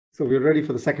So we're ready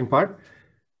for the second part.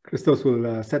 Christos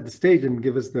will set the stage and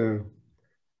give us the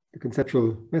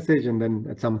conceptual message, and then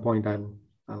at some point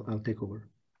I'll take over.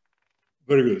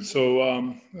 Very good.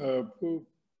 So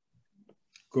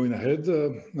going ahead,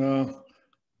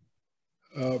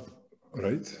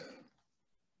 right.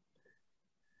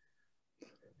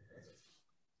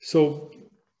 So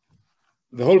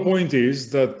the whole point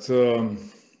is that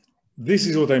this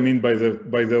is what I mean by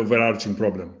the overarching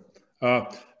problem.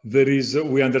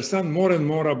 We understand more and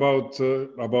more about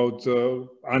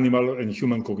animal and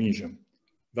human cognition.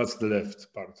 That's the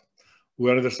left part. We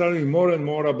are understanding more and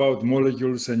more about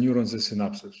molecules and neurons and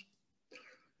synapses.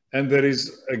 And there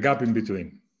is a gap in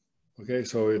between. Okay,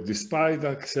 so despite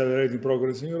accelerating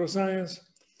progress in neuroscience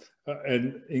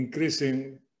and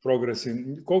increasing progress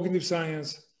in cognitive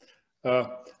science,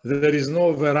 there is no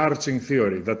overarching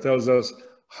theory that tells us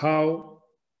how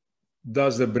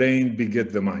does the brain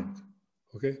beget the mind.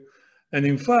 Okay, and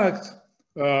in fact,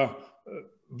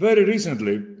 very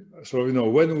recently, so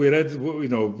when we read,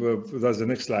 that's the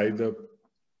next slide.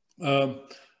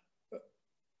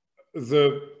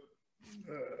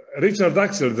 Richard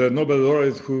Axel, the Nobel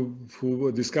laureate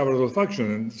who discovered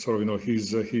olfaction, and so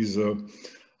he's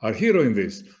our hero in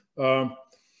this.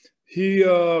 He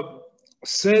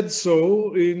said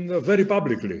so very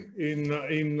publicly in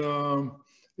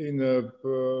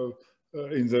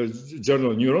the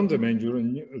journal Neuron, the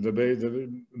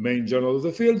main journal of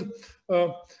the field.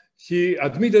 He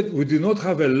admitted we do not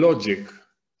have a logic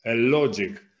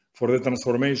for the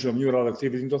transformation of neural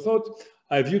activity into thought.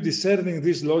 I view discerning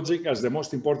this logic as the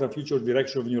most important future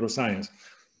direction of neuroscience.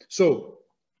 So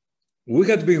we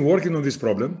had been working on this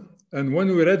problem, and when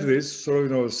we read this, so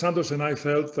Santosh and I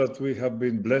felt that we have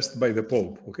been blessed by the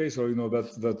Pope. Okay, so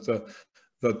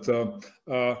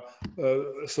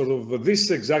sort of this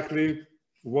is exactly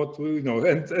what we know.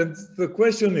 And the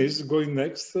question is, going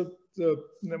next,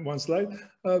 one slide.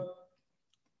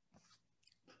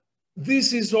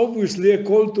 This is obviously a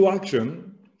call to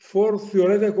action for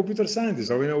theoretical computer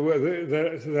scientists. I mean,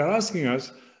 they're asking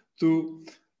us to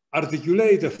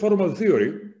articulate a formal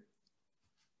theory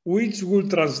which will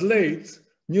translate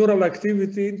neural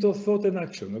activity into thought and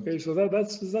action. Okay, so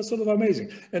that's sort of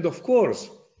amazing. And of course,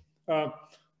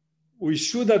 we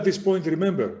should at this point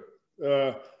remember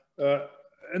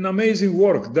an amazing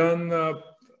work done a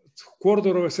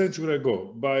quarter of a century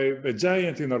ago by a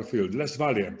giant in our field, Les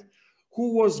Valiant,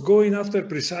 who was going after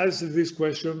precisely this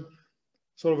question,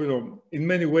 sort of, in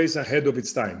many ways ahead of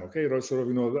its time. Okay, sort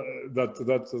of,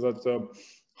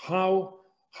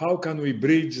 how can we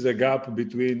bridge the gap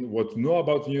between what we know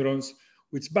about neurons,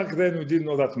 which back then we didn't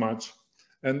know that much,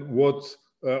 and what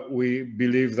we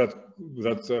believe that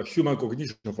human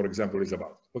cognition, for example, is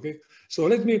about. Okay, so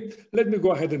let me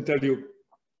go ahead and tell you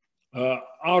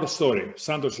our story,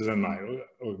 Santosh's and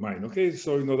mine. Okay,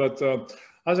 so that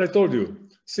as I told you,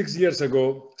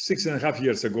 6.5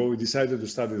 years ago, we decided to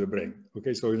study the brain.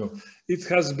 Okay, so it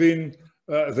has been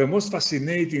the most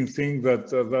fascinating thing that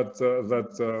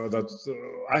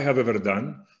I have ever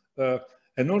done,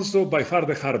 and also by far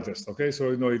the hardest. Okay,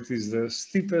 so it is the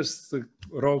steepest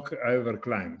rock I ever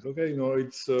climbed. Okay,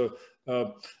 it's the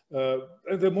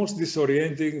most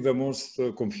disorienting, the most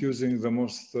confusing, the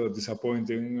most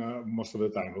disappointing most of the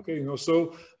time. Okay,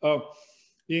 so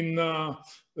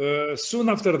soon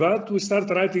after that, we start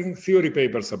writing theory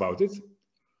papers about it,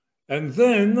 and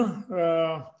then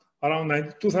around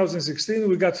 2016,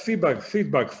 we got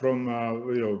feedback from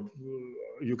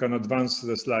you can advance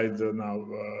the slide now,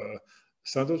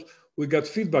 Santosh. We got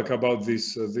feedback about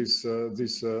this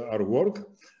our work,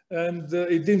 and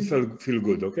it didn't feel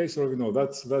good. Okay, so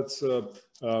that's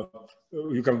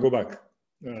you can go back.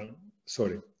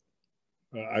 Sorry,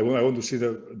 I want to see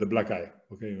the black eye.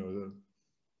 Okay,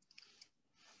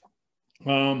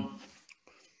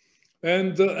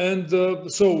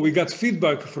 so we got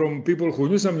feedback from people who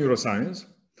knew some neuroscience,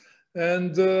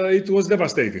 and it was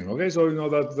devastating. Okay, so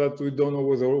that we don't know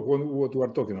what we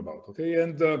are talking about. Okay,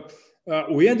 and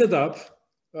we ended up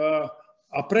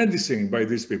apprenticing by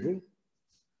these people,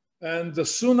 and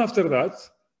soon after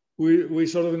that, we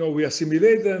sort of we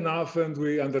assimilated enough and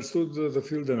we understood the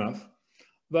field enough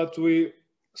that we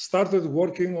started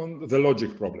working on the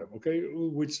logic problem, okay,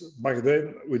 which back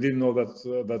then we didn't know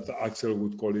that Axel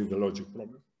would call it the logic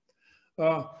problem.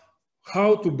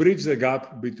 How to bridge the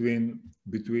gap between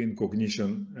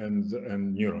cognition and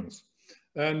neurons.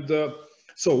 And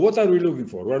so what are we looking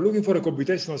for? We're looking for a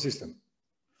computational system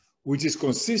which is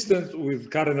consistent with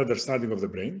current understanding of the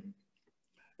brain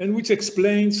and which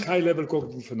explains high-level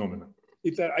cognitive phenomena.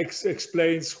 It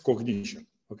explains cognition,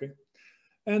 okay?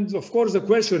 And of course, the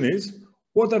question is,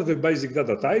 what are the basic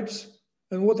data types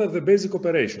and what are the basic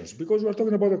operations? Because we're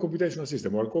talking about a computational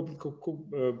system,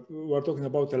 we're talking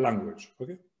about a language,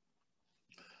 okay?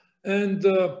 And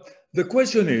the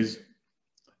question is,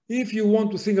 if you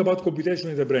want to think about computation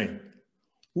in the brain,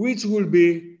 which will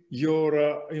be your,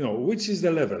 which is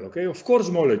the level, okay? Of course,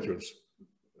 molecules.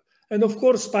 And of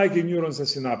course, spiking neurons and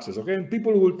synapses, okay? And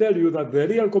people will tell you that the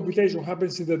real computation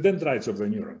happens in the dendrites of the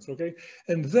neurons, okay?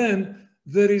 And then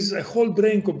there is a whole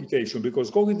brain computation, because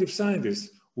cognitive scientists,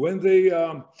 when they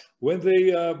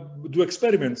do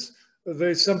experiments,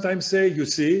 they sometimes say, you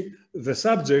see, the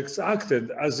subjects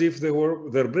acted as if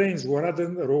their brains were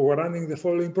running the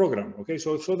following program, okay?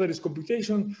 So there is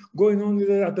computation going on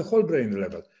at the whole brain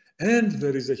level. And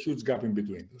there is a huge gap in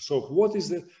between. So what is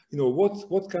the,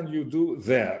 what can you do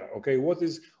there? Okay, what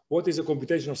is a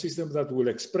computational system that will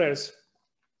express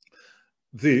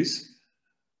this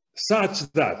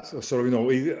such that, so we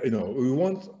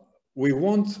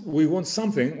want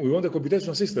something, we want a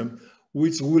computational system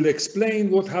which will explain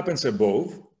what happens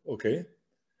above, okay,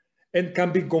 and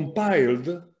can be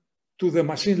compiled to the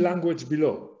machine language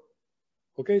below.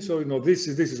 Okay, so this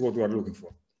is what we are looking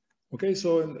for. Okay,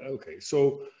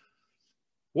 so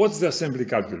what's the assembly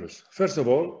calculus? First of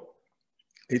all,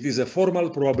 it is a formal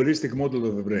probabilistic model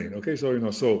of the brain. Okay, so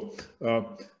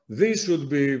this should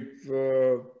be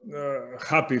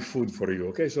happy food for you.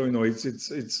 Okay, so it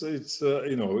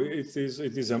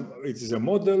is a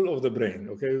model of the brain.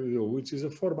 Okay, which is a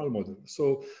formal model.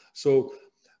 So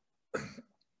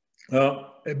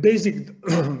a basic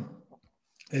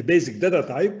data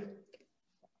type,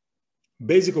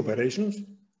 basic operations,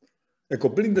 a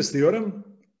completeness theorem,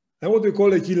 and what we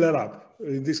call a killer app.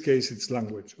 In this case, it's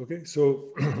language, okay?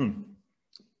 So,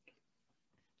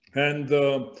 and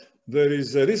there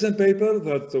is a recent paper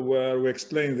where we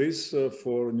explain this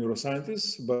for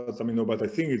neuroscientists, but I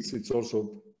think it's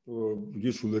also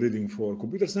useful reading for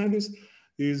computer scientists,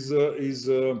 is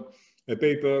a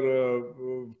paper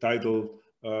titled,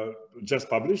 just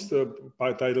published,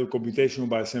 titled Computation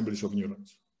by Assemblies of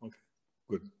Neurons. Okay,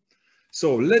 good.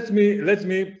 So let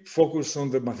me focus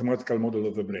on the mathematical model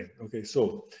of the brain. Okay,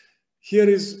 so here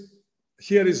is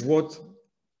what,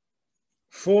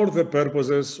 for the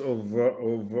purposes of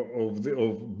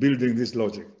building this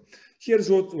logic, here's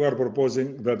what we are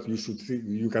proposing that you should think,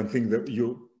 you can think that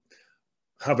you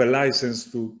have a license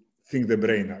to think the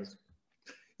brain as.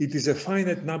 It is a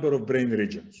finite number of brain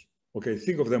regions. Okay,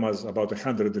 think of them as about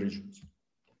 100 regions.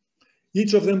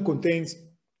 Each of them contains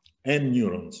n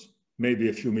neurons, maybe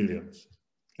a few millions,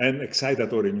 and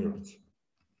excitatory neurons.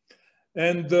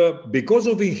 And because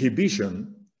of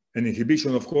inhibition, and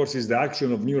inhibition, of course, is the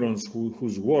action of neurons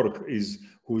whose work is,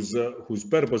 whose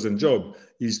purpose and job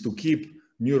is to keep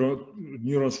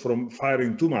neurons from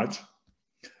firing too much.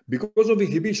 Because of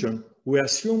inhibition, we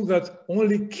assume that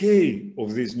only k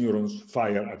of these neurons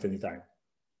fire at any time.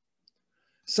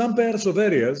 Some pairs of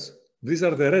areas, these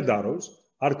are the red arrows,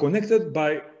 are connected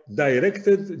by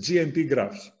directed GMP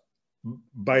graphs,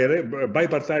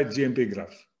 bipartite GMP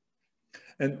graphs.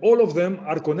 And all of them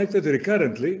are connected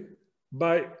recurrently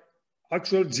by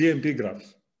actual GMP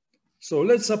graphs. So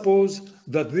let's suppose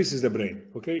that this is the brain,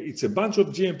 okay? It's a bunch of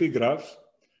GMP graphs,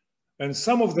 and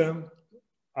some of them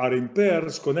are in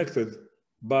pairs connected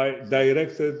by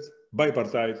directed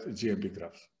bipartite GMP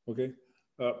graphs, okay?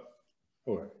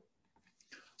 All right.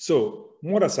 So,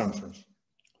 more assumptions.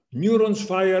 Neurons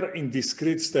fire in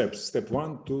discrete steps, step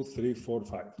 1, 2, 3, 4,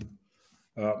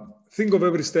 5. Think of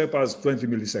every step as 20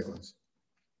 milliseconds.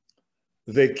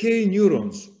 The K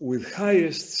neurons with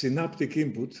highest synaptic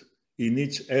input in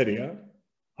each area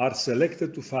are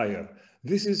selected to fire.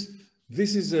 This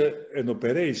is an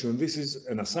operation, this is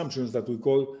an assumption that we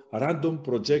call random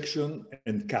projection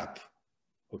and cap.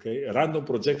 Okay, a random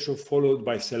projection followed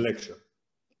by selection.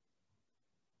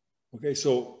 Okay,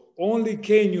 so only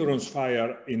K neurons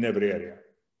fire in every area.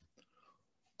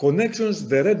 Connections,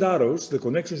 the red arrows, the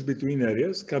connections between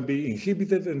areas can be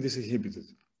inhibited and disinhibited.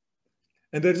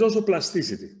 And there is also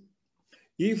plasticity.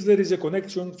 If there is a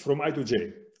connection from I to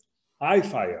J, I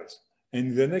fires, and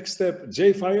in the next step,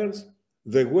 J fires,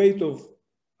 the weight of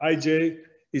IJ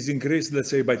is increased, let's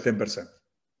say, by 10%.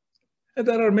 And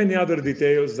there are many other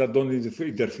details that don't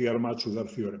interfere much with our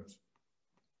theorems.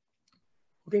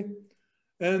 Okay?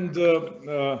 And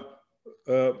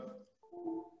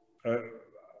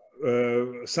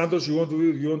Santosh, you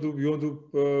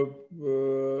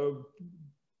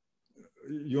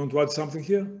want to add something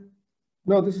here?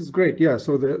 No, this is great. Yeah.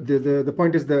 So the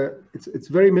point is that it's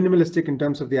very minimalistic in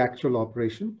terms of the actual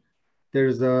operation.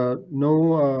 There's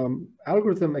no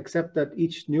algorithm except that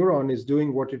each neuron is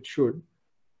doing what it should,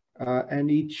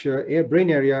 and each brain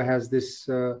area has this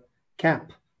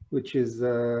cap, which is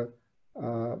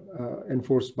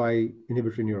enforced by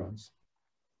inhibitory neurons.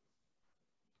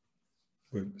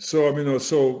 So, I mean,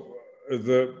 so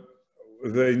the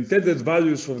intended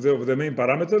values of the main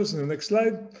parameters in the next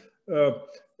slide,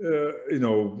 you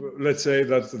know, let's say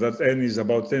that n is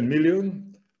about 10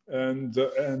 million and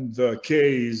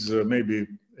k is maybe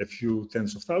a few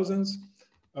tens of thousands,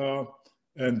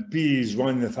 and p is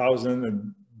 1 in 1,000,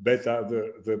 and beta,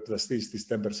 the plasticity is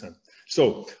 10%.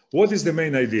 So what is the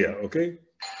main idea? Okay,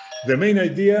 the main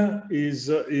idea is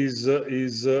the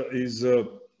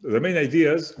main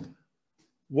ideas.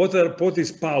 What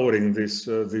is powering this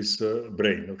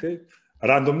brain? Okay,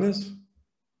 randomness,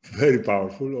 very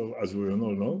powerful, as we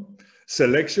all know.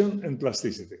 Selection and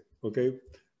plasticity. Okay,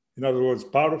 in other words,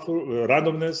 powerful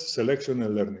randomness, selection,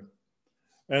 and learning.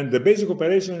 And the basic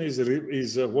operation is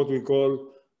what we call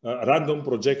random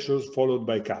projections followed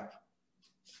by cap.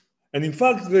 And in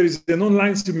fact, there is an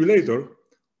online simulator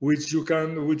which you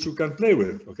can play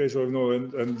with. Okay, so you know,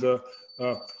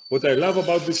 what I love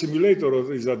about the simulator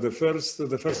is that the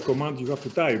first command you have to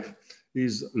type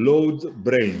is load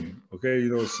brain. Okay, you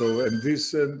know, so and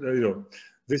this you know,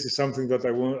 this is something that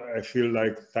I feel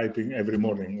like typing every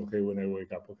morning. Okay, when I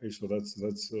wake up. Okay, so that's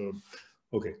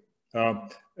okay,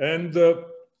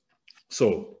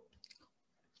 so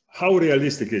how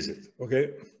realistic is it?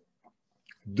 Okay,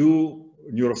 do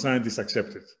neuroscientists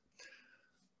accept it?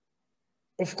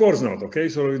 Of course not. Okay,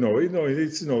 so you know,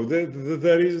 it's, you know,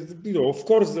 there is, you know, of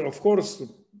course,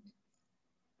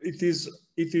 it is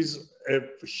a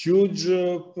huge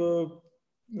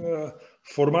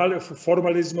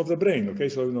formalism of the brain. Okay,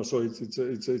 so you know, so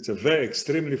it's a very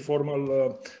extremely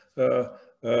formal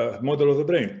model of the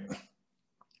brain.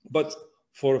 But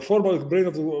for a formal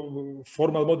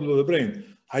model of the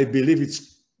brain, I believe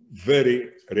it's very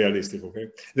realistic. Okay,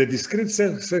 the discrete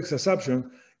sex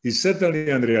assumption is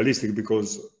certainly unrealistic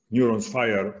because neurons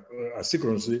fire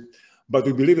asynchronously, but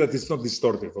we believe that it's not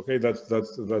distortive. Okay, that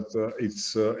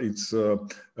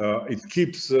it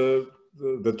keeps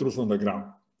the truth on the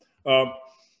ground.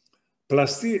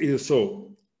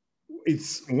 So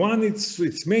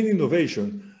its main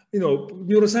innovation. You know,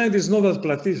 neuroscientists know that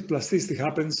plasticity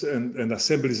happens and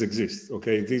assemblies exist.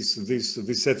 Okay,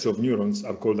 these sets of neurons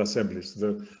are called assemblies.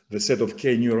 The set of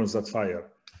K neurons that fire.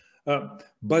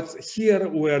 But here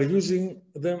we are using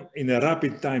them in a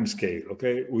rapid time scale.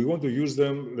 Okay, we want to use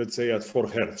them, let's say, at 4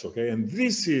 Hertz. Okay, and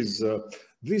this is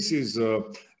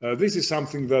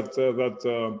something that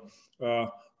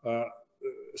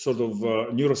sort of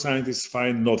neuroscientists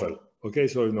find novel. Okay,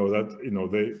 so you know that, you know,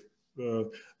 they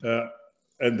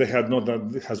and they had not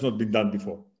done, has not been done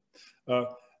before.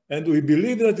 And we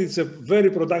believe that it's a very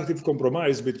productive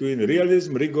compromise between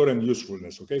realism, rigor, and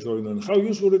usefulness. Okay, so how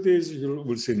useful it is,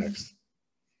 we'll see next.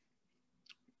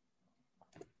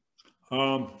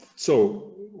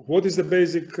 So what is the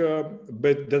basic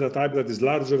data type that is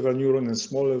larger than neuron and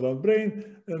smaller than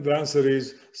brain? And the answer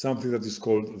is something that is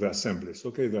called the assemblies.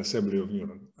 Okay, the assembly of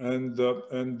neuron. And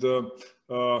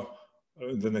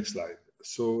the next slide.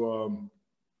 So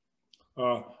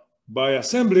by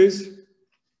assemblies,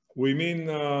 we mean,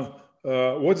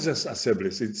 what is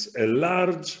assemblies? It's a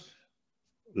large,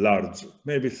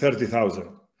 maybe 30,000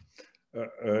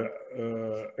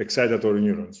 excitatory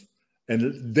neurons,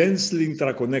 and densely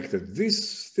interconnected.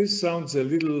 This sounds a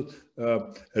little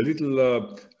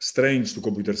strange to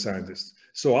computer scientists.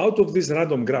 So out of this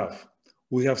random graph,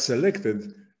 we have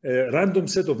selected a random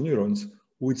set of neurons,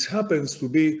 which happens to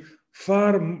be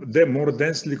far more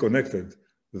densely connected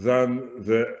than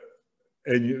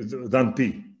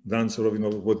P, than sort of, you know,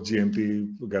 what GMP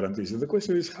guarantees. And the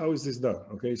question is, how is this done?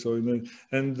 Okay, so, you know,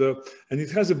 and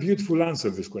it has a beautiful answer,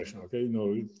 this question. Okay, you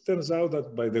know, it turns out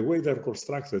that by the way they're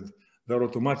constructed, they're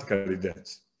automatically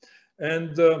dense,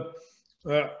 and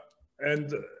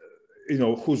you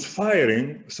know, who's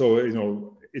firing? So, you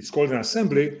know, it's called an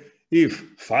assembly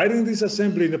if firing this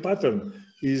assembly in a pattern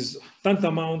is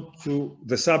tantamount to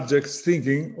the subject's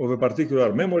thinking of a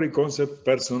particular memory, concept,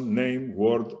 person, name,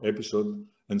 word, episode,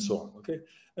 and so on. Okay,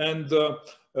 and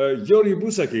Yori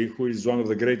Busaki, who is one of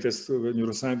the greatest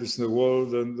neuroscientists in the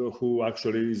world and who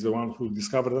actually is the one who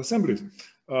discovered assemblies,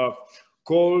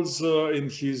 calls in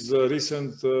his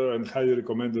recent and highly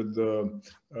recommended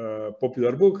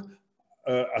popular book,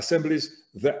 assemblies,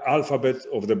 the alphabet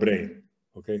of the brain.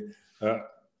 Okay.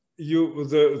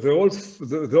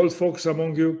 The old folks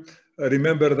among you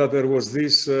remember that there was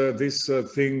this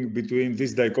thing between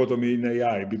this dichotomy in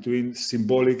AI between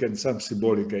symbolic and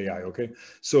sub-symbolic AI. Okay,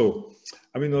 so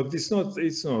I mean, this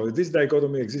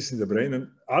dichotomy exists in the brain, and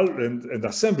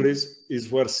assemblies is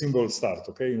where symbols start.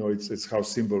 Okay, you know, it's how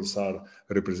symbols are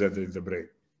represented in the brain.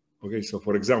 Okay, so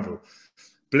for example,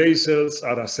 place cells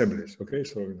are assemblies. Okay,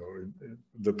 so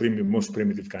the most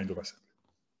primitive kind of assembly.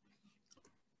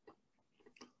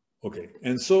 Okay,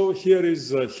 and so here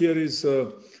is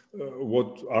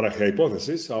what our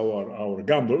hypothesis, our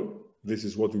gamble. This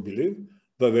is what we believe,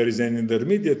 that there is an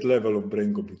intermediate level of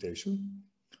brain computation.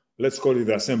 Let's call it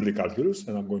the assembly calculus,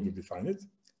 and I'm going to define it.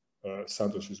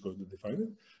 Santosh is going to define it.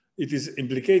 It is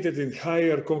implicated in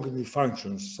higher cognitive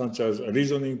functions such as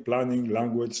reasoning, planning,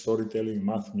 language, storytelling,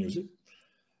 math, music.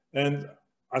 And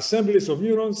assemblies of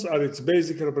neurons are its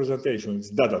basic representation, its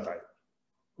data type.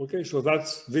 Okay, so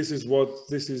this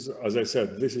is, as I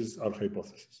said, this is our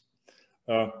hypothesis.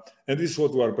 And this is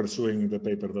what we are pursuing in the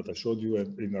paper that I showed you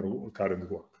and in our current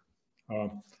work.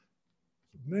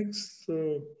 Next,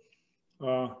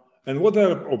 and what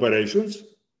are operations?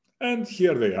 And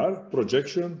here they are: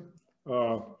 projection,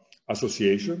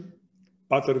 association,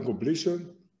 pattern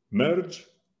completion, merge,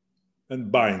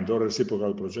 and bind or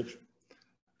reciprocal projection.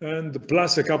 And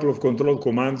plus a couple of control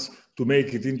commands to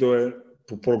make it into a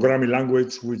programming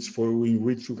language in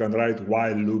which you can write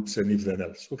while loops and if then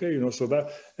else. Okay, so that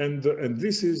and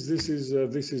this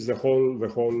is the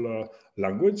whole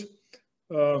language.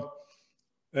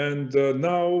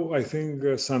 Now I think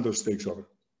Santosh takes over.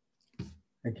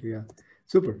 Thank you. Yeah,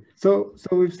 super. So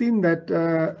we've seen that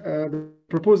the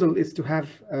proposal is to have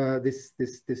this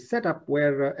setup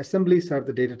where assemblies are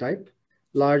the data type,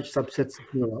 large subsets of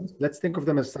neurons. Let's think of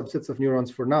them as subsets of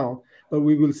neurons for now, but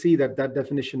we will see that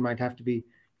definition might have to be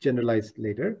generalized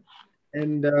later.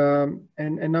 And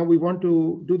now we want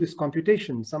to do this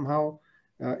computation somehow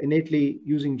innately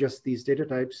using just these data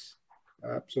types.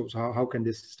 So how can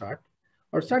this start?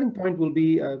 Our starting point will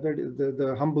be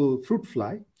the humble fruit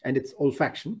fly and its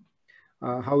olfaction,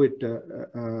 how it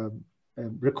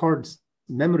records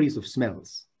memories of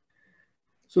smells.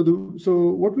 So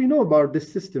what we know about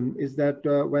this system is that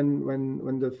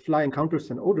when the fly encounters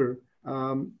an odor,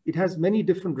 it has many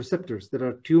different receptors that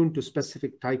are tuned to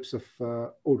specific types of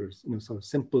odors. So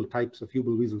simple types of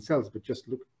hubal weasel cells, but just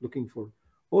looking for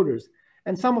odors.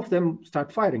 And some of them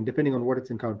start firing depending on what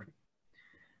it's encountering.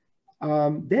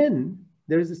 Then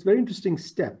there is this very interesting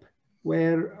step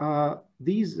where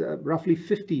these roughly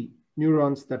 50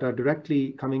 neurons that are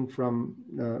directly coming from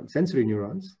sensory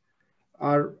neurons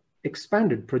are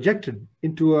expanded, projected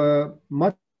into a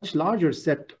much larger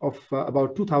set of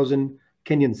about 2,000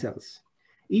 Kenyan cells.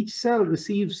 Each cell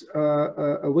receives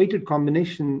a weighted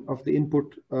combination of the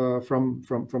input from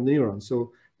the neurons.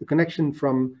 So the connection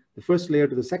from the first layer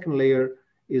to the second layer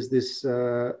is this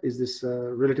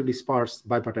relatively sparse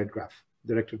bipartite graph,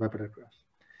 directed bipartite graph.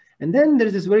 And then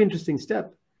there's this very interesting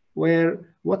step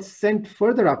where what's sent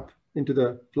further up into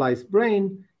the fly's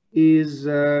brain is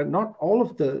not all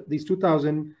of these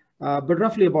 2,000, but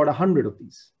roughly about 100 of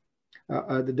these.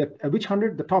 Which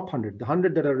 100? The top 100, the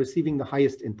 100 that are receiving the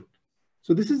highest input.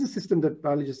 So this is the system that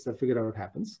biologists have figured out what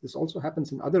happens. This also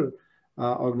happens in other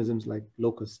organisms like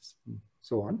locusts and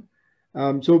so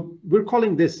on. So we're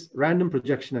calling this random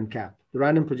projection and cap. The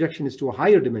random projection is to a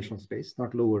higher dimensional space,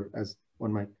 not lower, as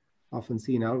one might often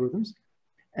see in algorithms.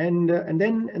 And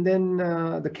then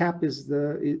the cap is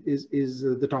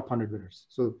the top 100 winners.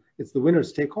 So it's the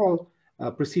winners take all,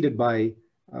 preceded by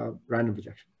random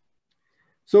projection.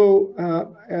 So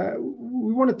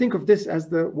we want to think of this as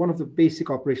one of the basic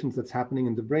operations that's happening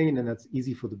in the brain, and that's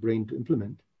easy for the brain to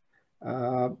implement.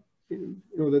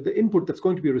 The input that's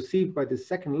going to be received by this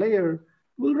second layer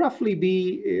will roughly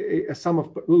be a sum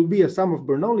of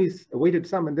Bernoulli's, a weighted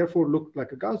sum, and therefore look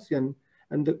like a Gaussian.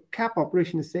 And the cap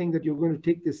operation is saying that you're going to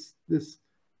take this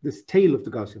tail of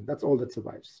the Gaussian. That's all that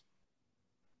survives.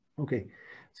 Okay,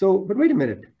 so but wait a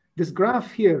minute. This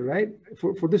graph here, right?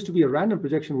 For this to be a random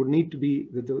projection, would need to be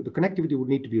the connectivity would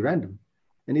need to be random.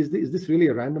 And is this really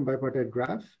a random bipartite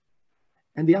graph?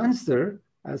 And the answer,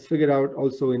 as figured out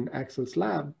also in Axel's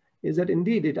lab, is that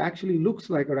indeed it actually looks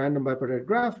like a random bipartite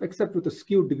graph, except with a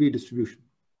skewed degree distribution.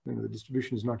 The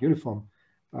distribution is not uniform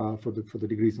for the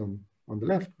degrees on the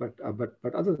left,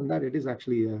 but other than that, it is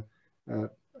actually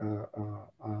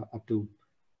up to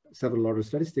several order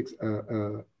statistics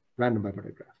random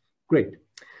bipartite graph. Great.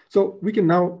 So we can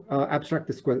now abstract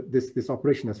this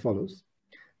operation as follows.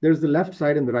 There's the left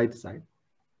side and the right side,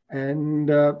 and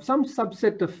some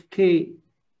subset of K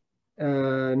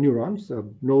neurons,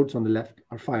 nodes on the left,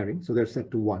 are firing, so they're set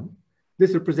to 1.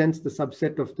 This represents the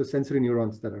subset of the sensory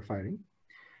neurons that are firing,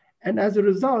 and as a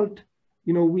result,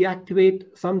 we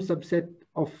activate some subset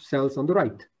of cells on the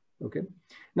right. Okay.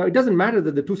 Now it doesn't matter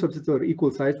that the two subsets are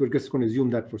equal size. We're just going to assume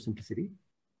that for simplicity.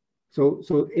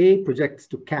 So A projects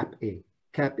to cap A.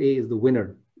 Cap A is the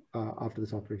winner after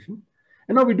this operation.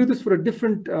 And now we do this for a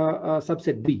different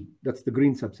subset B. That's the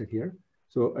green subset here.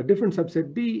 So a different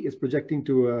subset B is projecting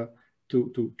to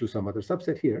some other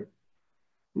subset here.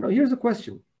 Now here's a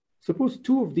question. Suppose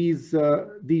two of these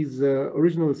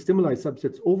original stimuli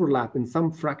subsets overlap in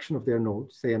some fraction of their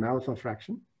nodes, say an alpha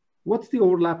fraction. What's the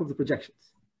overlap of the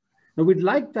projections? Now we'd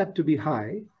like that to be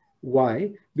high.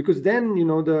 Why? Because then, you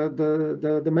know,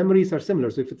 the memories are similar.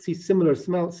 So if it sees similar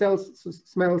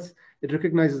smells, it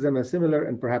recognizes them as similar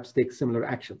and perhaps takes similar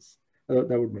actions.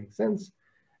 That would make sense.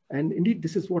 And indeed,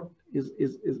 this is what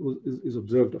is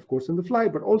observed, of course, in the fly,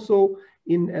 but also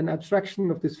in an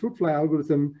abstraction of this fruit fly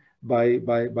algorithm by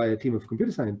a team of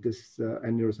computer scientists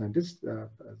and neuroscientists,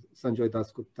 Sanjoy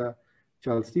Dasgupta,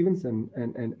 Charles Stevens, and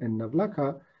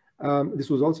Navlaka. This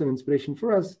was also an inspiration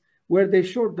for us, where they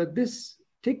showed that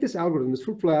take this algorithm, this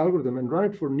fruit fly algorithm, and run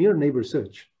it for near neighbor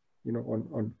search, you know,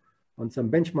 on some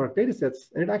benchmark data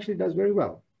sets, and it actually does very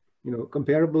well, you know,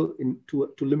 comparable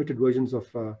to limited versions of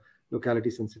locality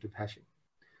sensitive hashing.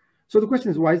 So the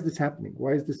question is, why is this happening?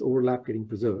 Why is this overlap getting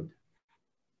preserved?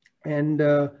 And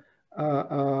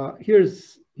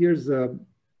here's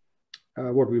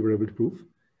what we were able to prove.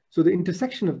 So the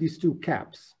intersection of these two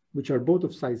caps, which are both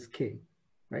of size k,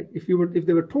 right? If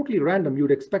they were totally random, you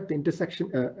would expect the intersection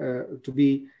to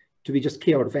be just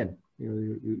k out of n.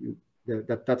 You know,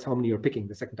 that's how many you're picking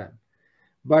the second time.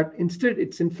 But instead,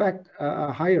 it's in fact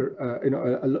a higher, you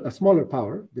know, a smaller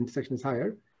power. The intersection is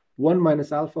higher, 1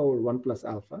 minus alpha over 1 plus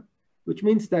alpha, which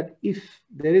means that if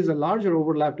there is a larger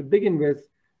overlap to begin with,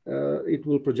 it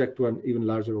will project to an even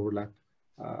larger overlap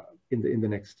in the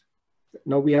next.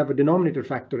 Now we have a denominator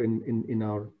factor in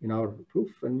our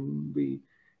proof, and we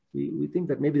think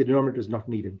that maybe the denominator is not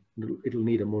needed. It'll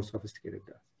need a more sophisticated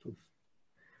proof.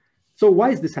 So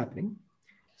why is this happening?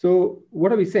 So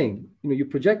what are we saying? You know, you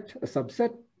project a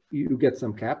subset, you get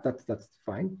some cap, that's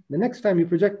fine. The next time you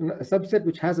project a subset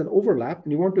which has an overlap,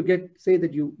 and you want to say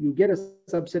that you get a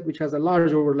subset which has a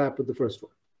large overlap with the first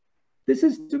one. This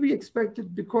is to be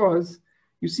expected because,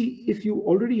 you see, if you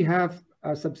already have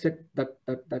a subset that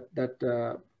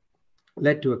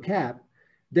led to a cap,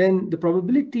 then the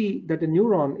probability that a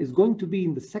neuron is going to be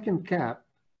in the second cap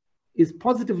is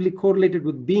positively correlated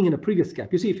with being in a previous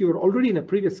cap. You see, if you were already in a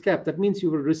previous cap, that means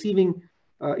you were receiving,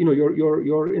 you know,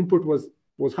 your input was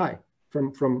high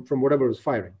from whatever was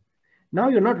firing. Now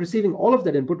you're not receiving all of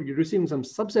that input, but you're receiving some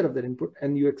subset of that input,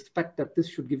 and you expect that this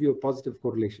should give you a positive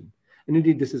correlation. And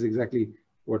indeed, this is exactly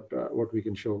what we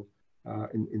can show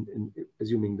in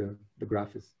assuming the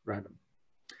graph is random.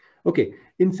 Okay,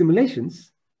 in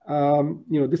simulations,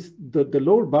 you know, the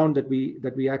lower bound that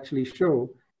we actually show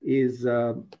is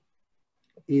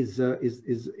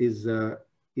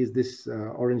this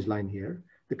orange line here.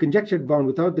 The conjectured bound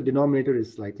without the denominator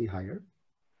is slightly higher.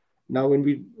 Now, when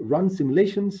we run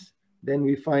simulations, then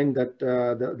we find that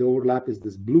the overlap is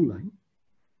this blue line.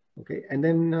 Okay, and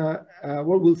then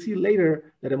what we'll see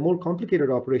later, that a more complicated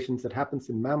operations that happens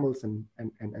in mammals and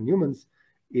humans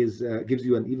gives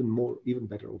you an even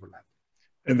better overlap.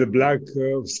 And the black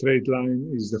straight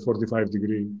line is the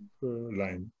 45-degree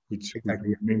line, which exactly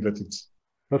would mean that it's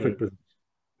perfect position.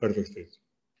 Perfect state.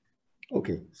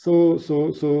 Okay, so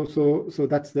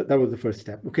that was the first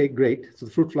step. Okay, great. So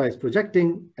the fruit fly is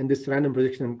projecting, and this random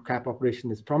projection and cap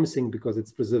operation is promising because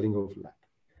it's preserving overlap.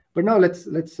 But now let's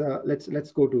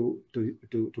go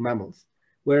to mammals,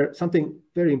 where something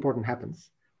very important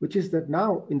happens, which is that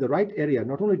now in the right area,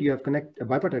 not only do you have a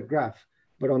bipartite graph,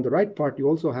 but on the right part you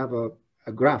also have a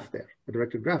graph there, a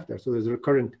directed graph there. So there's a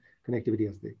recurrent connectivity,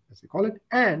 as they call it,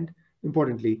 and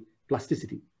importantly,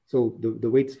 plasticity. So the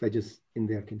weights wedges in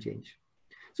there can change.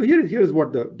 So here's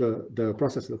what the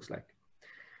process looks like.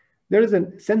 There is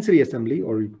a sensory assembly,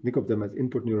 or you think of them as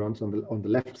input neurons on the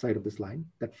left side of this line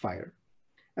that fire.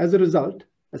 As a result,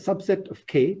 a subset of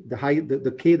K,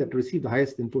 the K that received the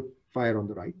highest input, fire on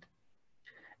the right.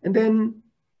 And then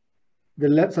the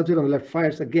subset on the left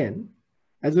fires again.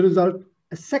 As a result,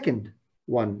 a second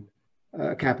one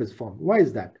cap is formed. Why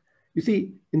is that? You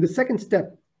see, in the second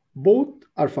step, both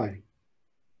are firing.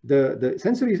 The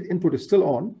sensory input is still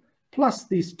on, plus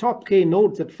these top K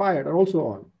nodes that fired are also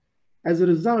on. As a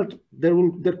result, there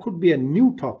could be a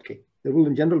new top K. There will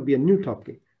in general be a new top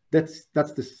K. That's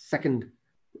the second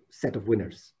set of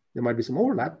winners. There might be some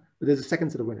overlap, but there's a second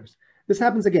set of winners. This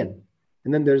happens again,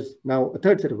 and then there's now a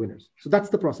third set of winners. So that's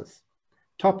the process.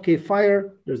 Top K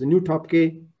fire, there's a new top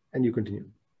K, and you continue.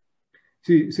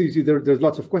 So you see there's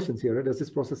lots of questions here. Right? Does this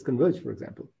process converge, for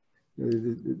example?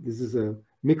 This is a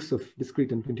mix of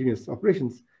discrete and continuous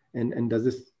operations, and does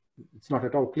this, it's not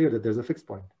at all clear that there's a fixed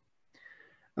point.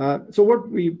 So what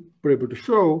we were able to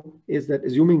show is that,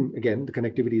 assuming again the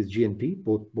connectivity is G and P,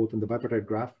 both in the bipartite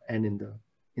graph and in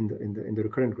the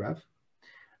recurrent graph,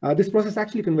 This process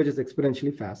actually converges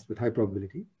exponentially fast with high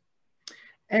probability,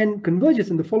 and converges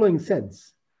in the following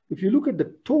sense. If you look at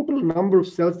the total number of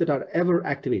cells that are ever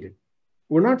activated,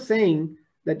 we're not saying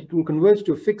that it will converge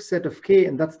to a fixed set of K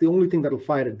and that's the only thing that will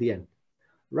fire at the end.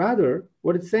 Rather,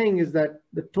 what it's saying is that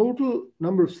the total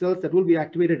number of cells that will be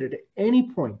activated at any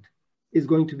point is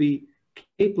going to be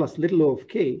K plus little o of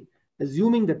K,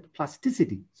 assuming that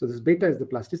plasticity, so this beta is the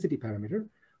plasticity parameter,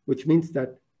 which means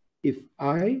that if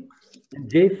I and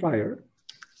J fire,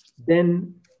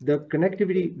 then the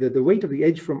connectivity, the weight of the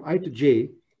edge from I to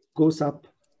J goes up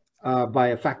by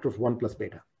a factor of 1 plus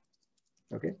beta.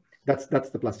 Okay, that's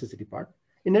the plasticity part.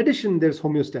 In addition, there's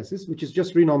homeostasis, which is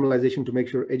just renormalization to make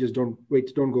sure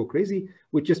weights don't go crazy,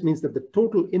 which just means that the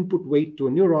total input weight to a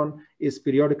neuron is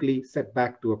periodically set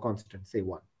back to a constant, say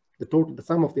 1. The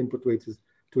sum of the input weights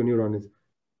to a neuron is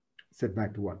set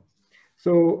back to 1.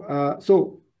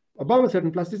 So above a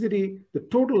certain plasticity, the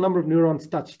total number of neurons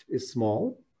touched is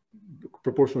small,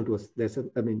 proportional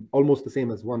to almost the same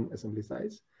as one assembly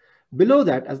size. Below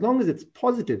that, as long as it's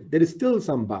positive, there is still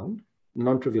some bound,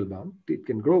 non-trivial bound. It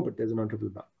can grow, but there's a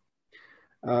non-trivial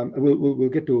bound. We'll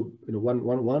get to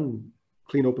one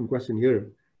clean open question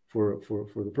here for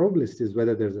the probabilist is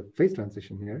whether there's a phase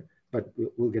transition here, but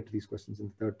we'll get to these questions in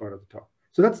the third part of the talk.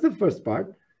 So that's the first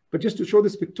part. But just to show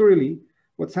this pictorially,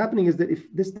 what's happening is that if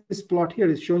this plot here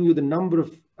is showing you the number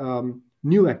of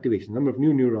new activation, number of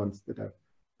new neurons that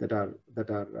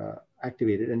are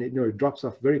activated, and it drops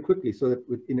off very quickly, so that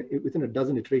within a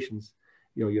dozen iterations,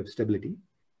 you have stability.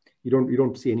 You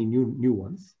don't see any new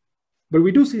ones, but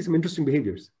we do see some interesting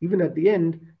behaviors. Even at the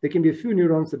end, there can be a few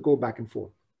neurons that go back and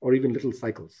forth, or even little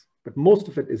cycles. But most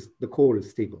of it is the core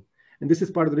is stable, and this is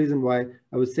part of the reason why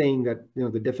I was saying that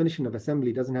the definition of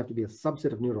assembly doesn't have to be a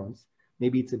subset of neurons.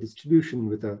 Maybe it's a distribution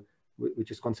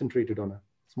which is concentrated on a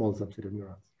small subset of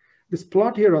neurons. This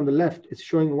plot here on the left is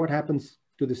showing what happens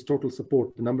to this total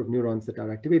support, the number of neurons that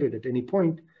are activated at any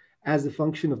point, as a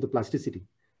function of the plasticity.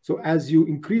 So as you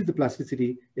increase the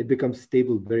plasticity, it becomes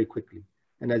stable very quickly.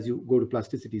 And as you go to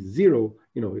plasticity 0,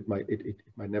 it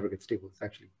might never get stable. It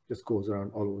actually just goes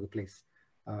around all over the place,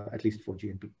 at least for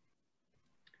GNP.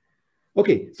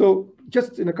 Okay, so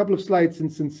just in a couple of slides,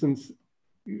 since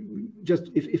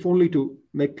just if only to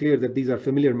make clear that these are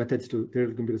familiar methods to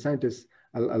theoretical computer scientists,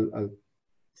 I'll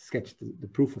sketch the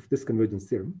proof of this convergence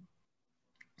theorem.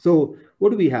 So what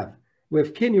do we have? We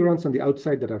have K neurons on the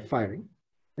outside that are firing,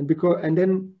 and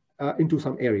then into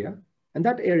some area, and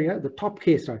that area, the top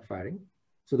K start firing.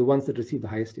 So the ones that receive the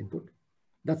highest input,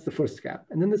 that's the first cap.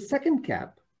 And then the second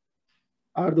cap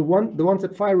are the ones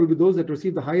that fire will be those that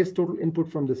receive the highest total input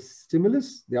from the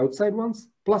stimulus, the outside ones,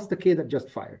 plus the K that just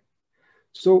fired.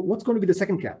 So what's going to be the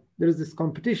second cap? There is this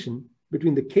competition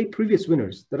between the K previous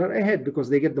winners that are ahead because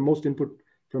they get the most input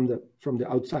from the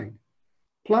outside,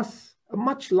 plus a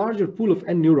much larger pool of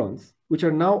N neurons, which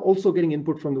are now also getting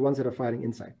input from the ones that are firing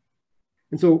inside.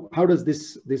 And so how does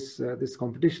this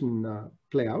competition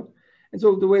play out? And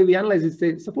so the way we analyze it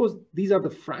is, suppose these are the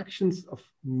fractions of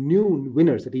new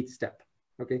winners at each step.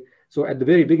 Okay, so at the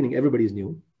very beginning, everybody is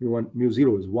new.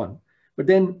 mu0 is 1. But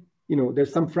then,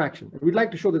 there's some fraction. And we'd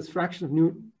like to show this fraction of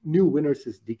new winners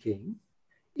is decaying.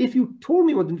 If you told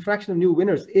me what the fraction of new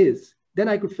winners is, then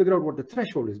I could figure out what the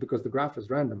threshold is, because the graph is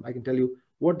random. I can tell you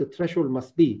what the threshold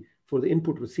must be for the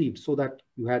input received so that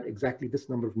you had exactly this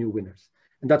number of new winners.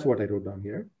 And that's what I wrote down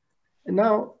here. And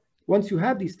now, once you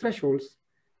have these thresholds,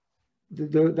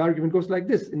 the argument goes like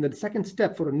this. In the second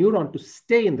step, for a neuron to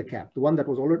stay in the cap, the one that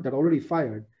already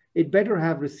fired, it better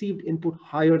have received input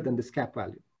higher than this cap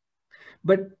value.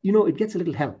 But it gets a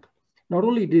little help. Not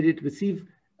only did it receive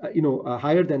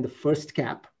higher than the first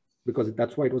cap, because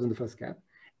that's why it was in the first cap,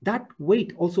 that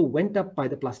weight also went up by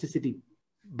the plasticity,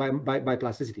 by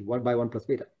plasticity, 1 by 1 plus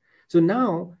beta. So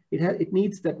now it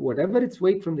needs that whatever its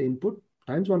weight from the input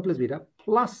times 1 plus beta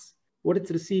plus what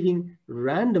it's receiving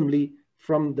randomly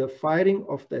from the firing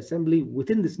of the assembly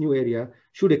within this new area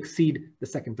should exceed the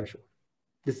second threshold.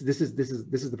 This is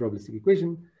the probabilistic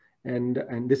equation, and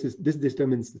this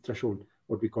determins the threshold,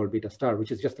 what we call beta star,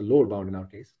 which is just a lower bound in our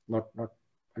case. Not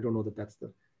I don't know that that's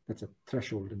a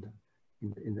threshold in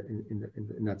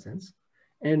that sense.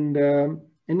 And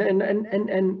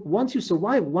once you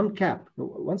survive one cap,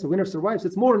 once a winner survives,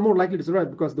 it's more and more likely to survive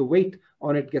because the weight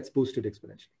on it gets boosted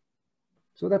exponentially.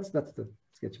 So that's the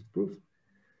sketch of the proof.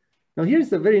 Now here's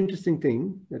the very interesting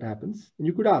thing that happens. And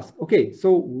you could ask, okay,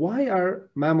 so why are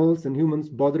mammals and humans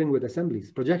bothering with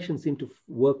assemblies? Projections seem to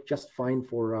work just fine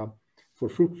for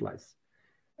fruit flies.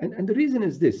 And the reason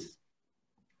is this.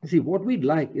 You see, what we'd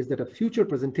like is that a future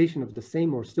presentation of the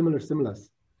same or similar stimulus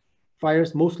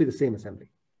fires mostly the same assembly.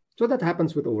 So that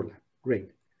happens with overlap.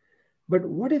 Great. But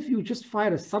what if you just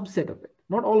fire a subset of it?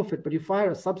 Not all of it, but you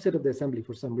fire a subset of the assembly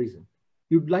for some reason.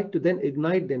 You'd like to then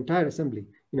ignite the entire assembly.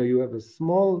 You have a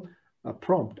small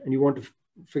prompt and you want to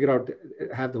figure out,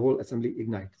 have the whole assembly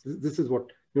ignite. This is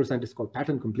what neuroscientists call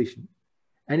pattern completion.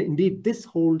 And indeed, this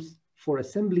holds for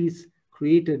assemblies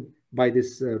created by this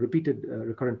repeated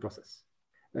recurrent process.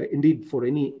 Indeed, for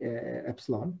any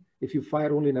epsilon, if you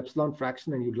fire only an epsilon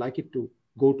fraction and you'd like it to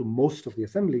go to most of the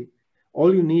assembly,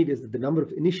 all you need is that the number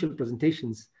of initial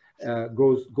presentations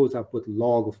goes up with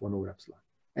log of 1 over epsilon.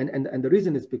 And the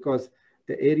reason is because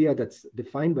the area that's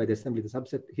defined by the assembly, the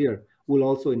subset here, will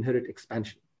also inherit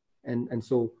expansion. And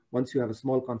so once you have a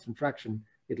small constant fraction,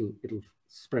 it'll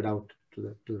spread out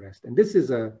to the rest. And this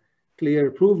is a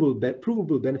clear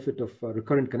provable benefit of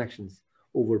recurrent connections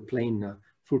over plain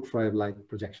fruit fly-like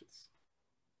projections.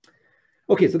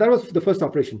 Okay, so that was the first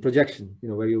operation, projection,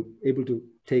 where you're able to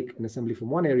take an assembly from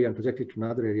one area and project it to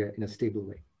another area in a stable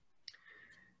way.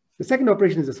 The second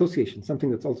operation is association, something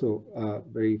that's also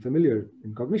very familiar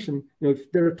in cognition.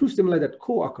 If there are two stimuli that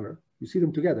co-occur, you see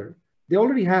them together, they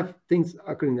already have things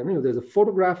occurring them. There's a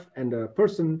photograph and a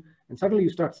person, and suddenly you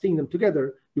start seeing them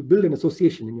together, you build an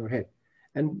association in your head.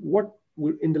 And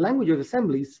in the language of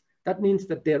assemblies, that means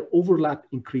that their overlap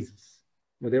increases.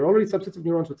 There are already subsets of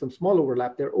neurons with some small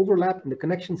overlap. Their overlap and the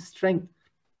connection strength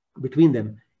between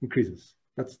them increases.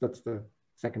 That's the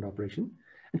second operation.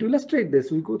 And to illustrate this,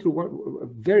 we'll go through a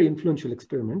very influential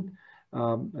experiment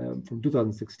from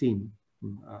 2016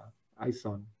 from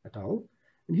Ison et al.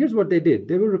 And here's what they did.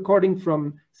 They were recording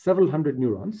from several hundred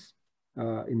neurons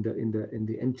in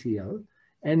the NTL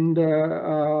and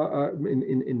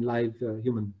in live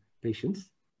human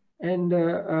patients. And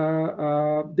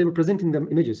they were presenting them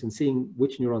images and seeing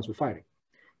which neurons were firing.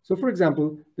 So for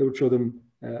example, they would show them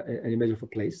an image of a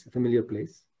place, a familiar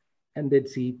place, and they'd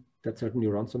see that certain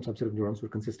neurons, some subset of neurons were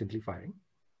consistently firing.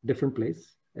 Different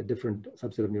place, a different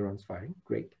subset of neurons firing,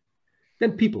 great.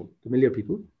 Then people, familiar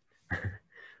people.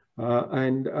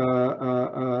 And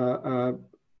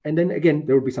then again,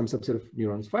 there would be some subset of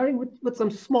neurons firing with some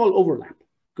small overlap.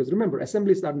 Because remember,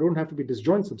 assemblies that don't have to be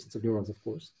disjoint subsets of neurons, of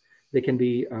course. They can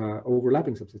be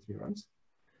overlapping subsets of neurons.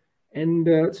 And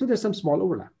so there's some small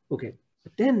overlap. Okay,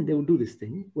 but then they would do this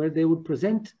thing where they would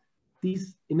present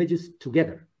these images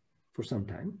together for some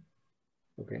time.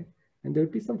 Okay, and there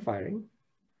would be some firing.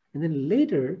 And then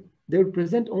later, they would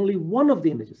present only one of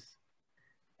the images.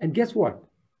 And guess what?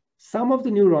 Some of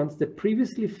the neurons that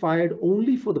previously fired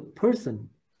only for the person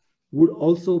would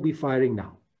also be firing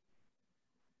now.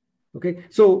 Okay,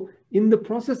 so in the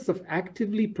process of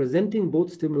actively presenting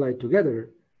both stimuli together,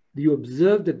 you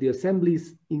observe that the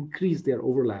assemblies increase their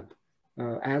overlap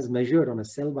as measured on a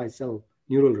cell-by-cell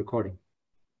neural recording.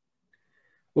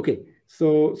 Okay,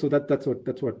 so that's what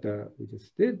we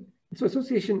just did. So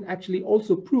association actually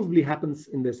also provably happens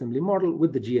in the assembly model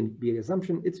with the G and BA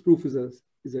assumption. Its proof is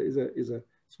a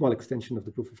small extension of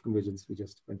the proof of convergence we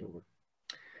just went over.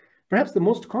 Perhaps the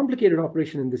most complicated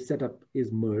operation in this setup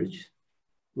is merge,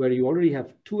 where you already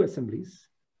have two assemblies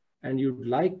and you'd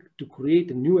like to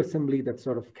create a new assembly that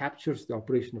sort of captures the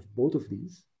operation of both of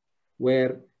these,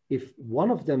 where if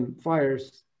one of them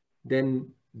fires,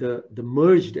 then the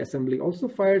merged assembly also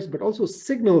fires, but also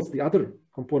signals the other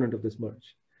component of this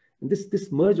merge. And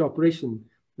this merge operation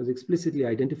was explicitly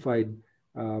identified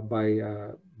by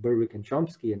Berwick and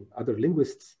Chomsky and other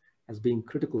linguists as being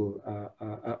critical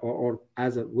or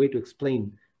as a way to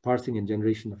explain parsing and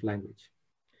generation of language.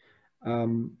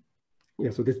 Yeah,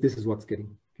 so this is what's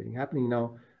getting happening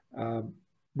now.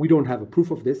 We don't have a proof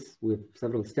of this with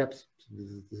several steps. So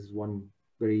this is one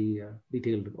very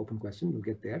detailed open question. We'll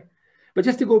get there. But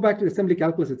just to go back to the assembly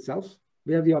calculus itself,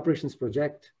 we have the operations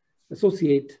project,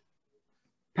 associate,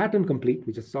 pattern complete,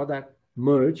 we just saw that,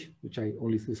 merge, which I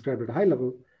only described at a high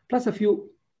level, plus a few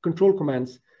control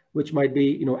commands, which might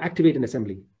be, activate an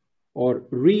assembly or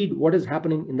read what is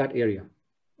happening in that area.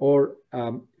 Or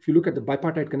if you look at the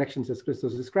bipartite connections as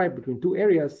Christos described between two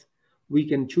areas, we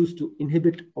can choose to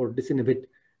inhibit or disinhibit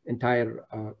entire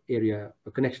area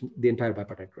connection, the entire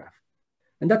bipartite graph.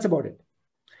 And that's about it.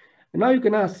 And now you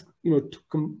can ask,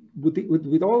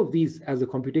 with all of these as a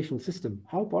computational system,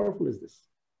 how powerful is this?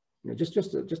 Just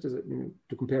as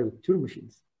to compare with Turing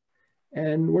machines.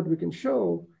 And what we can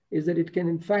show is that it can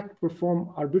in fact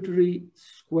perform arbitrary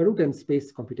square root n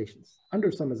space computations under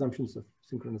some assumptions of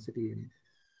synchronicity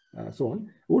and so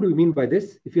on. What do we mean by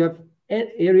this? If you have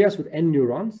areas with n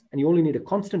neurons and you only need a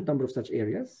constant number of such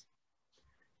areas,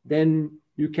 then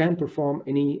you can perform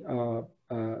any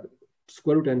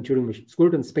square root n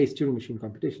space Turing machine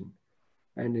computation.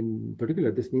 And in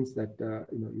particular, this means that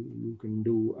you can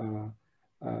do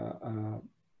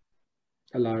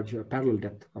a large parallel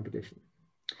depth computation.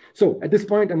 So at this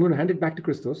point, I'm going to hand it back to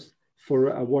Christos for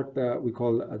what we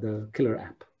call the killer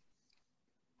app.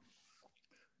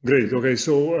 Great. Okay,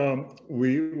 so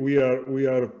we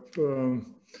are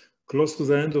close to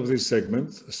the end of this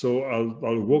segment. So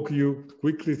I'll walk you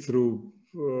quickly through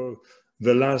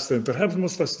the last and perhaps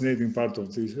most fascinating part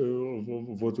of this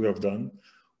of what we have done,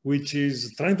 which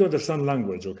is trying to understand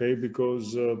language. Okay,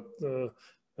 because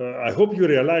I hope you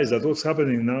realize that what's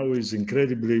happening now is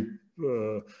incredibly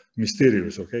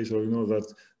mysterious. Okay, so you know that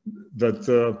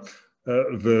the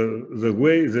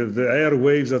air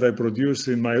waves that I produce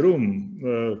in my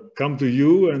room come to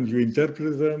you, and you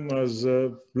interpret them as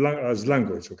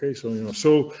language. Okay, so you know,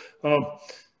 so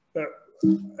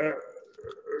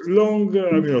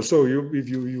so if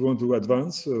you want to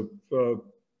advance,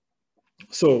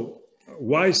 so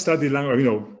why study language? You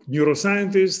know,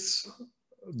 neuroscientists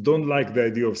don't like the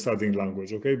idea of studying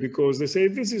language, okay? Because they say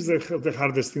this is the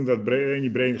hardest thing that any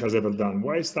brain has ever done.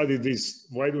 Why study this?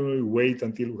 Why don't we wait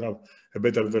until we have a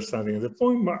better understanding? And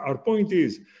our point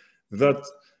is that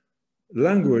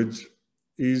language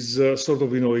is sort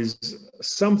of, you know, is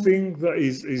something that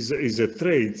is a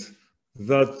trait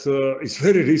that is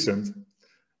very recent.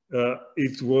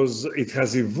 It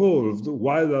has evolved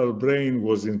while our brain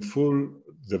was in full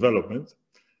development,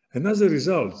 and as a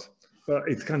result,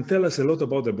 it can tell us a lot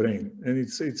about the brain, and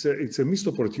it's a missed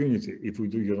opportunity if we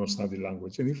do study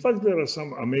language. And in fact, there are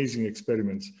some amazing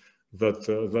experiments that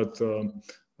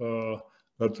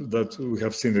we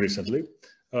have seen recently.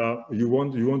 You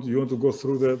want to go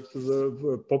through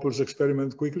the Popper's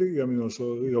experiment quickly? I mean,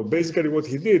 so you know, basically what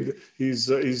he did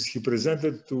is he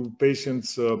presented to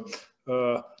patients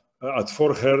at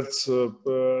 4 hertz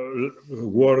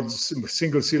words,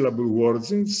 single syllable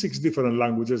words in 6 different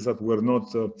languages that were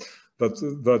not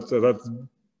that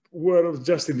were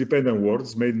just independent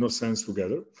words, made no sense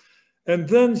together. And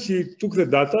then he took the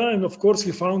data, and of course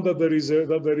he found that there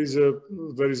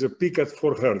is a peak at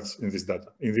 4 hertz in this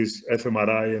data, in this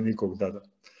fMRI and ECOG data.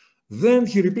 Then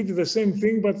he repeated the same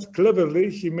thing, but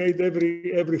cleverly he made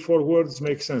every 4 words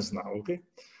make sense now. Okay,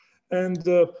 and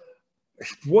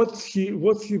what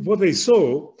they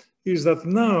saw is that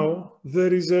now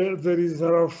there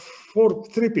are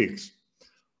 3 peaks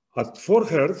at 4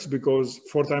 hertz, because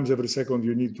 4 times every second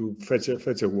you need to fetch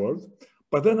a word,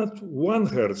 but then at 1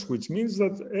 hertz, which means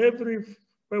that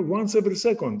once every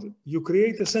second you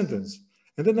create a sentence,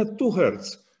 and then at 2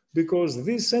 hertz, because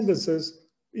these sentences,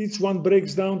 each one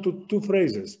breaks down to 2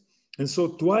 phrases, and so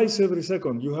twice every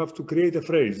second you have to create a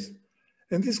phrase.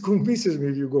 And this convinces me,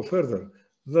 if you go further,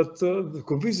 that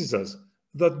convinces us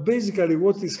that basically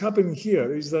what is happening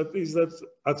here is that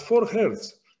at 4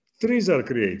 hertz, trees are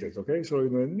created. Okay, so you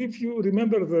know, and if you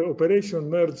remember the operation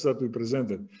merge that we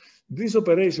presented, this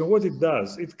operation, what it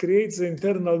does, it creates the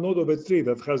internal node of a tree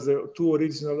that has the 2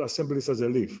 original assemblies as a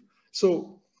leaf.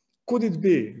 So could it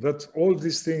be that all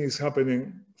this thing is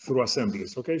happening through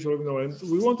assemblies? Okay, so you know, and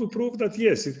we want to prove that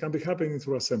yes, it can be happening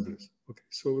through assemblies. Okay,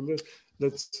 so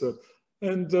let's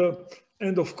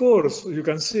and of course you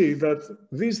can see that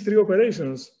these 3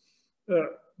 operations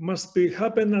must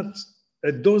happen at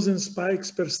a dozen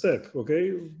spikes per step.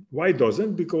 Okay, why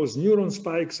dozen? Because neuron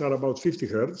spikes are about 50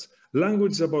 hertz,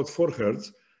 language is about 4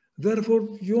 hertz.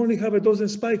 Therefore, you only have a dozen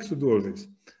spikes to do all this.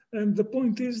 And the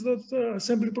point is that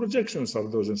assembly projections are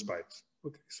dozen spikes.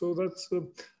 Okay, so that's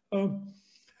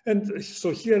and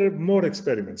so here are more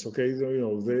experiments. Okay, you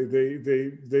know, they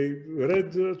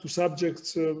read to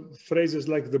subjects phrases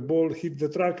like the ball hit the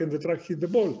track and the track hit the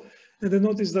ball, and they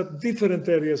noticed that different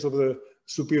areas of the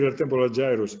superior temporal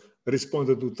gyrus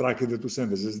responded to tracking the 2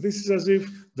 sentences. This is as if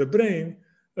the brain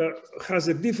has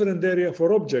a different area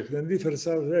for object and different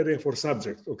area for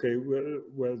subject. Okay,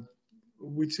 well,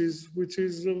 which is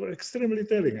extremely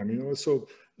telling. I mean, you know, so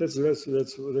let's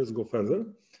go further.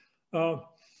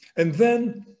 And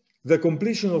then the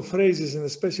completion of phrases and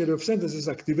especially of sentences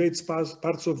activates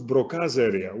parts of Broca's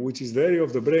area, which is the area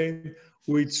of the brain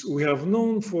which we have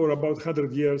known for about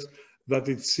 100 years that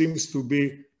it seems to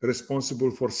be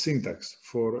responsible for syntax,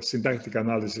 for syntactic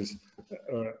analysis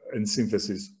and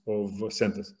synthesis of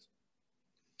sentences.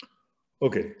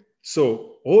 Okay,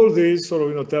 so all these sort of,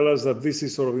 you know, tell us that this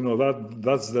is sort of, you know,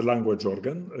 that's the language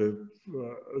organ.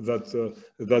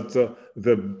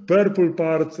 The purple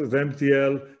part, the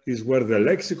MTL, is where the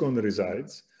lexicon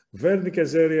resides.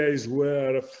 Wernicke's area is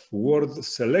where word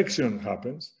selection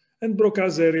happens, and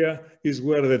Broca's area is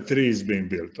where the tree is being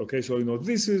built. Okay, so you know,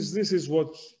 this is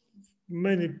what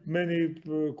many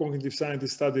cognitive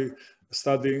scientists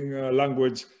studying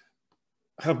language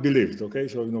have believed. Okay,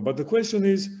 so you know, but the question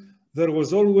is, there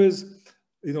was always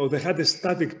they had a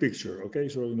static picture, okay?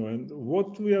 So, and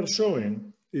what we are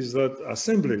showing is that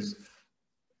assemblies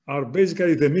are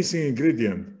basically the missing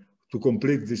ingredient to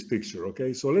complete this picture,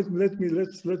 okay? So let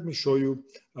me show you,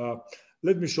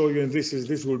 and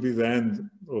this will be the end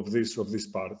of this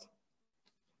part.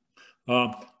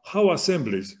 How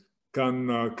assemblies can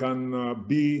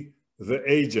be the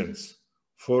agents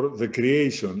for the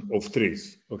creation of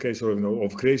trees, okay? So,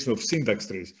 of creation of syntax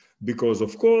trees, because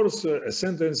of course, a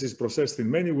sentence is processed in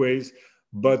many ways,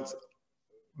 but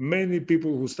many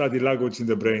people who study language in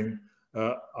the brain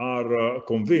are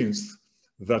convinced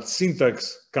that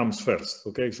syntax comes first,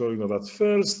 okay? So, that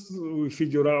first we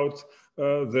figure out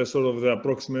the sort of the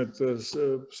approximate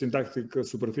syntactic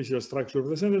superficial structure of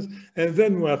the sentence, and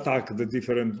then we attack the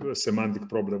different semantic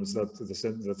problems that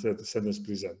the sentence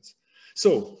presents.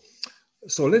 So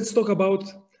let's talk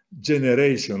about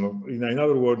generation. In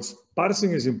other words,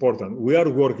 parsing is important. We are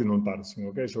working on parsing,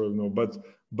 okay? So,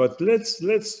 but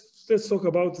let's talk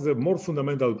about the more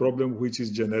fundamental problem, which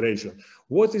is generation.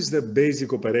 What is the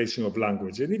basic operation of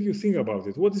language? And if you think about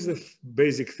it, what is the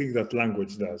basic thing that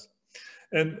language does?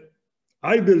 And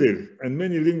I believe, and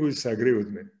many linguists agree with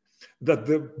me, that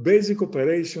the basic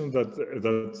operation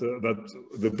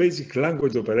the basic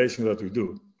language operation that we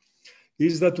do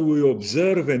is that we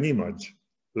observe an image,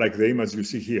 like the image you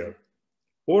see here,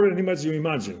 or an image you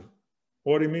imagine,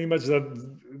 or an image that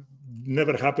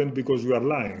never happened because you are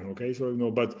lying, okay? So,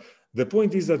 but the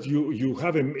point is that you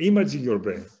have an image in your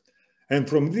brain, and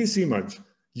from this image,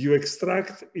 you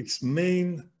extract its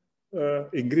main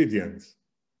ingredients.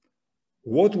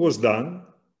 What was done,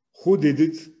 who did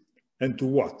it, and to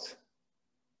what,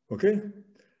 okay?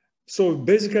 So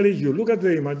basically, you look at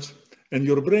the image, and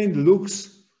your brain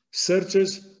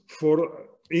searches for,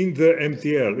 in the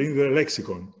MTL, in the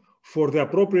lexicon, for the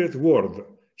appropriate word: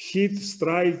 hit,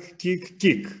 strike,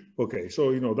 kick. Okay,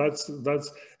 so that's,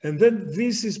 and then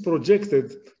this is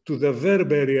projected to the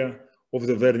verb area of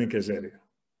the Wernicke's area.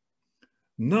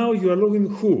 Now you are looking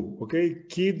who, okay?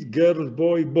 Kid, girl,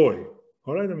 boy.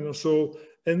 All right, so,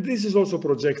 and this is also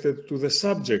projected to the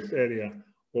subject area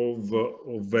of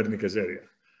Wernicke's area.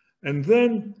 And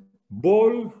then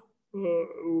ball,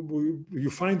 you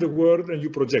find the word and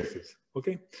you project it,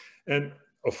 okay? And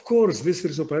of course, these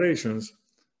three operations,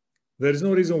 there is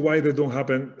no reason why they don't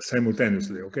happen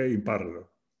simultaneously, okay, in parallel.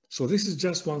 So this is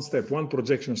just one step, one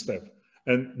projection step.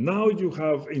 And now you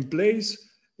have in place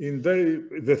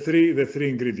the three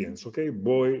ingredients, okay?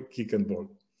 Boy, kick, and ball.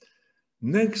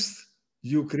 Next,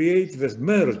 you create the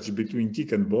merge between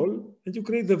kick and ball, and you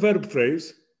create the verb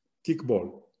phrase, kick,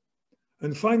 ball.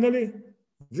 And finally,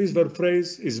 this verb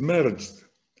phrase is merged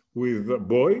with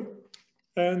boy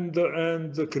and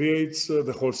creates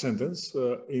the whole sentence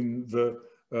in the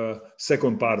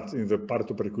second part, in the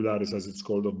Part2 pericularis, as it's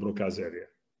called, of Broca's area.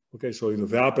 Okay, so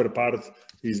the upper part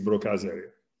is Broca's area.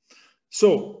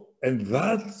 So, and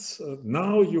that's,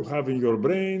 now you have in your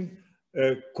brain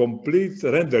a complete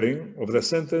rendering of the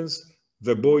sentence,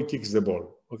 the boy kicks the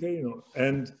ball, okay?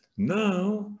 And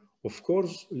now, of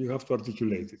course, you have to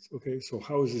articulate it, okay? So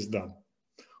how is this done?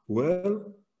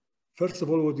 Well, first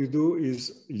of all, what you do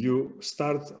is you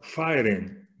start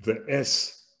firing the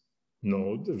S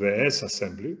node, the S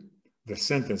assembly, the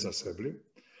sentence assembly,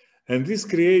 and this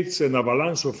creates an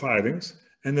avalanche of firings,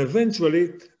 and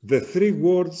eventually the three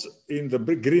words in the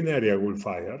green area will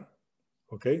fire,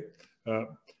 okay?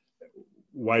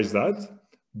 Why is that?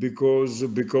 Because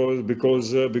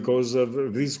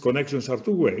these connections are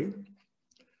two-way.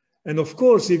 And of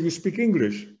course, if you speak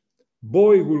English,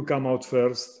 boy will come out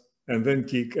first, and then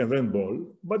kick, and then ball.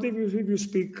 But if you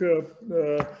speak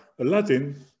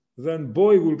Latin, then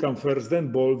boy will come first,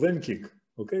 then ball, then kick.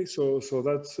 Okay, so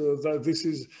that's this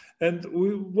is, and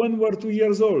when we're 2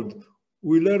 years old,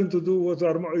 we learn to do what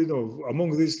our,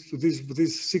 among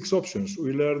these 6 options,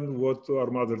 we learn what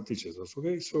our mother teaches us.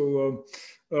 Okay, so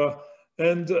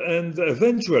and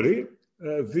eventually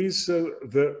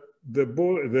the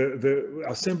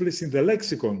assemblies in the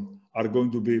lexicon are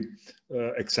going to be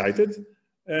excited,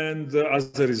 and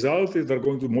as a result, they're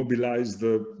going to mobilize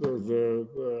the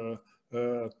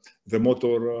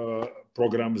motor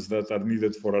programs that are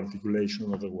needed for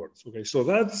articulation of the words. Okay, so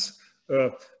that's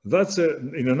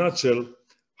in a nutshell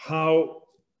how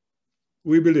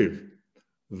we believe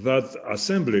that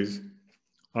assemblies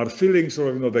are filling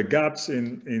sort of the gaps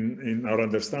in our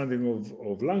understanding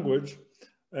of language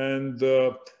and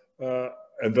their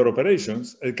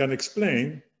operations. It can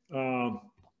explain how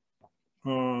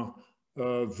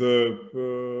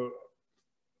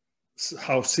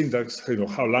syntax,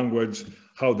 how language,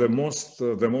 how the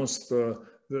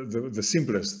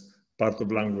simplest part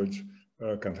of language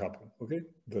can happen. Okay,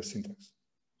 the syntax.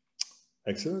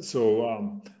 Excellent.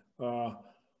 So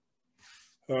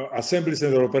assemblies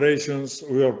and their operations,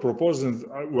 we are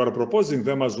proposing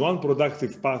them as one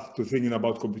productive path to thinking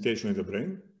about computation in the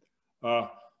brain.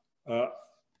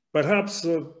 Perhaps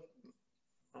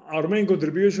our main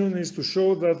contribution is to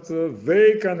show that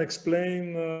they can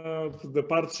explain the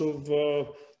parts of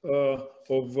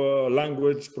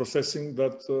language processing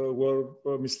that were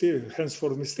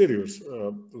henceforth mysterious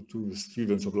to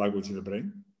students of language in the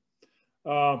brain.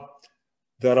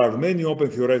 There are many open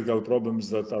theoretical problems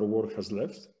that our work has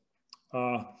left.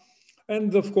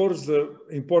 And of course, the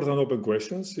important open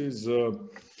questions is,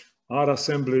 are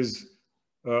assemblies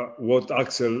what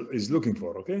Axel is looking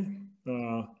for, okay?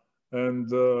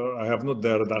 And I have not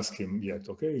dared ask him yet,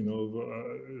 okay?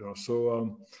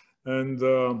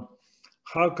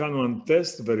 How can one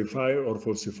test, verify, or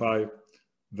falsify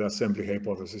the assembly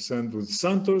hypothesis? And with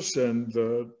Santosh and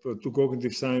two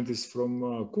cognitive scientists from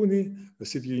CUNY, the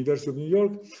City University of New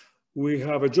York, we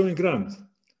have a joint grant,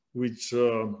 which,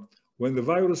 when the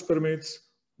virus permits,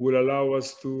 will allow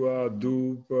us to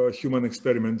do human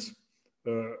experiments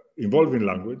involving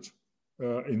language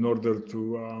in order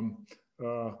to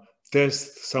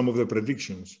test some of the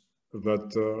predictions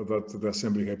that the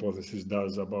assembly hypothesis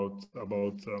does about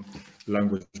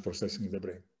language processing in the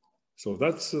brain. So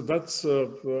that's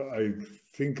I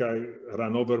think I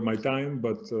ran over my time,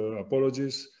 but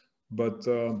apologies. But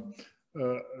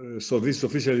so this is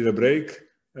officially the break,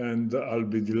 and I'll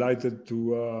be delighted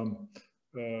to,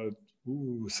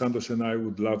 Santosh and I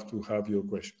would love to have your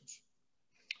questions.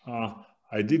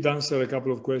 I did answer a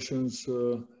couple of questions.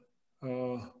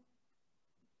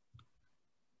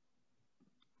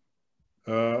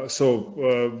 So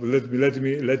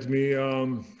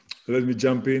let me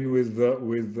jump in with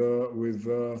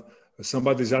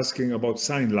somebody's asking about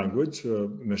sign language,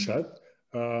 Neshat.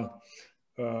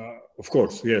 Of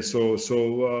course, yes. So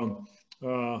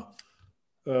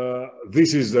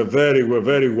this is a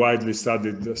very widely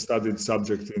studied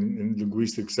subject in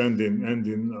linguistics and in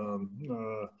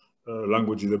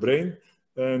language in the brain,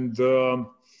 and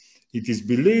it is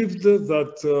believed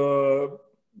that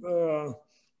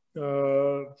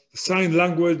sign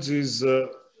language is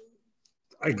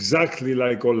exactly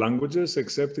like all languages,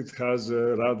 except it has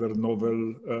a rather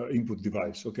novel input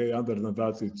device. Okay, other than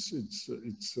that,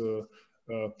 it's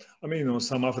I mean,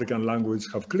 some African language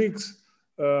have clicks.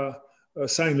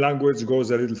 Sign language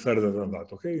goes a little further than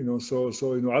that. Okay, so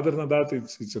other than that,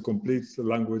 it's a complete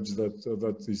language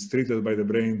that is treated by the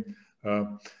brain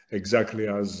exactly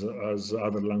as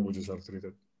other languages are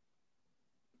treated.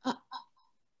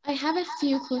 I have a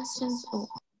few questions.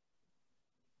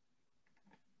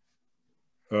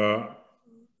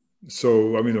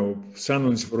 So, I mean,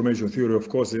 Shannon's information theory, of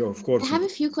course. I have a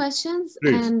few questions,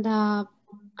 please. And I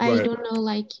don't know,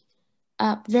 like,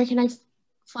 where can I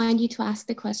find you to ask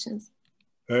the questions?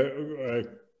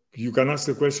 You can ask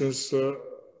the questions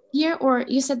here, or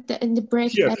you said in the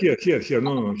break. Here. No,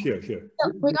 here.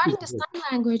 So regarding the sign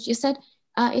language, you said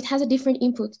it has a different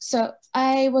input. So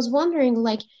I was wondering,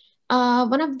 like,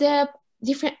 one of the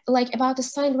different, like, about the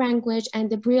sign language and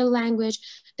the Braille language,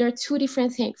 there are two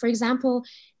different things. For example,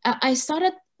 I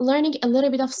started learning a little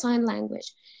bit of sign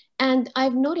language, and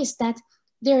I've noticed that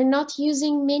they're not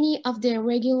using many of the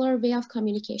regular way of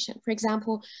communication. For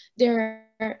example, they're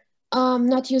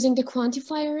not using the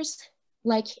quantifiers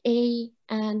like A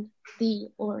and D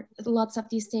or lots of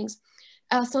these things.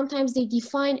 Sometimes they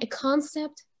define a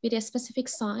concept with a specific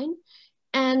sign.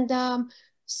 And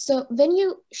so when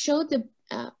you show the...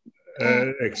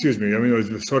 excuse me, I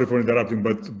mean, sorry for interrupting,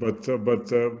 but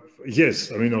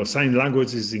yes, I mean, sign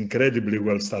language is incredibly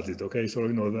well studied, okay? So,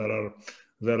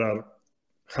 there are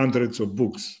hundreds of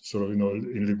books,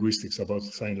 in linguistics about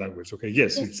sign language, okay?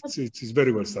 Yes, it's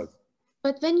very well studied.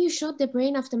 But when you showed the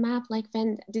brain of the map, like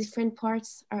when different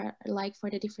parts are like for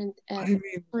the different,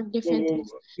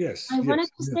 yes, I wanted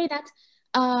to say that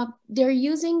they're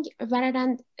using, rather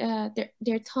than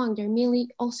their tongue, they're mainly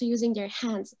also using their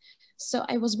hands. So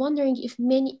I was wondering if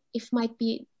might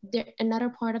be there another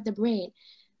part of the brain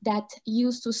that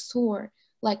used to store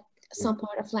like some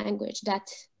part of language that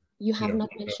you have not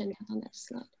mentioned on that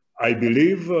slide. I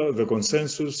believe the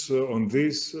consensus on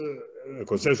this,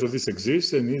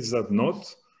 exists, and is that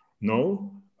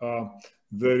no.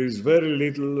 There is very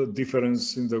little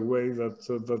difference in the way that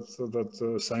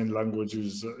sign language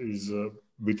is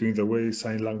between the way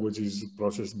sign language is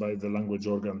processed by the language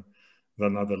organ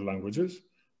than other languages.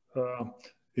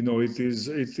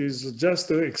 It is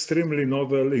just an extremely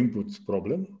novel input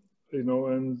problem,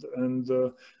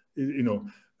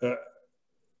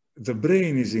 the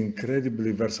brain is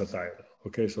incredibly versatile.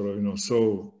 Okay, so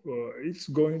so it's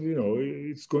going,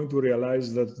 it's going to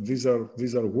realize that these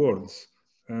are words,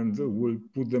 and will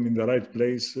put them in the right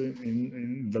place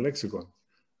in the lexicon,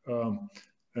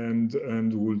 and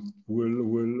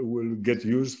will get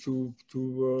used to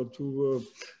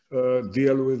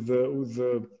deal with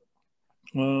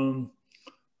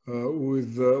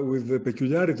the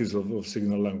peculiarities of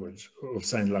signal language, of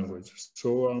sign language.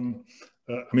 So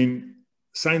I mean,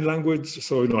 sign language.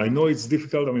 So I know it's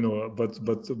difficult. I mean, but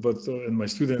and my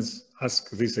students ask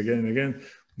this again and again.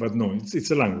 But no,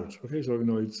 it's a language. Okay, so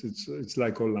it's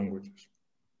like all languages.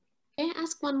 Can I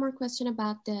ask one more question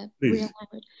about the Please. real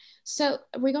language? So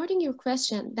regarding your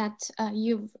question that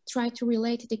you've tried to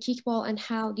relate the kickball and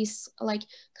how this like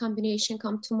combination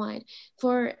come to mind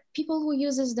for people who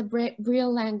uses the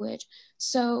real language.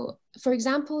 So for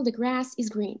example, the grass is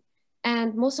green,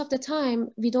 and most of the time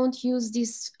we don't use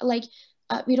this like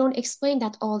we don't explain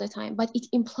that all the time, but it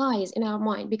implies in our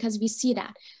mind because we see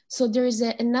that. So there is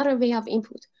another way of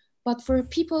input. But for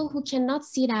people who cannot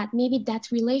see that, maybe that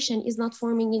relation is not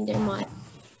forming in their mind.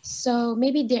 So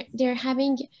maybe they're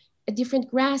having a different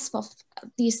grasp of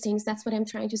these things. That's what I'm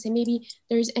trying to say. Maybe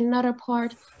there's another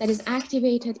part that is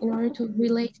activated in order to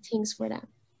relate things for them.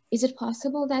 Is it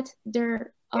possible that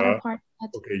there are other parts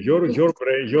that... Okay,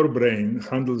 your brain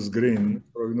handles green,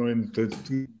 in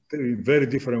two very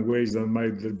different ways than my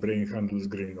brain handles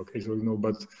green. Okay, so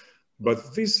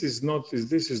but this is not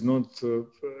a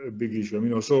big issue. I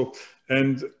mean, so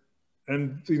and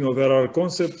there are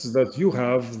concepts that you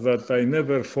have that I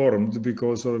never formed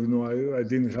because I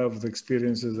didn't have the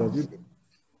experiences that you did.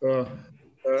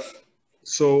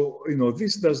 So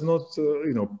this does not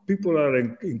people are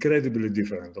incredibly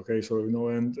different. Okay, so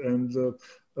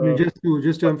just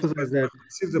to emphasize that.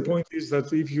 See, the point is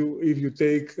that if you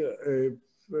take a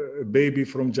baby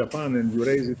from Japan and you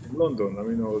raise it in London, I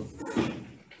mean,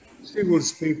 she will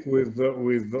speak with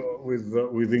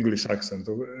English accent,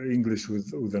 or English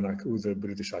with a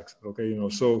British accent. Okay,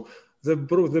 so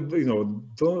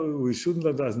we shouldn't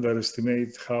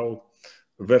underestimate how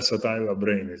versatile a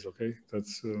brain is. Okay,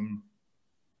 that's.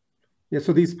 Yeah,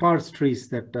 so these sparse trees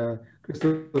that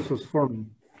Christos was forming,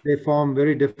 they form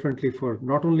very differently for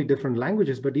not only different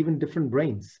languages, but even different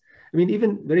brains. I mean,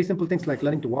 even very simple things like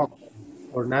learning to walk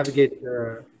or navigate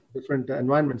different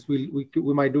environments, we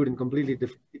might do it in completely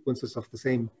different sequences of the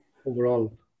same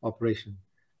overall operation.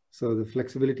 So the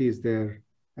flexibility is there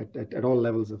at all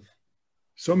levels of.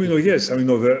 So yes,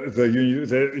 the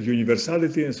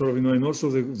universality and and also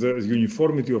the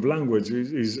uniformity of language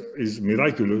is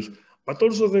miraculous. But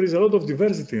also there is a lot of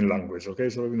diversity in language. Okay,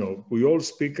 so we all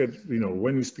speak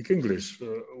when we speak English,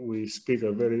 we speak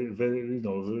a very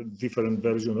different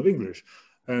version of English,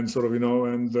 and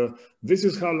this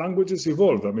is how languages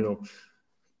evolve. I mean,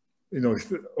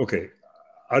 okay,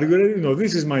 are you ready?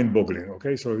 This is mind-boggling.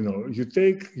 Okay, so you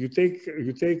take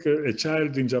a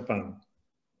child in Japan,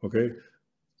 okay,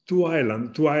 two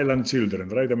island children,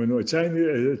 right? I mean, a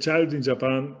child in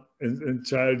Japan and a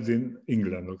child in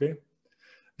England, okay.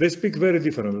 They speak very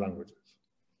different languages.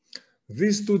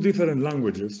 These two different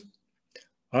languages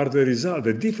are the result,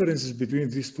 the differences between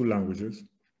these two languages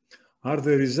are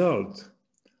the result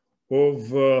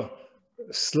of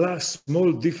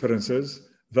small differences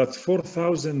that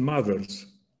 4,000 mothers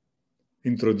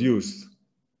introduced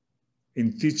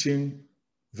in teaching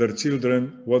their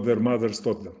children what their mothers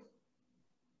taught them.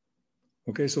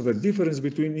 Okay, so the difference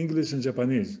between English and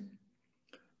Japanese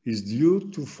is due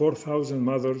to 4,000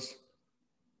 mothers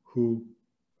who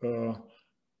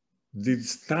did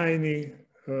tiny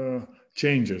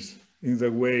changes in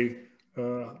the way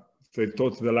they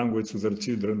taught the language to their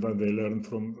children that they learned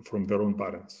from their own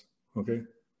parents. Okay,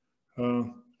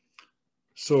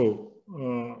 so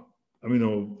I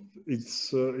mean,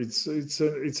 it's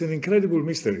an incredible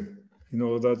mystery.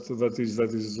 That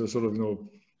is sort of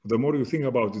the more you think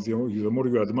about it, the more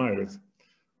you admire it.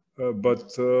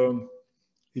 But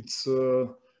it's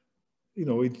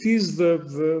it is the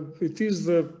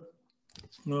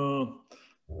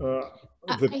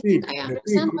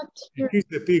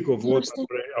peak of what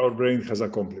our brain has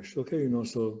accomplished. Okay,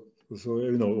 so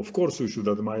of course we should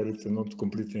admire it and not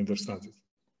completely understand it.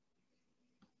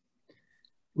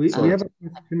 We have a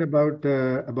question about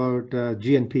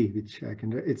GNP, which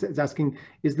it's asking: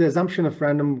 is the assumption of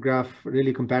random graph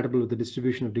really compatible with the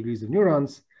distribution of degrees of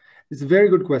neurons? It's a very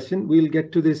good question. We'll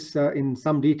get to this in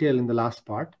some detail in the last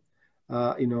part.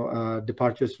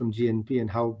 Departures from GNP and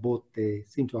how both they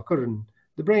seem to occur in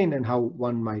the brain and how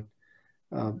one might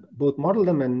both model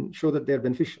them and show that they're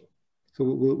beneficial. So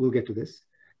we'll get to this.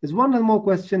 There's one more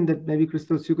question that maybe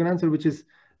Christos you can answer, which is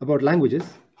about languages,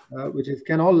 which is,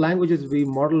 can all languages be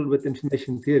modeled with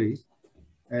information theory?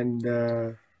 And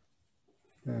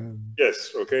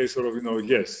yes, okay, sort of,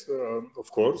 yes,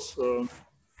 of course.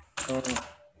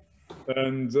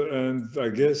 And I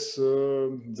guess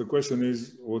the question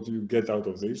is, what do you get out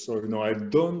of this? So, I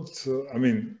don't, I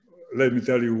mean, let me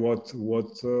tell you what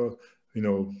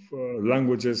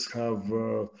languages have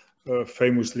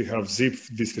famously have zip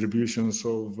distributions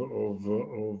of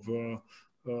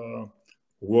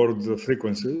word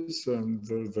frequencies, and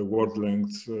the word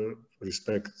lengths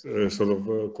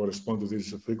correspond to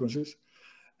these frequencies.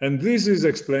 And this is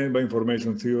explained by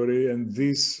information theory, and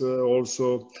this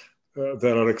also,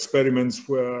 there are experiments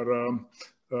where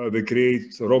they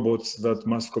create robots that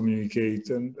must communicate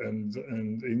and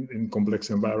in complex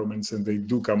environments, and they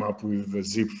do come up with the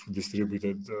zip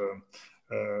distributed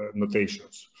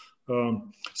notations.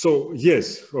 So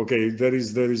yes, okay, there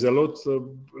is a lot,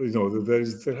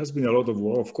 there has been a lot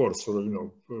of course,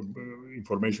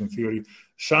 information theory.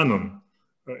 Shannon,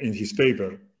 in his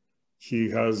paper, he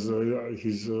has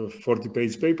his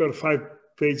 40-page paper, 5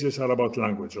 pages are about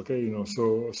language, okay,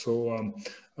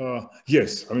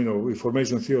 yes, I mean,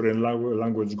 information theory and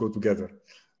language go together.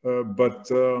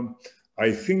 But I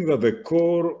think that the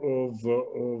core of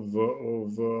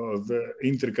the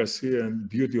intricacy and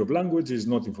beauty of language is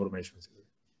not information theory.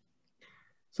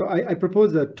 So I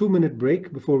propose a 2-minute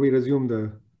break before we resume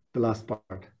the last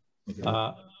part. Okay.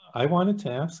 I wanted to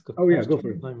ask a question. Yeah, go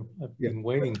for it. I've been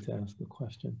waiting to ask a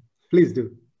question. Please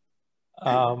do.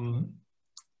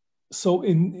 So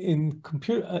in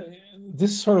computer,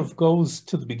 this sort of goes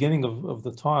to the beginning of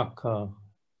the talk,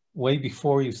 way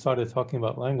before you started talking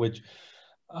about language.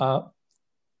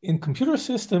 In computer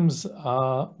systems,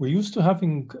 we're used to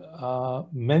having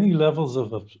many levels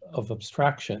of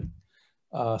abstraction,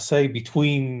 say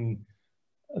between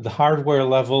the hardware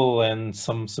level and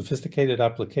some sophisticated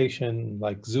application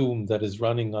like Zoom that is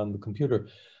running on the computer.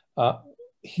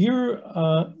 Here,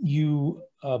 you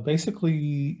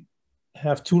basically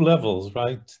have 2 levels,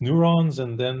 right? Neurons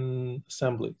and then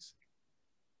assemblies.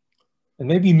 And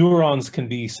maybe neurons can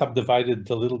be subdivided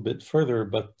a little bit further,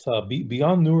 but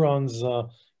beyond neurons,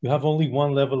 you have only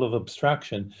 1 level of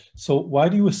abstraction. So why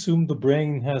do you assume the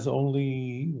brain has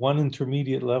only 1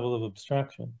 intermediate level of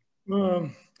abstraction?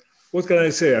 What can I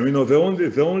say? I mean, I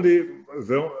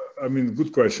mean,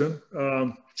 good question.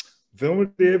 The only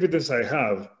evidence I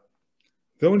have,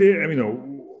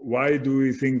 why do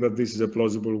we think that this is a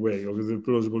plausible way, or is a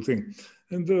plausible thing?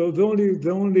 And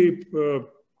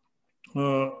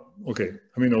okay,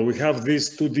 I mean, we have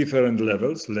these 2 different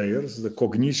layers, the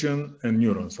cognition and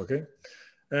neurons, okay?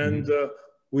 And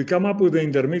we come up with the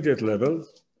intermediate level,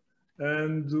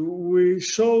 and we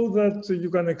show that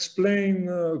you can explain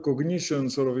cognition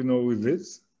with it.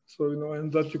 So,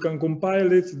 and that you can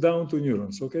compile it down to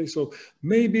neurons, okay? So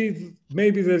maybe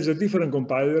there's a different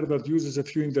compiler that uses a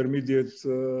few intermediate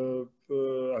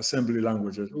assembly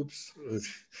languages. Oops,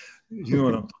 you know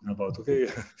what I'm talking about, okay?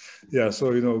 Yeah,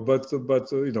 so, but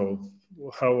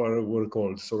how we're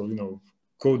called,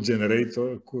 code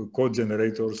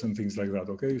generators and things like that,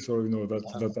 okay? So,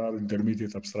 that are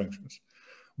intermediate abstractions.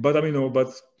 But I mean,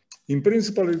 but in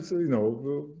principle, it's,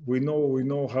 we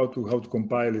know how to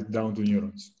compile it down to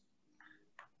neurons.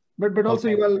 But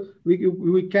also, well,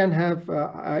 we can have,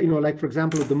 like, for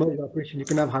example, with the merge operation, you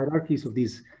can have hierarchies of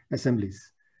these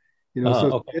assemblies.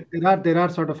 So there are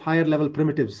sort of higher level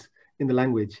primitives in the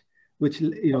language, which,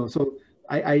 so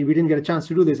we didn't get a chance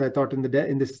to do this. I thought in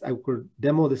this I could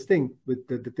demo this thing with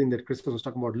the thing that Christos was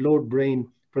talking about: load brain,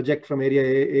 project from area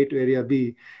A to area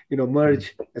B,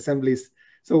 merge assemblies.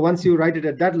 So once you write it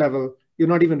at that level, you're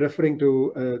not even referring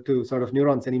to sort of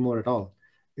neurons anymore at all.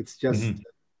 It's just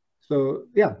so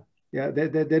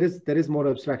there is more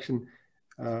abstraction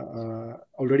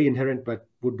already inherent, but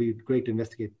would be great to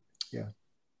investigate. Yeah.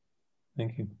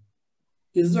 Thank you.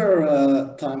 Is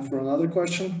there time for another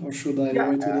question, or should I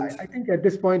wait with it? I think at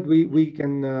this point we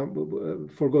can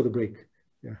forego the break.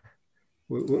 Yeah.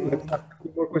 Let's have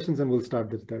 2 more questions and we'll start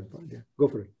the 3rd point. Yeah, go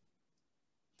for it.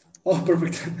 Oh,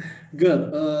 perfect.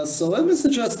 Good. So let me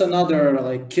suggest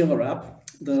another killer app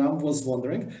that I was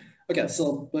wondering. Okay,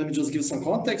 so let me just give some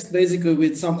context. Basically,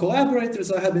 with some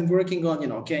collaborators, I have been working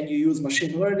on, can you use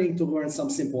machine learning to learn some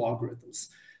simple algorithms?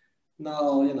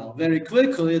 Now, very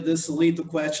quickly, this will lead to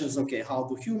questions, okay, how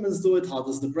do humans do it? How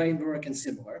does the brain work, and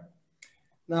similar?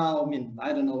 Now, I mean,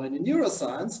 I don't know any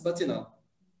neuroscience, but,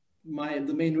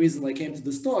 the main reason I came to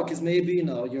this talk is maybe,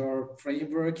 your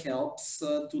framework helps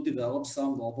to develop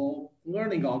some novel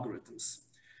learning algorithms.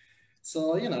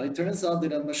 So, it turns out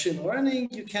that in machine learning,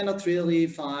 you cannot really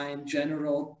find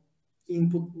general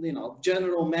input,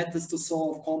 general methods to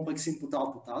solve complex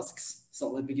input-output tasks. So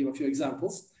let me give a few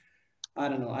examples. I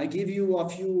don't know, I give you a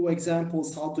few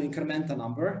examples how to increment a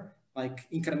number, like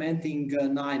incrementing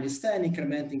 9 is 10,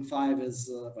 incrementing 5 is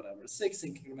whatever, 6,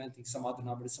 incrementing some other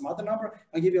number is some other number.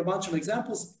 I give you a bunch of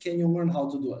examples. Can you learn how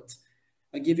to do it?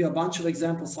 I give you a bunch of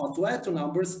examples how to add to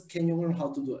numbers. Can you learn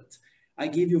how to do it? I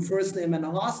give you first name and a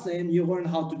last name. You learn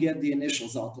how to get the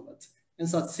initials out of it, and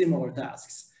such similar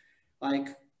tasks. Like,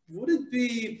 would it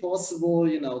be possible,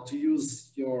 you know, to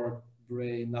use your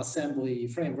brain assembly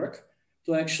framework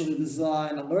to actually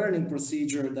design a learning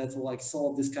procedure that will like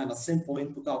solve this kind of simple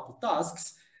input-output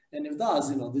tasks? And if it does,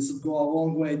 you know, this would go a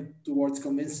long way towards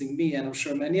convincing me, and I'm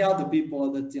sure many other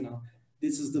people, that, you know,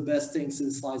 this is the best thing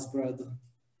since sliced bread.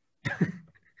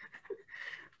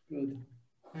 Good.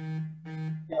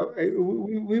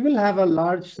 We will have a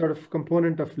large sort of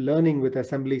component of learning with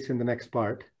assemblies in the next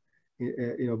part,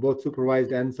 you know, both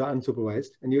supervised and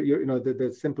unsupervised. And you know, the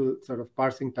simple sort of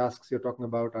parsing tasks you're talking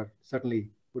about are certainly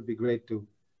would be great to,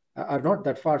 are not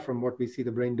that far from what we see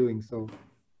the brain doing. So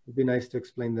it'd be nice to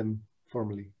explain them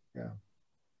formally. Yeah.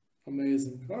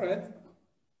 Amazing. All right.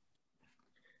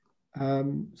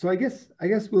 So I guess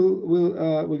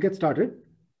we'll get started.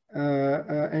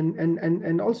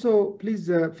 And also, please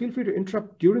feel free to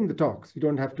interrupt during the talks. You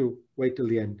don't have to wait till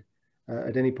the end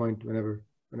at any point, whenever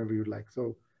you'd like.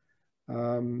 So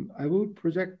I will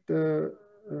project the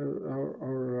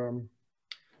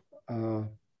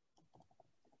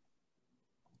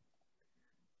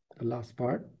last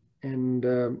part, and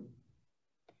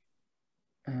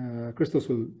Christos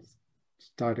will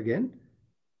start again,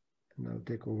 and I'll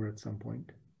take over at some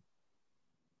point.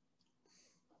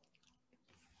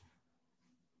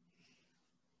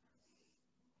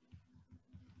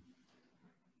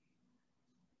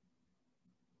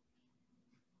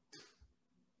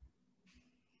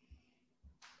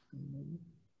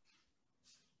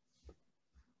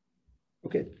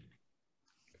 Okay.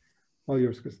 All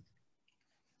yours, Chris.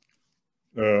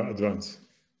 Advance.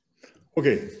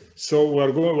 Okay, so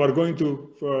we're going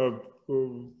to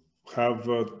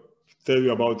tell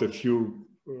you about a few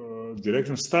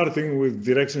directions, starting with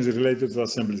directions related to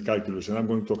assembly calculus, and I'm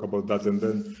going to talk about that, and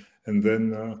then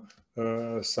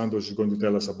Santosh is going to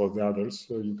tell us about the others.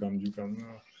 So can we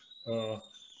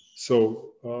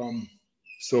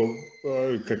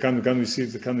see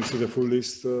the full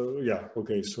list? Yeah.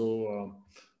 Okay. So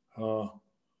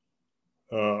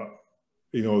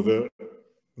you know,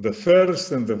 the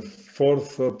first and the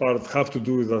fourth part have to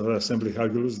do with the assembly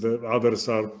calculus. The others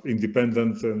are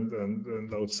independent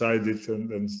and outside it,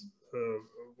 and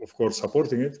of course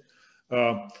supporting it.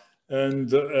 And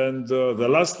the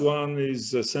last one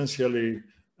is essentially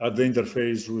at the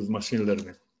interface with machine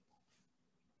learning.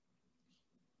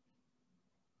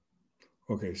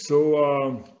 Okay,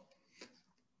 so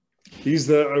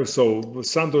so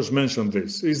Santosh mentioned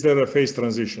this. Is there a phase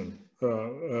transition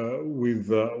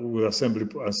with assembly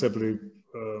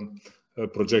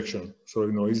projection? So,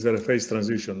 you know, is there a phase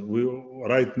transition?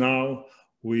 Right now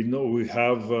we know we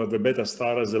have the beta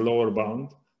star as a lower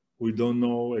bound. We don't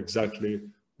know exactly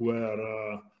where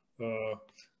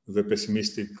the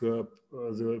pessimistic the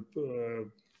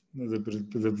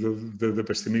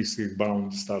pessimistic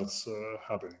bound starts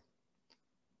happening.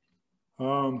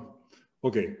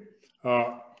 Okay.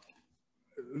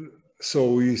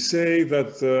 So we say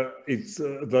that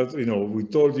that, you know, we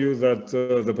told you that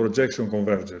the projection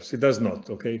converges. It does not.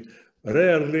 Okay.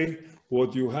 Rarely,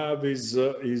 what you have is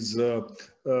a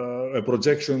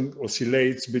projection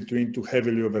oscillates between two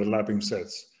heavily overlapping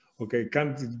sets. Okay.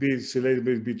 Can't it be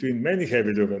oscillated between many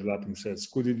heavily overlapping sets?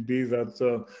 Could it be that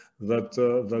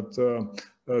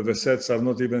the sets are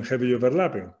not even heavily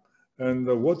overlapping? And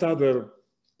what other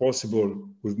possible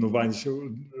with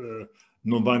non-vanishing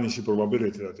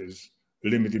probability, that is,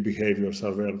 limited behaviors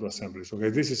are there to assemblies? Okay,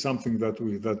 this is something that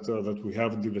we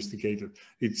haven't investigated.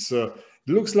 It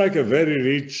looks like a very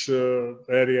rich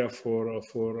area for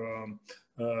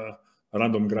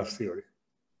random graph theory.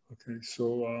 Okay,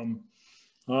 so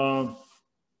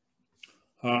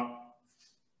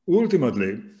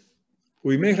ultimately,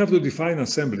 we may have to define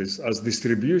assemblies as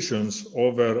distributions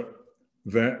over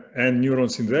the n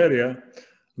neurons in the area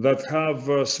that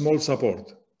have small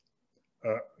support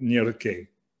near K.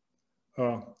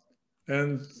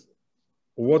 And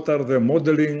what are the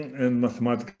modeling and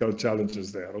mathematical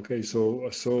challenges there? Okay, so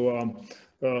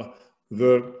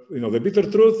the bitter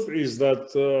truth is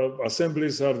that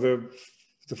assemblies are the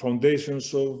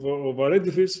foundations of our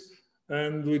edifice,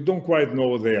 and we don't quite know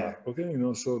what they are. Okay, you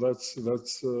know, so there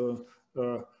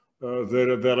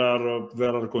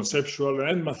are conceptual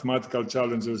and mathematical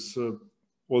challenges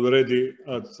already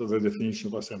at the definition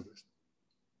of assemblies.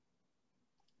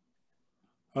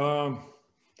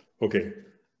 Okay,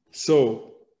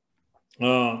 so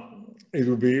it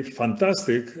would be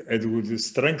fantastic. It would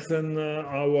strengthen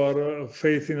our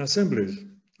faith in assemblies.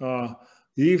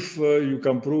 If you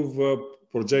can prove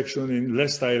projection in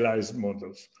less stylized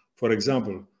models. For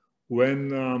example, when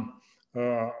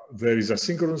there is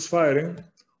asynchronous firing,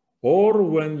 or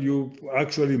when you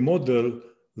actually model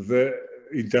the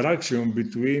interaction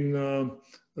between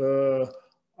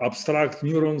abstract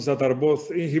neurons that are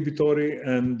both inhibitory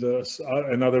and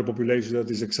another population that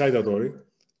is excitatory,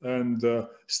 and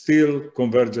still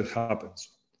convergence happens.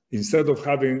 Instead of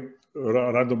having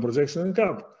random projection in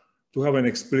cap, to have an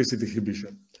explicit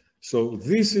inhibition. So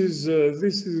this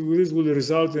will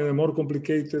result in a more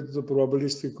complicated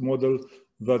probabilistic model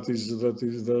that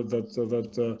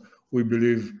we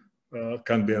believe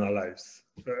can be analyzed,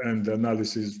 and the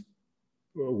analysis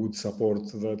would support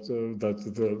that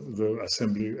the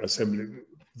assembly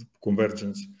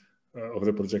convergence of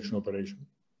the projection operation.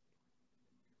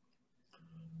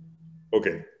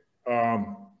 Okay,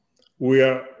 we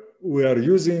are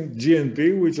using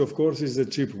GNP, which of course is the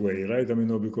cheap way, right? I mean,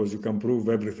 no, because you can prove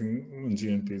everything on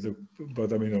GNP.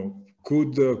 But I mean, no,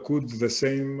 could the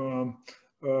same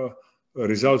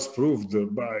results proved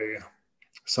by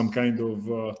some kind of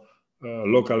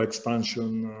local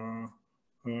expansion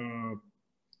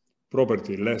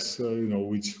property, less,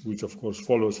 which of course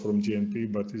follows from GNP,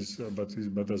 but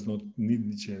does not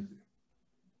need GNP.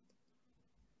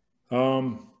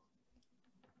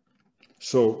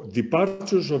 So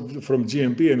departures from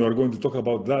GNP, and we're going to talk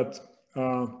about that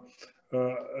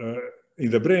in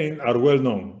the brain, are well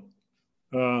known.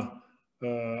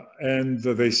 And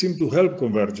they seem to help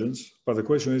convergence, but the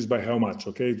question is by how much,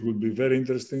 okay? It would be very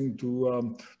interesting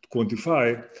to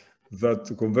quantify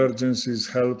that convergence is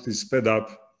helped, is sped up,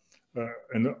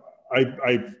 and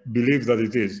I believe that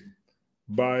it is,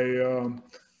 by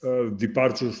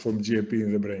departures from GNP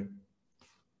in the brain.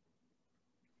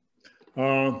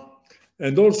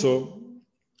 And also,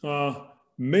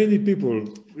 many people,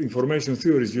 information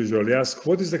theorists usually ask,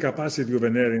 what is the capacity of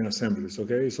an area in assemblies?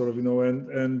 Okay, sort of,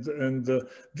 and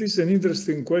this is an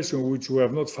interesting question which we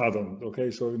have not fathomed. Okay,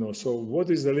 so so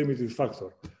what is the limiting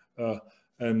factor,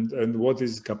 and what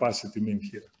is capacity mean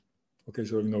here? Okay,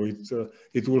 so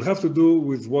it will have to do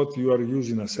with what you are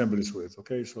using assemblies with.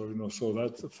 Okay, so so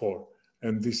that's 4,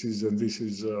 and this is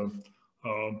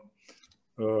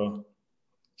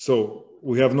so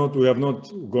we have not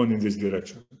gone in this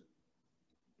direction.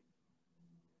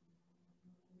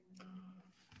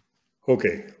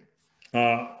 Okay,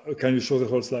 can you show the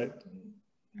whole slide?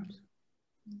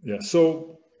 Yeah.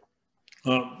 So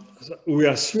we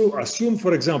assume,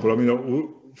 for example, I mean,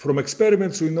 from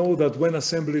experiments we know that when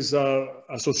assemblies are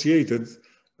associated,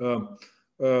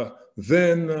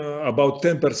 then about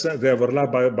 10% they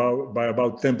overlap by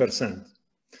about 10%.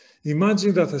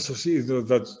 Imagine that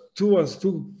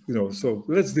so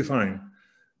let's define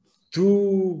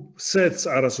 2 sets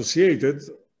are associated,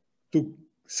 2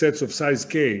 sets of size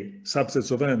k, subsets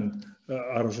of n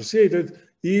are associated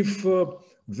if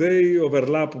they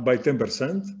overlap by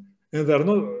 10%, and they are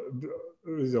not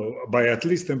by at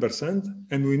least 10%,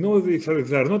 and we know that if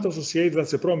they are not associated,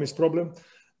 that's a promise problem,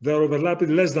 they are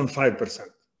overlapping less than 5%.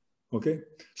 Okay,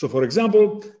 so for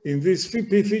example, in this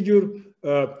figure,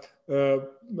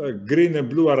 green and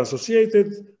blue are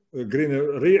associated. Green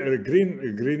and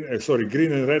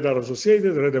red are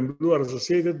associated. Red and blue are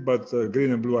associated, but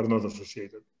green and blue are not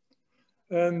associated.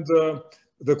 And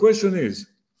the question is,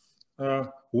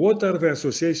 what are the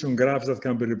association graphs that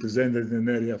can be represented in an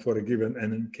area for a given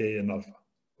n, k, and alpha?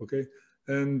 Okay,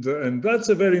 and that's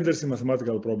a very interesting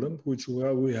mathematical problem which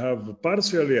we have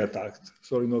partially attacked.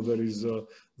 So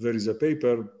there is a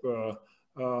paper.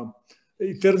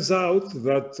 It turns out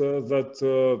that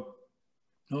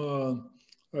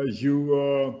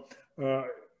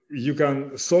you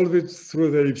can solve it through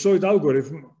the ellipsoid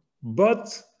algorithm,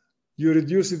 but you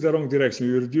reduce it the wrong direction.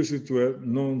 You reduce it to a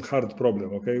non-hard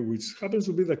problem, okay, which happens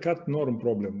to be the cut norm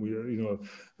problem.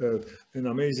 An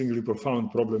amazingly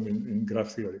profound problem in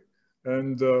graph theory.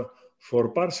 And for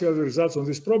partial results on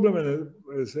this problem,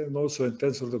 and also a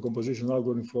tensor decomposition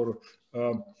algorithm for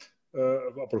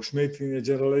approximating a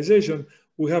generalization,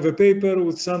 we have a paper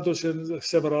with Santosh and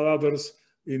several others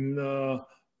in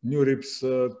NeurIPS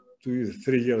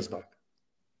 3 years back.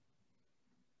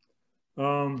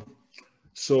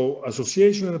 So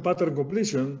association and pattern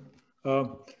completion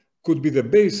could be the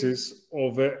basis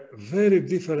of a very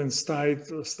different style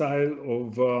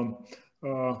of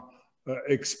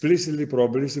explicitly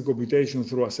probabilistic computation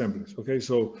through assemblies. Okay,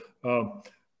 so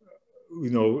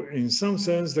in some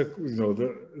sense, the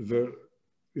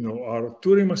our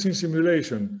Turing machine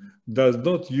simulation does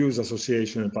not use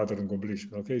association and pattern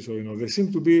completion. Okay, so there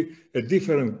seem to be a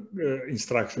different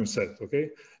instruction set. Okay,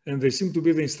 and they seem to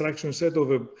be the instruction set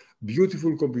of a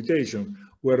beautiful computation,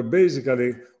 where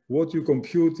basically what you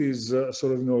compute is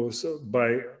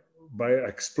by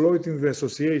exploiting the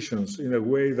associations in a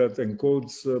way that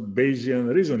encodes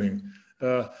Bayesian reasoning.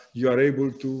 You are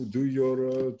able to do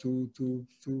your to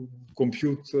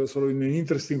compute sort of in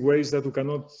interesting ways that you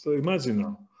cannot imagine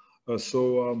now.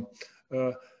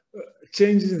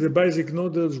 Changes in the basic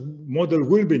model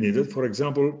will be needed. For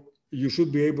example, you should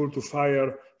be able to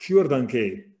fire fewer than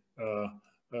k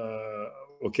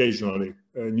occasionally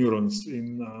neurons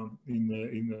in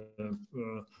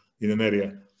an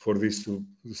area for this to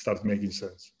start making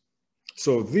sense.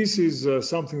 So this is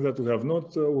something that we have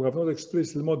not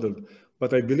explicitly modeled,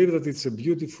 but I believe that it's a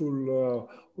beautiful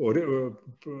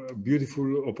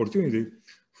beautiful opportunity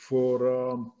for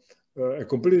a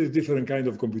completely different kind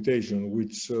of computation,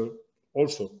 which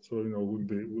also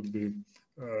would be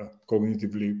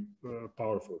cognitively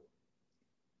powerful.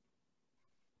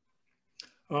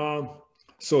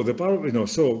 So the power,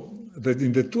 so that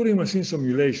in the Turing machine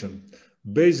simulation,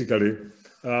 basically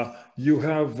you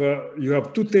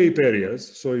have two tape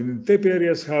areas. So in tape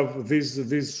areas have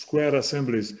these square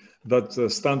assemblies that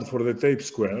stand for the tape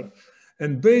square,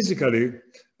 and basically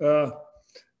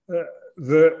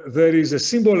there is a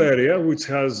symbol area which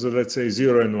has, let's say,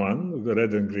 0 and 1, the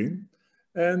red and green,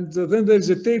 and then there is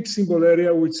a tape symbol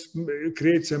area which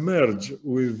creates a merge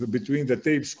between the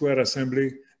tape square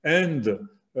assembly and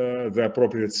the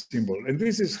appropriate symbol. And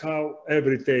this is how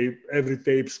every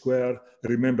tape square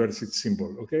remembers its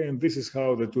symbol, okay? And this is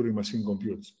how the Turing machine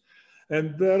computes.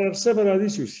 And there are several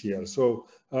issues here. So,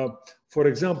 for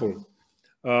example,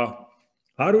 are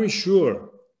we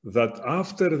sure that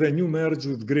after the new merge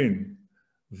with green,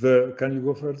 can you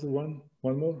go further? One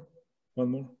more?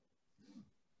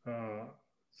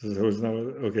 There was no,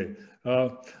 okay.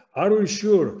 Are we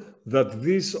sure that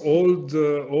this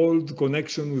old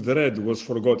connection with red was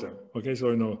forgotten? Okay,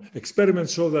 so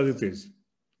experiments show that it is.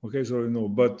 Okay, so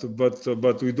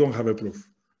but we don't have a proof.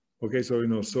 Okay, so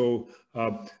so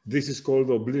this is called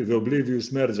the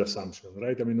oblivious merge assumption,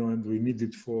 right? I mean, and we need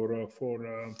it for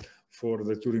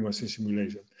the Turing machine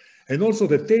simulation. And also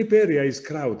the tape area is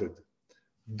crowded.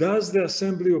 Does the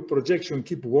assembly of projection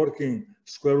keep working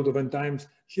square root of n times?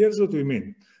 Here's what we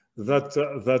mean. That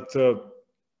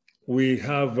we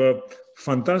have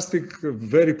fantastic,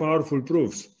 very powerful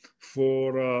proofs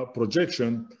for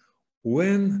projection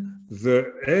when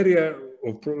the area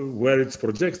where it's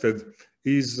projected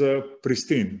is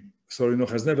pristine, so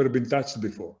has never been touched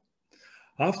before.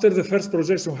 After the first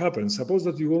projection happens, suppose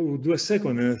that you do a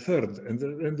second and a third and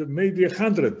maybe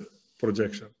 100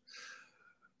 projection.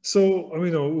 So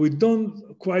we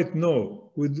don't quite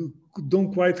know, we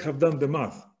don't quite have done the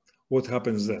math. What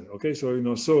happens then? Okay, so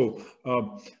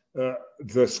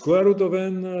the square root of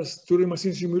n Turing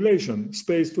machine simulation,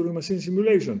 space Turing machine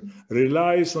simulation,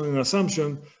 relies on an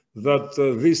assumption that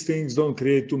these things don't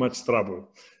create too much trouble.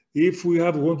 If we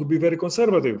want to be very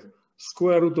conservative,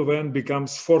 square root of n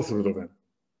becomes fourth root of n.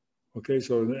 Okay,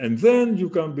 so and then you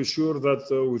can be sure that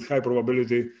with high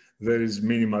probability there is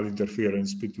minimal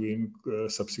interference between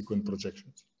subsequent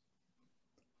projections.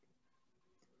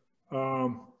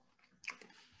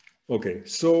 Okay,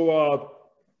 so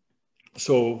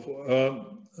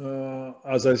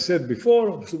as I said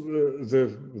before,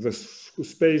 the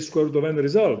space square root of n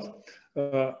result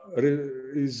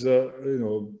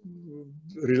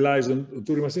relies on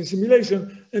Turing machine simulation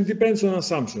and depends on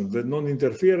assumption. The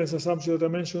non-interference assumption that I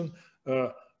mentioned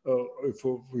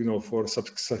for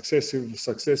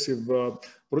successive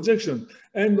projection,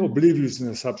 and oblivious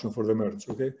assumption for the merge.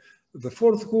 Okay. The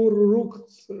fourth rook,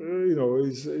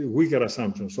 is a weaker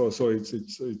assumption. So it's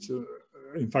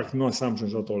in fact no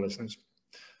assumptions at all essentially,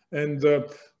 and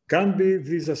can be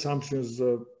these assumptions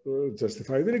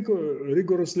justified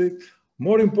rigorously.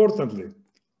 More importantly,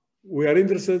 we are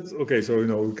interested. Okay, so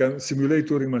we can simulate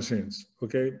Turing machines.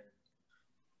 Okay,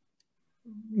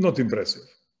 not impressive.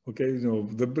 Okay,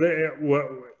 the brain.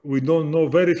 We don't know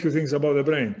very few things about the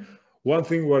brain. One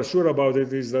thing we're sure about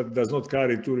it is that it does not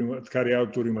carry out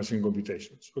Turing machine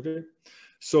computations. Okay,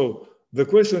 so the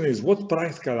question is, what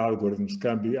practical algorithms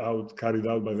can be carried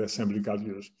out by the assembly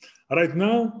calculus? Right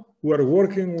now, we are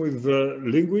working with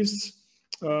linguists.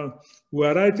 We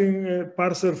are writing a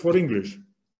parser for English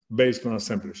based on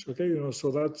assemblies. Okay, so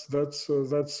that's.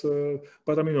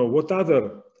 But I mean, what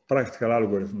other practical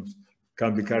algorithms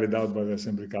can be carried out by the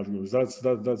assembly calculus?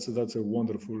 That's a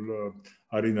wonderful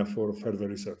arena for further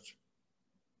research.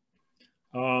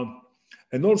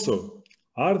 And also,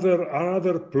 are there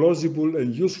other plausible and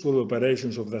useful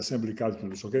operations of the assembly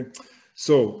calculus? Okay,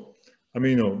 so I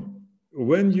mean,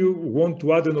 when you want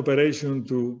to add an operation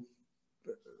to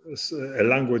a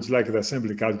language like the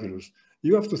assembly calculus,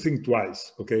 you have to think twice,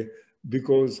 okay,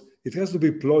 because it has to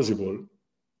be plausible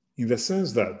in the sense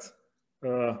that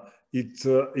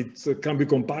it can be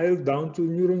compiled down to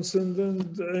neurons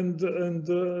and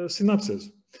synapses,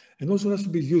 and also has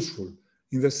to be useful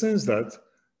in the sense that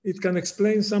it can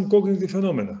explain some cognitive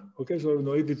phenomena. Okay, so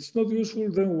if it's not useful,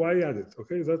 then why add it?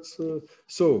 Okay, that's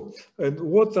so. And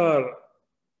what are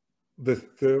the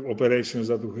operations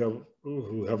that we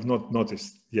have not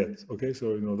noticed yet? Okay, so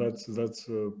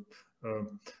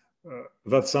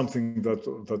that's something that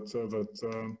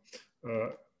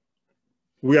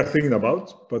we are thinking about,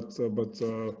 but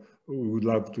we would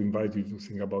love to invite you to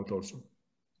think about also.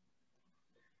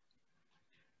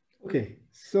 Okay,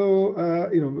 so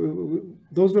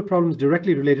those were problems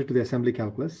directly related to the assembly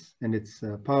calculus and its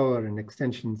power and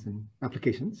extensions and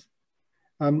applications.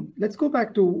 Let's go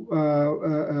back to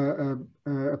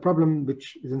a problem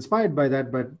which is inspired by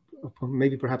that, but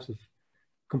maybe perhaps of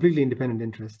completely independent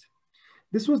interest.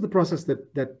 This was the process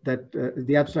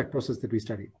the abstract process that we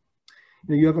studied.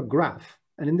 You have a graph,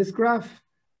 and in this graph,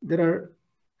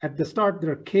 at the start,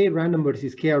 there are k random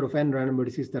vertices, k out of n random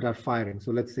vertices that are firing.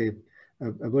 So let's say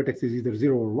a vertex is either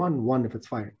 0 or 1, 1 if it's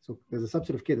firing. So there's a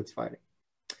subset of k that's firing.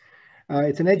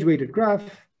 It's an edge-weighted graph,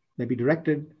 maybe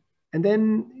directed, and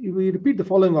then we repeat the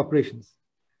following operations.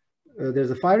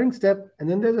 There's a firing step, and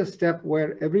then there's a step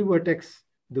where every vertex,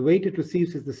 the weight it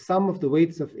receives is the sum of the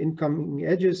weights of incoming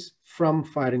edges from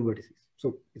firing vertices.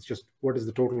 So it's just what is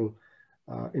the total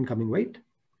incoming weight.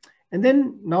 And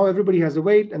then now everybody has a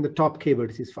weight and the top k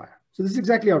vertices fire. So this is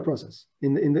exactly our process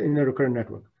in a recurrent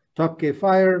network. Top k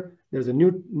fire, there's a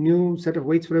new set of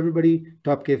weights for everybody,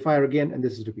 top k fire again, and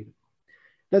this is repeated.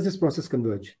 Does this process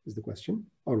converge is the question,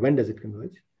 or when does it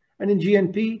converge? And in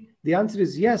GNP, the answer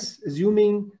is yes,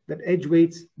 assuming that edge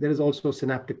weights, there is also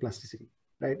synaptic plasticity,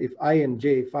 right? If I and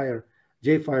J fire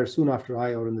soon after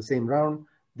I or in the same round,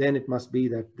 then it must be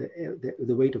that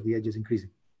the weight of the edge is increasing.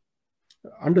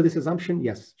 Under this assumption,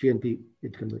 yes, GNP,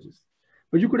 it converges.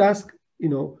 But you could ask,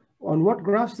 on what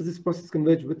graphs does this process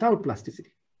converge without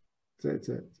plasticity? So it's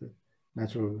a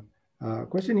natural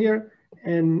question here.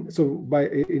 And so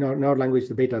in our language,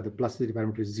 the beta, the plasticity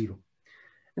parameter is 0.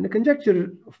 And the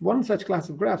conjecture of one such class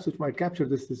of graphs which might capture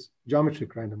this is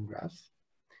geometric random graphs,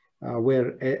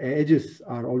 where edges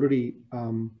are already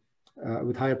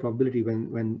with higher probability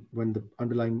when the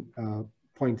underlying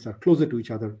points are closer to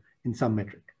each other in some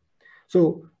metric.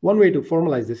 So one way to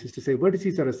formalize this is to say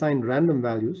vertices are assigned random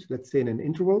values, let's say in an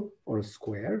interval or a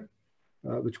square,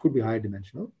 which could be higher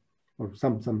dimensional or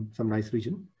some nice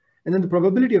region. And then the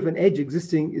probability of an edge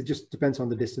existing just depends on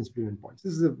the distance between points.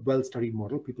 This is a well-studied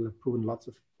model. People have proven lots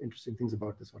of interesting things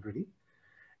about this already.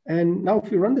 And now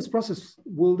if you run this process,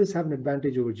 will this have an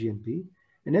advantage over GNP?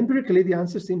 And empirically, the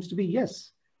answer seems to be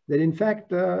yes, that in fact,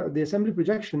 the assembly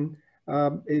projection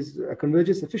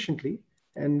converges efficiently.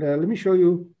 And let me show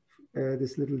you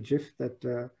this little GIF that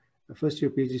a first-year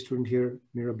PhD student here,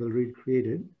 Mira Belreed,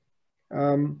 created.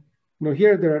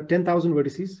 Here there are 10,000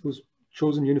 vertices whose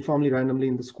chosen uniformly randomly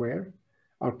in the square.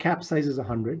 Our cap size is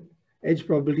 100. Edge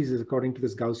probabilities is according to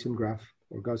this Gaussian graph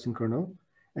or Gaussian kernel.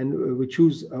 And we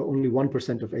choose only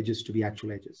 1% of edges to be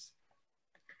actual edges.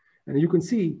 And you can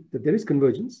see that there is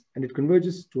convergence, and it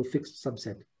converges to a fixed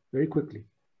subset very quickly.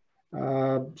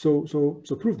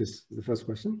 So prove this is the first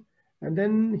question. And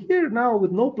then here now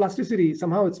with no plasticity,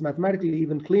 somehow it's mathematically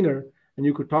even cleaner. And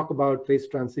you could talk about phase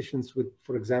transitions with,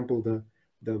 for example, the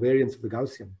variance of the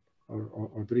Gaussian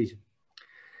or the region.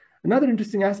 Another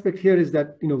interesting aspect here is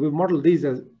that, we've modeled these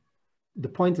as the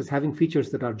points as having features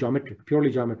that are geometric,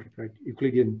 purely geometric, right?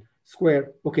 Euclidean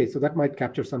square. Okay, so that might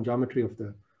capture some geometry of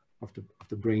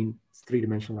the brain. It's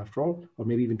three-dimensional after all, or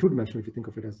maybe even two-dimensional if you think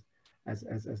of it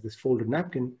as this folded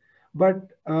napkin. But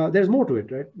there's more to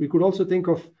it, right? We could also think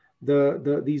of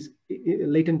these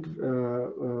latent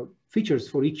features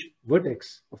for each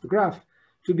vertex of the graph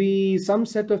to be some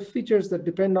set of features that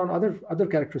depend on other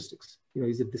characteristics.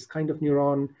 Is it this kind of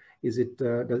neuron? Is it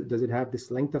does it have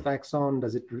this length of axon?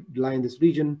 Does it lie in this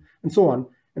region? And so on.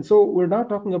 And so we're now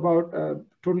talking about a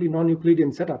totally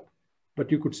non-Euclidean setup,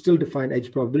 but you could still define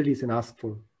edge probabilities and ask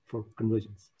for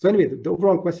convergence. So anyway, the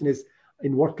overall question is,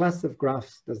 in what class of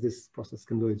graphs does this process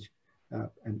converge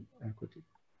and quickly?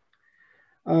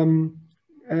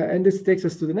 And this takes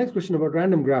us to the next question about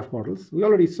random graph models. We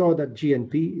already saw that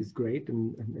GNP is great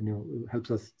and it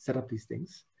helps us set up these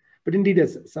things. But indeed,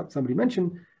 as somebody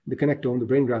mentioned, the connectome, the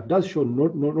brain graph, does show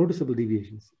noticeable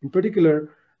deviations. In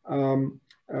particular,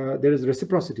 there is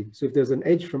reciprocity. So if there's an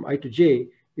edge from I to j,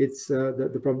 it's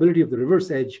the probability of the reverse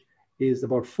edge is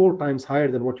about 4 times higher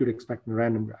than what you'd expect in a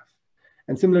random graph.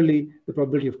 And similarly, the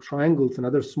probability of triangles and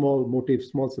other small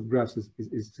motifs, small subgraphs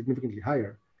is significantly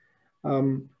higher.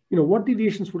 What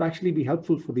deviations would actually be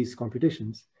helpful for these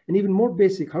computations? And even more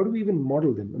basic, how do we even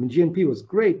model them? I mean, GNP was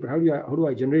great, but how do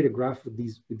I generate a graph with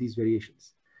these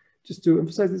variations? Just to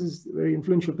emphasize, this is a very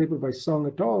influential paper by Song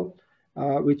et al.,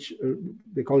 which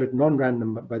they call it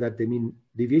non-random. By that, they mean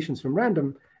deviations from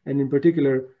random. And in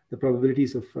particular, the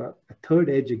probabilities of a third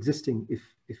edge existing if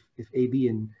AB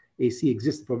and AC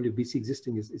exist, the probability of BC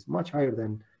existing is much higher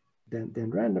than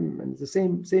random. And the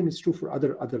same is true for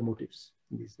other motifs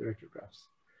in these directed graphs.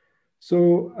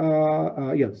 So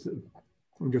yes,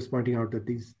 I'm just pointing out that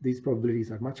these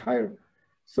probabilities are much higher.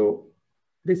 So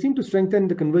they seem to strengthen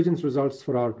the convergence results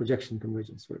for our projection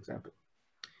convergence, for example.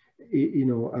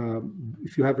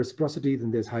 If you have reciprocity,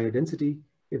 then there's higher density.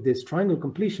 If there's triangle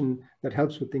completion, that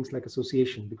helps with things like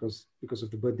association because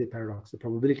of the birthday paradox. The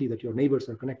probability that your neighbors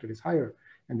are connected is higher,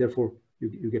 and therefore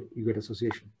you get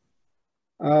association.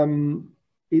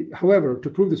 However, to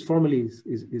prove this formally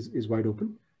is wide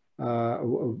open.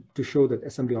 To show that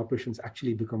assembly operations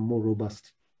actually become more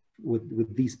robust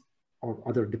with these or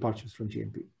other departures from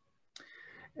GNP.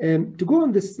 And to go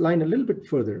on this line a little bit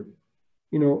further,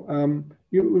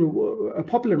 a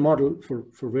popular model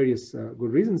for various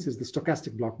good reasons is the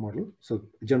stochastic block model. So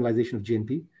a generalization of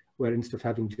GNP, where instead of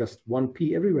having just one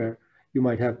P everywhere, you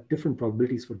might have different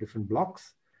probabilities for different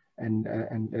blocks. And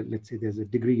let's say there's a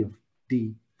degree of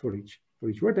D for each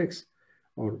vertex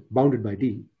or bounded by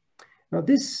D. Now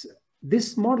this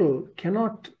model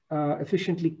cannot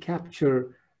efficiently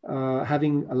capture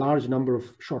having a large number of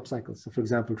short cycles. So for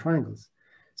example, triangles.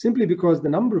 Simply because the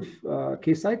number of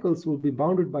K cycles will be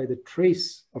bounded by the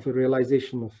trace of a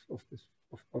realization of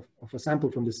a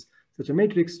sample from such a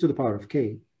matrix to the power of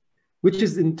K, which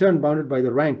is in turn bounded by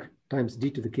the rank times D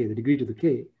to the K, the degree to the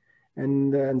K.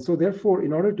 And so therefore,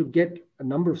 in order to get a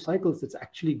number of cycles that's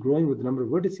actually growing with the number of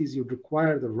vertices, you'd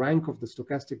require the rank of the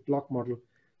stochastic block model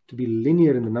to be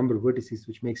linear in the number of vertices,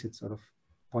 which makes it sort of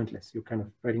pointless. You're kind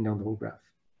of writing down the whole graph.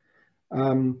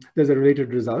 There's a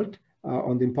related result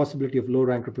on the impossibility of low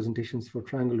rank representations for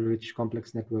triangle-rich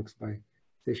complex networks by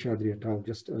Seshadri et al.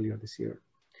 Just earlier this year.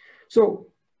 So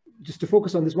just to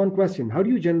focus on this one question, how do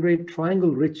you generate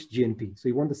triangle-rich GNP? So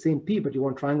you want the same P, but you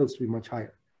want triangles to be much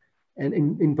higher. And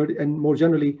and more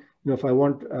generally, if I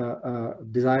want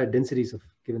desired densities of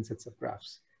given sets of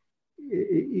graphs.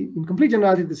 In complete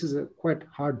generality, this is a quite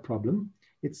hard problem.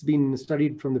 It's been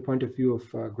studied from the point of view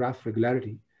of graph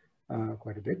regularity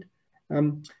quite a bit.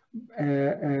 But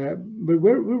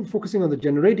we're focusing on the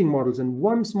generating models, and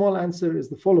one small answer is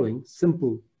the following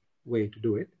simple way to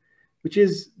do it, which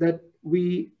is that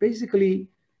we basically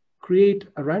create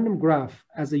a random graph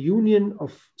as a union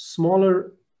of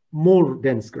smaller, more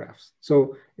dense graphs.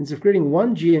 So instead of creating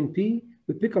one GNP,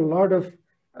 we pick a lot of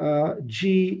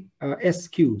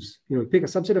SQs. Pick a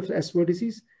subset of S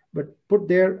vertices, but put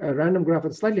there a random graph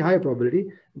with a slightly higher probability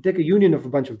and take a union of a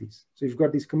bunch of these. So you've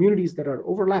got these communities that are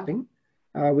overlapping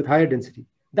with higher density.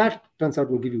 That turns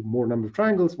out will give you more number of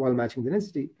triangles while matching the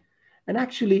density. And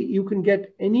actually, you can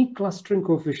get any clustering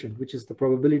coefficient, which is the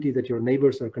probability that your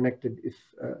neighbors are connected if,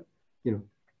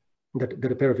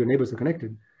 that a pair of your neighbors are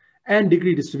connected, and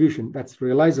degree distribution that's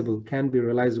realizable, can be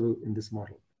realizable in this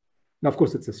model. Now, of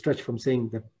course, it's a stretch from saying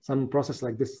that some process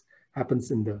like this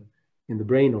happens in the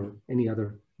brain or any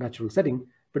other natural setting,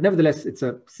 but nevertheless, it's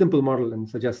a simple model and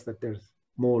suggests that there's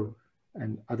more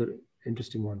and other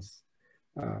interesting ones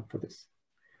for this.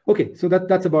 Okay, so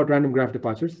that's about random graph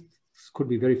departures. This could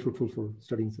be very fruitful for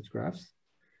studying such graphs.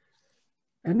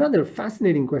 Another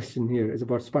fascinating question here is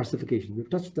about sparsification. We've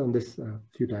touched on this a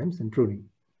few times, and pruning.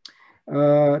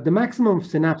 The maximum of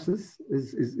synapses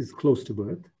is close to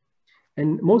birth,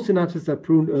 and most synapses are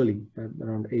pruned early,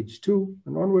 around age 2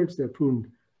 and onwards. They're pruned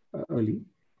early.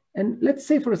 And let's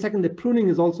say for a second that pruning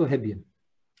is also Hebbian,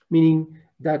 meaning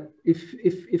that if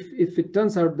it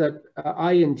turns out that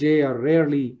I and J are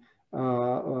rarely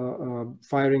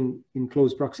firing in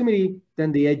close proximity,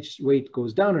 then the edge weight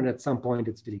goes down and at some point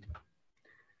it's deleted.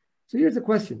 So here's the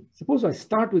question. Suppose I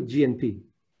start with GNP.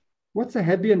 What's a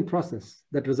Hebbian process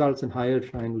that results in higher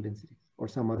triangle densities or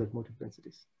some other motif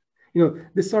densities?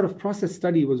 This sort of process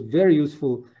study was very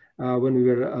useful when we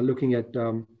were looking at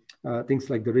things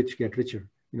like the rich get richer.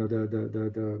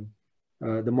 The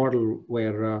model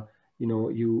where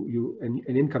an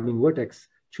incoming vertex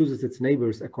chooses its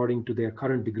neighbors according to their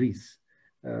current degrees.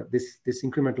 This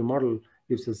incremental model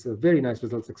gives us very nice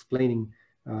results explaining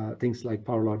things like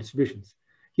power law distributions.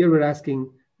 Here we're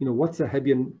asking what's a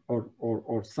Hebbian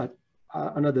or such,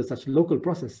 another such local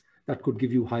process that could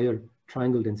give you higher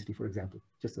triangle density, for example,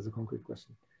 just as a concrete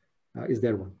question. Is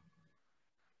there one?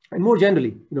 And more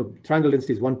generally, triangle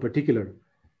density is one particular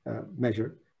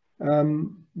measure.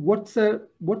 What's a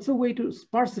way to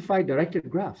sparsify directed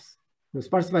graphs?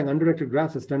 Sparsifying undirected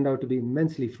graphs has turned out to be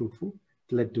immensely fruitful.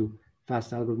 It led to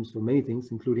fast algorithms for many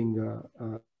things, including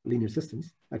linear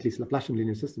systems, at least Laplacian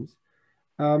linear systems.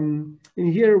 And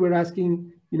here we're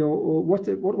asking,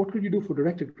 what could you do for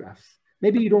directed graphs?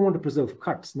 Maybe you don't want to preserve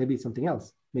cuts. Maybe it's something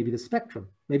else. Maybe the spectrum.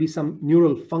 Maybe some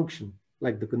neural function,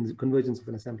 like the convergence of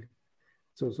an assembly.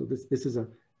 So this is a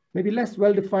maybe less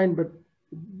well-defined, but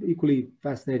equally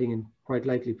fascinating and quite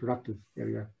likely productive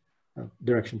area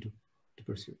direction to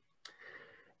pursue.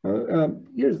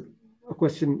 Here's a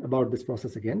question about this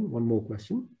process again, one more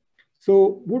question.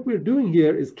 So what we're doing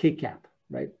here is k-cap,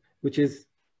 right? Which is,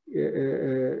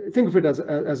 think of it as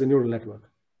a neural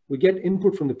network. We get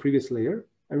input from the previous layer,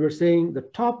 and we're saying the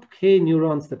top k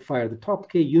neurons that fire, the top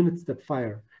k units that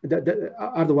fire, that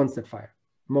are the ones that fire.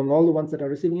 Among all the ones that are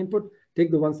receiving input,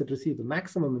 take the ones that receive the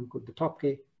maximum input, the top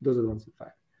k, those are the ones that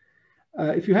fire.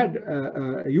 If you had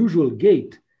a usual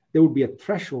gate, there would be a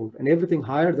threshold, and everything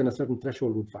higher than a certain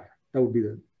threshold would fire. That would be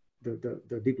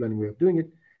the deep learning way of doing it.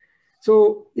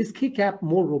 So is k-cap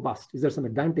more robust? Is there some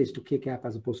advantage to k-cap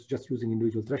as opposed to just using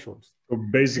individual thresholds? So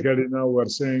basically now we're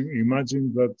saying,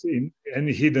 imagine that in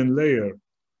any hidden layer,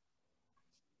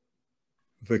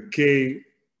 the k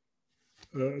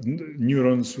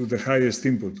neurons with the highest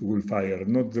input will fire,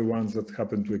 not the ones that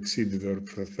happen to exceed their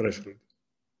threshold.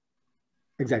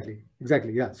 Exactly,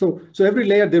 yeah. So every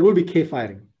layer there will be k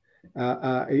firing.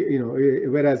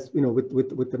 Whereas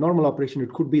with the normal operation,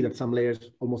 it could be that some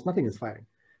layers almost nothing is firing,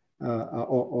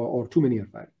 or too many are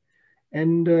firing.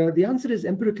 And the answer is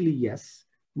empirically yes.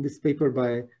 In this paper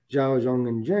by Zhao, Zhong,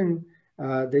 and Zheng,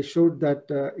 they showed that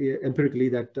empirically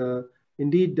that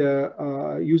indeed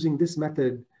using this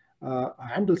method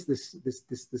handles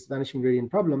this vanishing gradient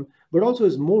problem, but also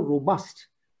is more robust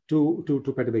to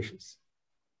perturbations.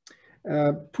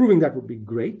 Proving that would be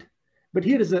great. But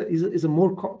here is a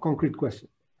more concrete question.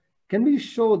 Can we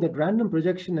show that random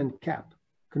projection and cap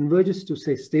converges to,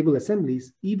 say, stable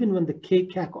assemblies even when the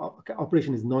k-cap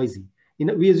operation is noisy?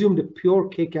 We assumed a pure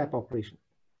k-cap operation,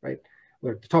 right?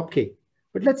 Or the top k.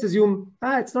 But let's assume,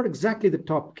 it's not exactly the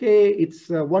top k, it's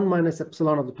 1 minus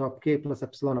epsilon of the top k plus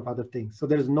epsilon of other things. So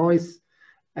there's noise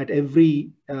at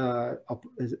every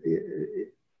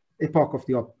epoch of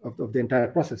the entire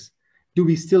process. Do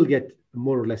we still get a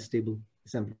more or less stable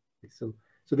assembly? So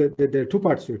there are two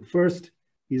parts to it. First,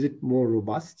 is it more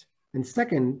robust? And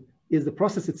second, is the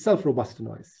process itself robust to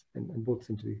noise? And both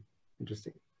seem to be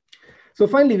interesting. So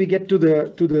finally, we get to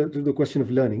the question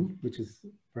of learning, which is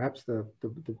perhaps the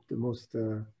most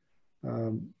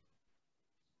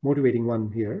motivating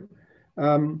one here.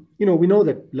 We know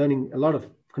that learning, a lot of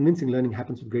convincing learning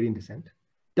happens with gradient descent.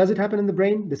 Does it happen in the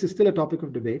brain? This is still a topic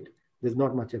of debate. There's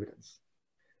not much evidence.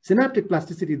 Synaptic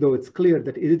plasticity, though, it's clear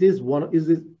that it is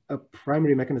a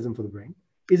primary mechanism for the brain.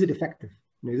 Is it effective?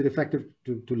 Is it effective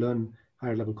to learn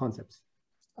higher level concepts?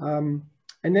 And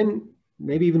then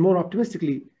maybe even more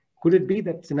optimistically, could it be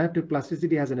that synaptic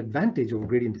plasticity has an advantage over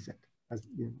gradient descent?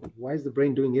 Why is the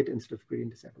brain doing it instead of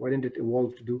gradient descent? Why didn't it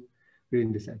evolve to do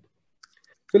gradient descent?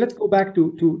 So let's go back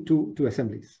to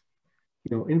assemblies.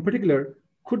 In particular,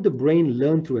 could the brain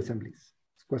learn through assemblies?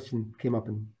 This question came up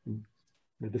in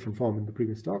a different form in the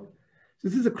previous talk. So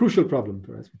this is a crucial problem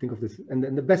for us. We think of this, and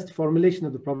the best formulation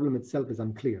of the problem itself is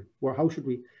unclear. Or how should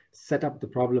we set up the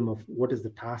problem of what is the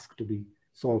task to be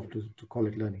solved to call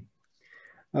it learning?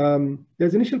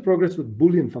 There's initial progress with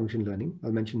Boolean function learning.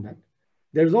 I'll mention that.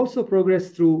 There's also progress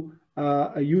through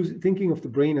thinking of the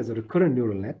brain as a recurrent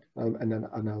neural net,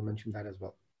 and I'll mention that as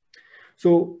well.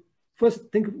 So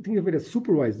first, think of it as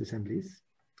supervised assemblies.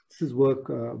 This is work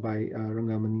by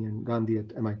Rangamani and Gandhi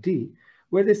at MIT,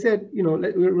 where they said,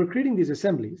 we're creating these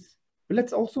assemblies, but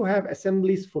let's also have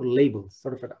assemblies for labels.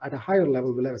 Sort of at a higher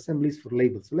level, we'll have assemblies for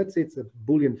labels. So let's say it's a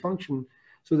Boolean function.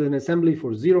 So there's an assembly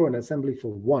for 0 and an assembly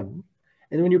for 1.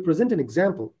 And when you present an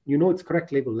example, its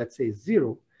correct label, let's say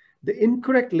 0, the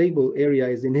incorrect label area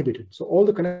is inhibited. So all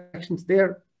the connections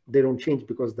there, they don't change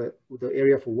because the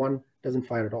area for 1 doesn't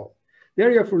fire at all. The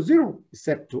area for 0 is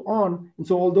set to on, and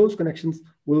so all those connections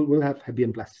will have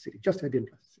Hebbian plasticity, just Hebbian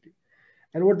plasticity.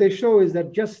 And what they show is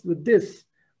that just with this,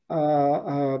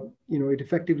 it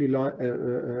effectively,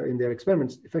 in their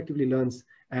experiments, effectively learns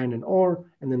and or,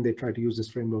 and then they try to use this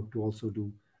framework to also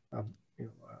do,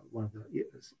 one of the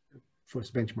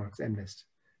first benchmarks, MNIST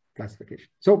classification.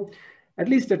 So at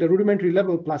least at a rudimentary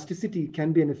level, plasticity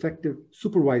can be an effective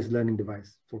supervised learning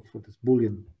device for this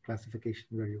Boolean classification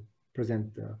where you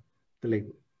present the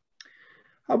label.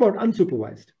 How about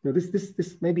unsupervised?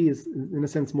 This maybe is in a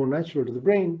sense more natural to the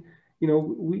brain.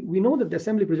 We know that the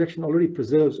assembly projection already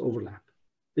preserves overlap,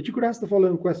 but you could ask the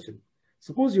following question.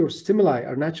 Suppose your stimuli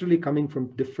are naturally coming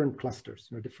from different clusters,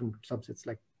 different subsets,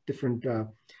 like different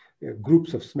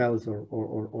groups of smells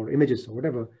or images or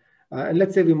whatever. And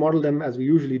let's say we model them as we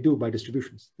usually do by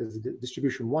distributions. There's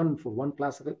distribution 1 for one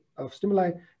class of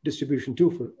stimuli, distribution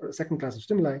 2 for a second class of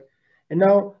stimuli. And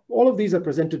now all of these are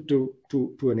presented to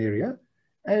an area,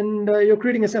 and you're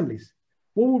creating assemblies.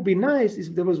 What would be nice is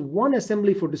if there was one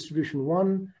assembly for distribution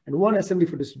 1 and one assembly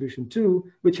for distribution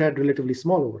 2, which had relatively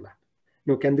small overlap.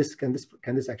 Can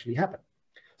this actually happen?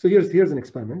 So here's an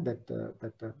experiment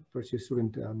that first year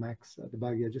student Max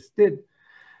Debagia just did.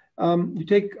 You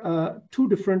take 2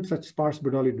 different such sparse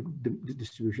Bernoulli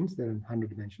distributions, they're in 100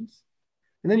 dimensions,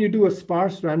 and then you do a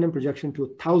sparse random projection to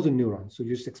 1,000 neurons. So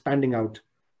you're just expanding out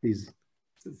these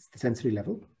sensory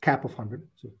level, cap of 100.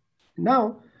 So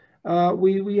now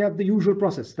we have the usual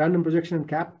process, random projection and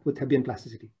cap with Hebbian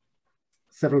plasticity,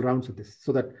 several rounds of this,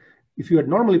 so that if you had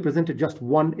normally presented just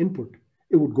one input,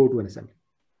 it would go to an assembly.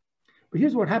 But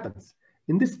here's what happens.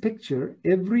 In this picture,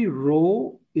 every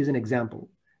row is an example.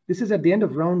 This is at the end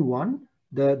of round 1.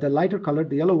 The lighter colored,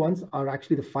 the yellow ones, are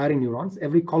actually the firing neurons.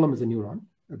 Every column is a neuron.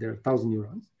 There are 1,000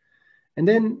 neurons. And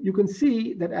then you can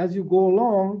see that as you go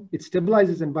along, it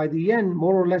stabilizes, and by the end,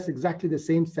 more or less exactly the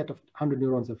same set of 100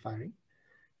 neurons are firing.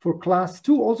 For class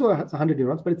 2 also has 100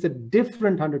 neurons, but it's a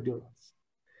different 100 neurons.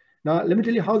 Now, let me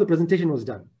tell you how the presentation was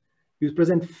done. You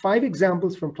present 5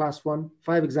 examples from class 1,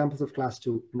 5 examples of class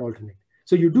 2, and alternate.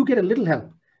 So you do get a little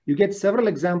help. You get several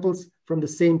examples from the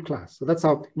same class. So that's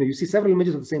how you see several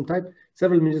images of the same type,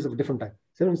 several images of a different type,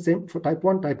 same for type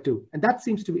 1, type 2. And that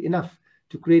seems to be enough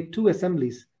to create 2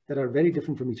 assemblies that are very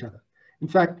different from each other. In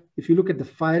fact, if you look at the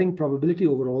firing probability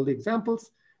over all the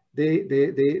examples, they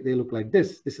look like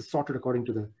this. This is sorted according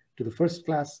to the first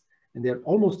class, and they're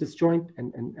almost disjoint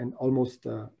and almost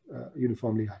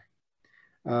uniformly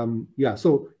high.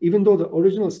 So even though the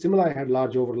original stimuli had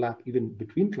large overlap even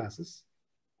between classes,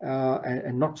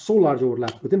 and not so large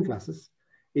overlap within classes,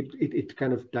 it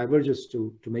kind of diverges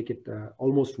to make it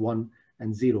almost 1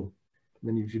 and 0. And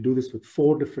then if you do this with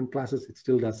 4 different classes, it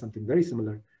still does something very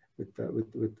similar with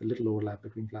a little overlap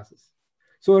between classes.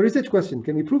 So a research question,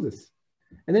 can we prove this?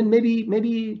 And then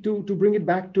maybe to bring it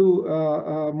back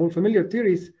to more familiar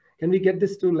theories, can we get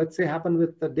this to, let's say, happen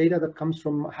with the data that comes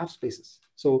from half spaces?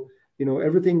 So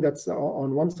everything that's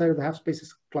on one side of the half space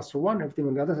is cluster 1, everything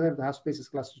on the other side of the half space is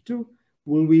cluster 2.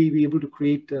 Will we be able to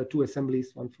create 2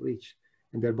 assemblies, 1 for each,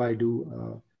 and thereby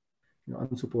do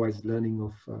unsupervised learning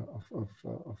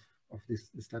of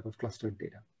this type of clustered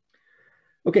data?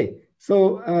 Okay,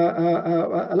 so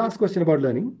a last question about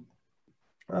learning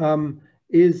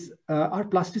is, are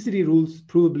plasticity rules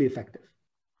provably effective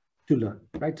to learn,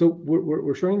 right? So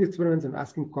we're showing the experiments and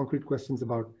asking concrete questions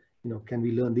about, can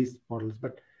we learn these models?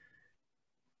 But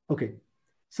okay,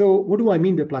 so what do I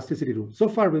mean by plasticity rule? So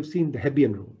far, we've seen the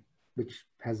Hebbian rule, which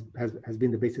has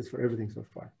been the basis for everything so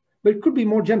far. But it could be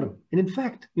more general. And in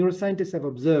fact, neuroscientists have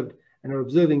observed and are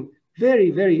observing very,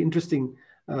 very interesting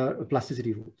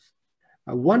plasticity rules.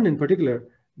 One in particular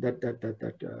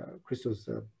that Christos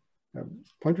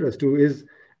pointed us to is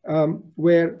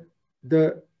where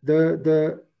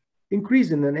the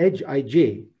increase in an edge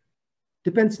ij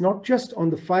depends not just on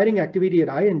the firing activity at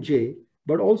I and j,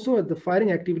 but also at the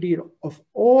firing activity of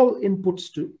all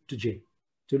inputs to j.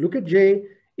 To look at j,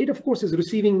 it of course is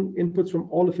receiving inputs from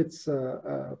all of its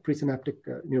presynaptic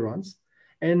neurons,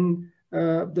 and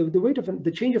the weight of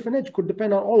the change of an edge could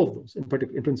depend on all of those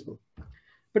in principle.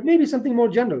 But maybe something more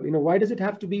general. Why does it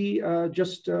have to be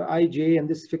just ij and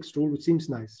this fixed rule, which seems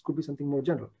nice? It could be something more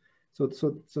general. So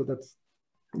that's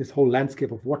this whole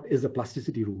landscape of what is a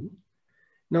plasticity rule.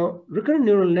 Now, recurrent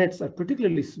neural nets are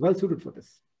particularly well suited for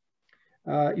this.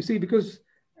 You see, because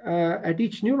at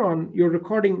each neuron, you're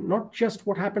recording not just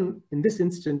what happened in this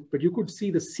instant, but you could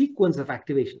see the sequence of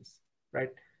activations, right?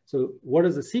 So what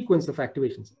is the sequence of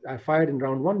activations? I fired in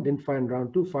round 1, didn't fire in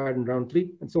round 2, fired in round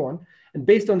 3, and so on. And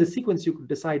based on the sequence, you could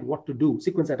decide what to do.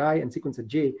 Sequence at I and sequence at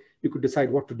j, you could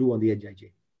decide what to do on the edge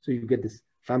ij. So you get this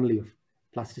family of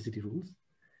plasticity rules.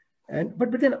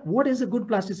 But then what is a good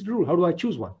plasticity rule? How do I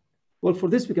choose one? Well, for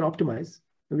this, we can optimize.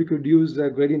 And we could use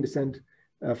gradient descent,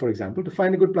 for example, to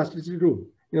find a good plasticity rule.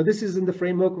 This is in the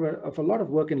framework of a lot of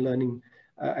work in learning,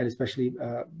 and especially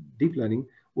deep learning,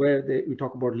 where we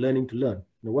talk about learning to learn.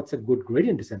 What's a good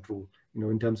gradient descent rule,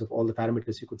 in terms of all the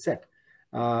parameters you could set.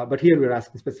 But here we're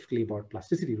asking specifically about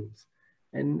plasticity rules.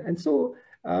 And so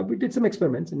we did some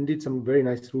experiments and did some very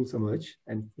nice rules emerge,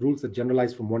 and rules that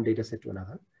generalize from one data set to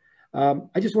another.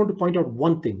 I just want to point out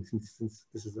one thing, since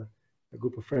this is a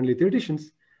group of friendly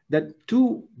theoreticians, that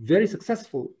two very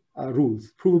successful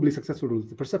rules, provably successful rules,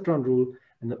 the perceptron rule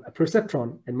and the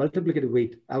perceptron and multiplicative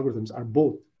weight algorithms are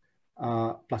both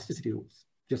plasticity rules,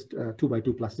 just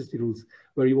 2x2 plasticity rules,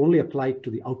 where you only apply it to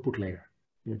the output layer.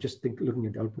 Just looking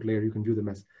at the output layer, you can view them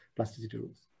as plasticity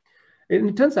rules. And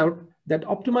it turns out that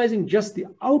optimizing just the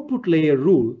output layer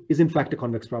rule is in fact a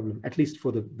convex problem, at least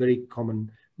for the very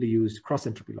commonly used cross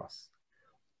entropy loss.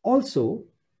 Also,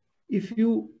 if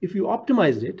you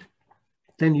optimized it,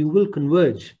 then you will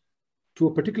converge to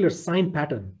a particular sign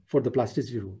pattern for the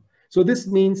plasticity rule. So this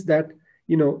means that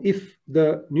if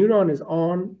the neuron is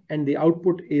on and the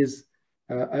output is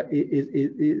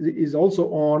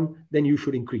also on, then you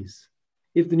should increase.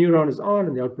 If the neuron is on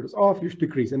and the output is off, you should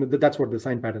decrease. And that's what the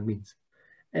sign pattern means.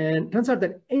 And it turns out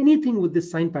that anything with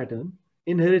this sign pattern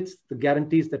inherits the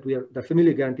guarantees that the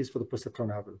familiar guarantees for the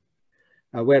perceptron algorithm,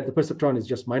 where the perceptron is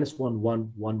just -1,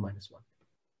 1, 1, -1.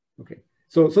 Okay.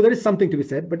 So there is something to be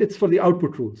said, but it's for the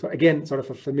output rule. So again, sort of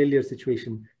a familiar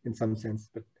situation in some sense,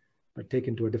 but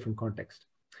taken to a different context.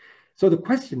 So the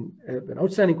question, an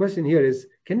outstanding question here is,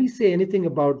 can we say anything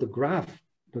about the graph,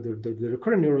 the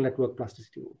recurrent neural network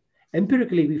plasticity rule?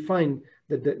 Empirically, we find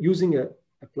that using a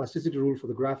plasticity rule for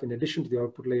the graph in addition to the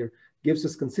output layer gives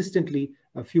us consistently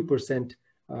a few percent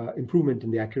improvement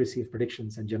in the accuracy of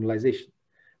predictions and generalization.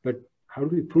 But how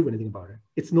do we prove anything about it?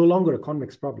 It's no longer a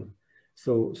convex problem.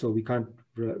 So we can't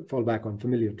fall back on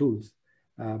familiar tools,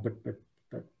 but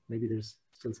maybe there's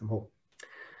still some hope.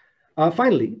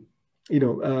 Finally,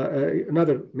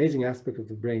 another amazing aspect of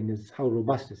the brain is how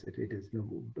robust is it. It is,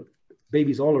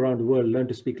 babies all around the world learn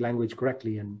to speak language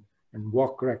correctly and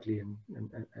walk correctly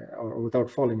or without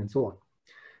falling and so on.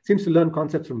 Seems to learn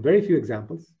concepts from very few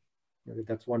examples.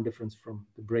 That's one difference from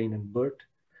the brain and BERT.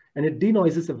 And it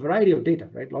denoises a variety of data,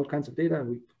 right? All kinds of data, and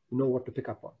we know what to pick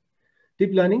up on.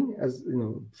 Deep learning, as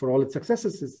for all its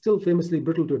successes, is still famously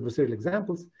brittle to adversarial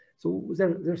examples. So is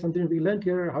there something to be learned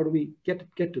here? How do we get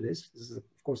to this? This is,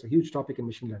 of course, a huge topic in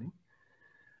machine learning.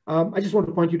 I just want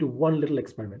to point you to one little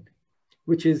experiment,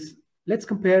 which is, let's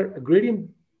compare a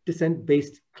gradient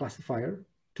descent-based classifier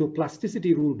to a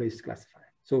plasticity rule-based classifier.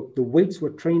 So the weights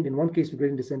were trained in one case with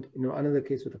gradient descent, in another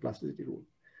case with a plasticity rule.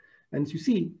 And as you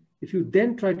see, if you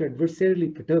then try to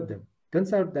adversarially perturb them, it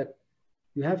turns out that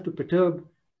you have to perturb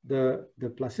the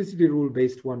plasticity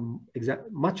rule-based one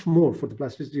much more for the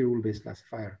plasticity rule-based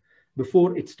classifier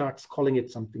before it starts calling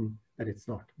it something that it's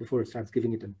not, before it starts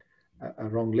giving it a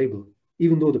wrong label,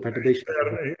 even though the perturbation.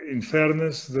 In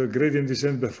fairness, the gradient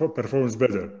descent performs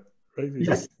better, right?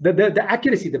 Yes, the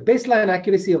accuracy, the baseline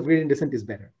accuracy of gradient descent is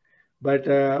better, but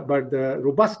the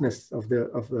robustness of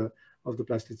the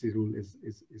plasticity rule is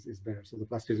better. So the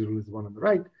plasticity rule is the one on the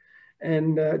right,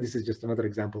 and this is just another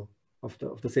example of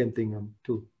the same thing on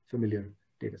two familiar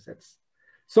data sets.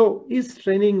 So is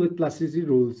training with plasticity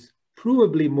rules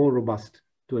provably more robust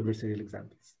to adversarial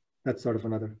examples? That's sort of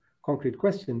another concrete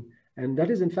question. And that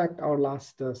is in fact our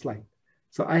last slide.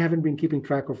 So I haven't been keeping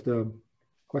track of the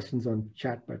questions on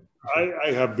chat, but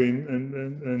I have been,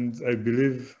 and I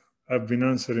believe I've been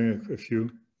answering a few.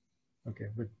 Okay,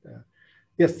 but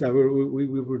yes, we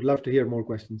would love to hear more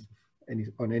questions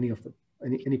on any of them,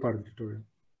 any part of the tutorial.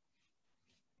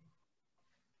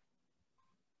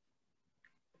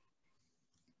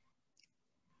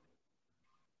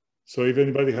 So if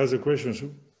anybody has a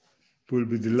question, we'll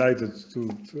be delighted to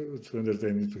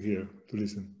entertain you, to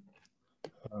listen.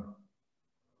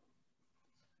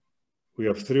 We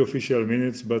have 3 official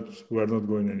minutes, but we are not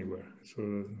going anywhere.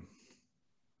 So.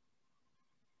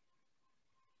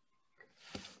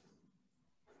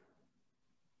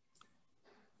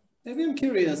 Maybe I'm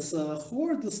curious, who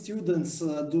are the students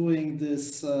doing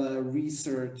this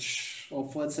research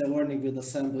of, let's say, learning with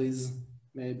assemblies?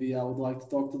 Maybe I would like to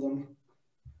talk to them.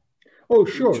 Oh,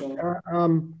 sure.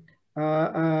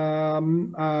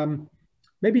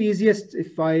 Maybe easiest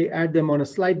if I add them on a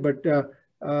slide, but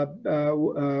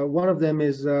one of them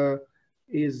is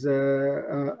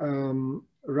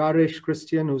Raresh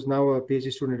Christian, who's now a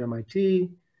PhD student at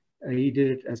MIT. He did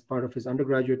it as part of his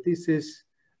undergraduate thesis.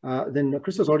 Then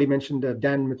Christos already mentioned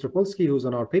Dan Mitropolsky, who's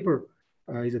on our paper.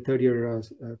 He's a third-year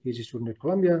PhD student at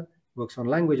Columbia, works on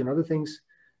language and other things.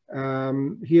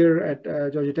 Here at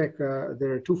Georgia Tech,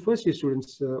 there are 2 first-year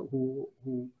students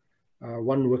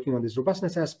one working on this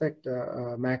robustness aspect,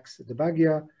 Max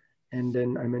Debagia, and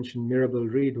then I mentioned Mirabel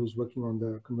Reed, who's working on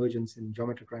the convergence in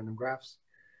geometric random graphs.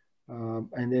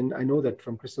 And then I know that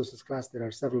from Christos's class, there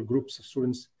are several groups of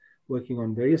students working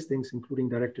on various things, including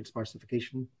directed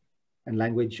sparsification and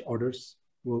language orders,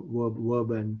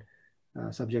 verb and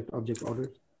subject object orders.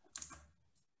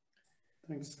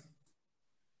 Thanks.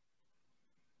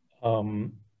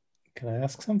 Can I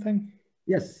ask something?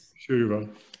 Yes. Sure, you will.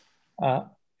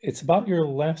 It's about your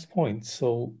last point.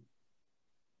 So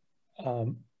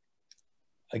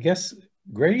I guess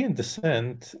gradient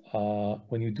descent,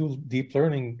 when you do deep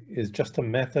learning, is just a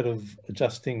method of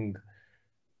adjusting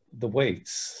the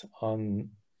weights on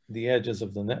the edges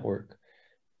of the network.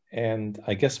 And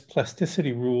I guess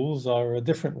plasticity rules are a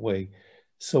different way.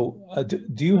 So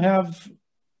do you have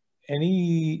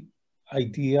any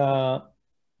idea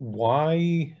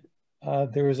why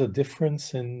there is a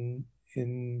difference in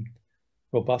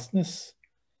robustness?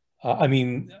 I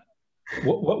mean,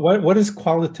 what is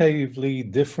qualitatively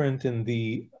different in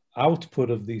the output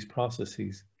of these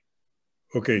processes?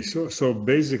 Okay, so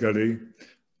basically,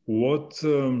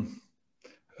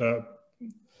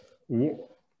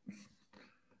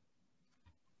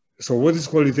 so what is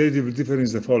qualitatively different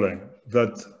is the following: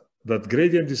 that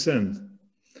gradient descent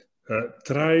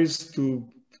tries to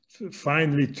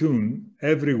finely tune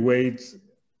every weight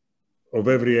of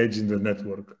every edge in the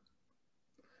network.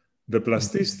 The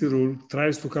plasticity rule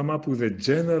tries to come up with a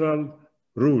general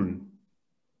rule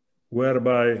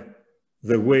whereby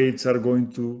the weights are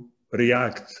going to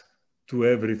react to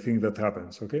everything that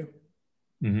happens, okay?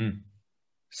 Mm-hmm.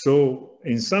 So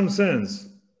in some sense,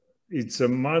 it's a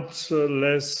much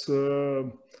less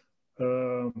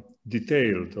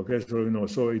detailed, okay? So,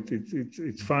 so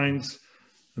it finds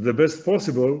the best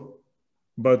possible,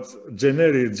 but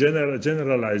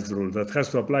generalized rule that has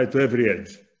to apply to every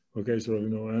edge. Okay, so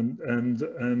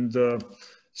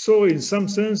so in some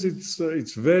sense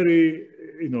it's very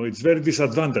it's very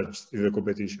disadvantaged in the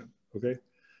competition. Okay,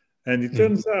 and it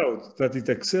turns out that it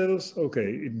excels.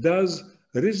 Okay, it does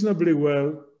reasonably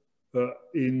well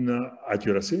in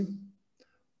accuracy,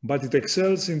 but it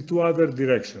excels in two other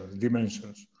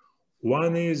dimensions.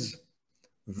 One is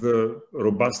the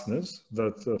robustness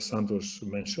that Santosh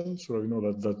mentioned. So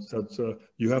that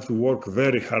you have to work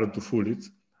very hard to fool it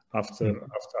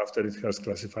after it has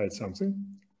classified something.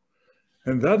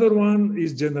 And the other one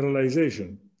is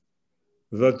generalization,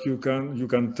 that you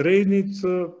can train it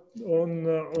on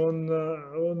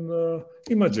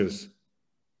images,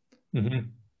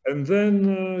 and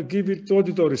then give it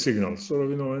auditory signals. So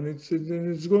and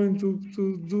it's going to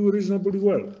do reasonably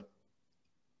well.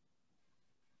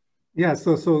 Yeah.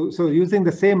 So using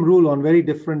the same rule on very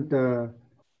different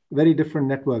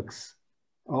networks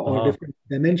or different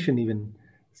dimension even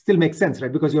still makes sense,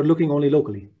 right? Because you're looking only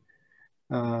locally.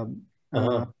 But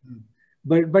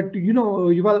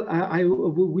Yuval,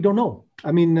 we don't know.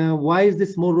 I mean, why is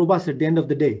this more robust at the end of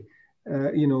the day?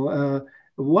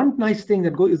 One nice thing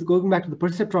that is going back to the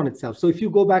perceptron itself. So if you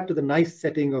go back to the nice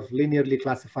setting of linearly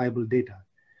classifiable data,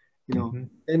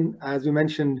 then as we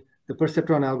mentioned, the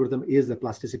perceptron algorithm is a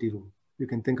plasticity rule. You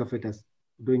can think of it as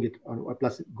doing it on a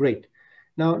plus. Great.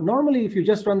 Now, normally, if you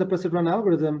just run the perceptron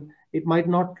algorithm, it might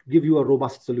not give you a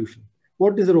robust solution.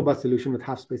 What is a robust solution with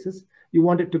half spaces? You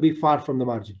want it to be far from the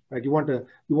margin, right? You want to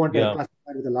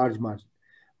classify with a large margin.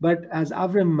 But as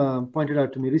Avram pointed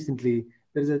out to me recently,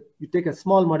 you take a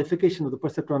small modification of the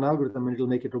perceptron algorithm and it'll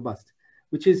make it robust,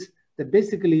 which is that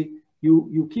basically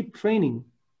you keep training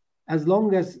as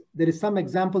long as there is some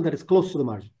example that is close to the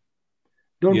margin.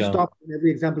 Don't stop when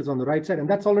every example is on the right side, and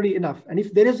that's already enough. And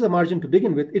if there is a margin to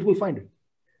begin with, it will find it,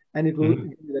 and it will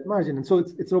give you that margin, and so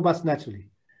it's robust naturally.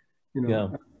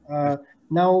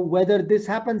 Now, whether this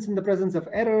happens in the presence of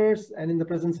errors and in the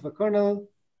presence of a kernel,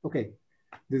 okay,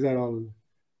 these are all.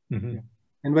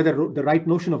 And whether the right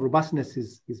notion of robustness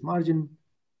is margin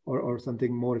or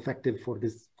something more effective for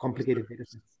this complicated data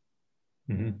sets.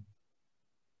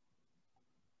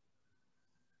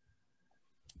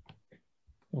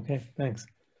 Okay, thanks.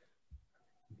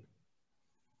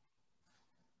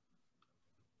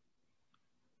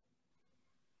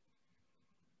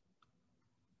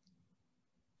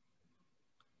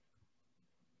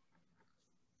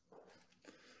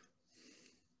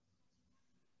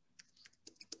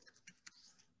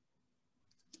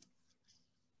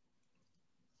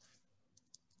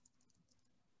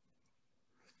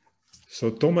 So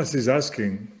Thomas is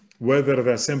asking whether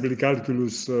the assembly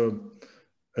calculus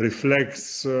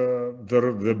reflects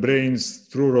the brain's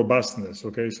true robustness.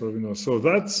 Okay, so so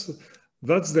that's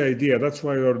the idea. That's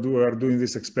why we are doing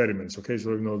these experiments. Okay,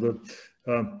 so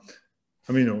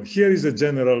here is a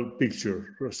general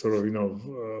picture. So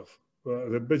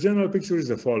the general picture is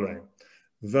the following: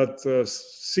 that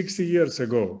 60 years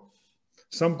ago,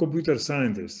 some computer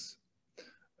scientists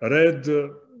read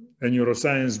a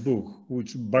neuroscience book,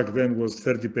 which back then was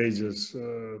 30 pages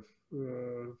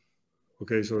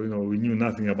Okay, so we knew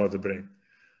nothing about the brain,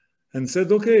 and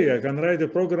said, okay, I can write a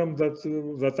program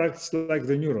that acts like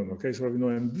the neuron. Okay, so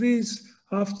and this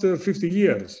after 50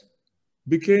 years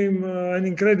became an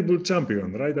incredible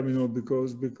champion, right?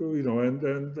 Because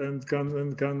and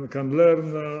can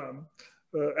learn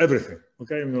everything.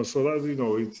 Okay, so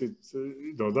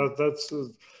that that's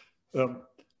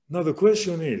now the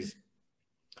question is.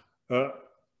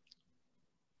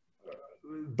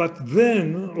 But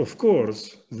then, of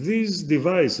course, these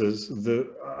devices, the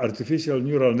artificial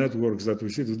neural networks that we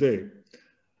see today,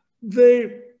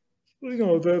 their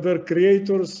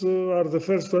creators are the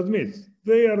first to admit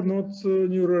they are not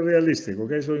neurorealistic.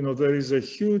 Okay, so there is a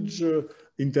huge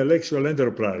intellectual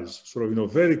enterprise,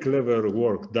 very clever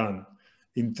work done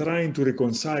in trying to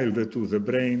reconcile the two, the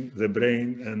brain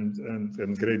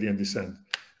and gradient descent.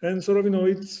 And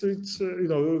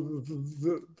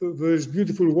there's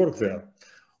beautiful work there.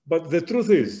 But the truth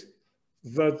is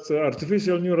that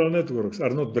artificial neural networks are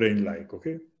not brain-like,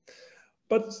 okay?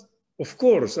 But of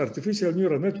course, artificial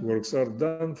neural networks are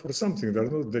done for something.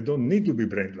 They don't need to be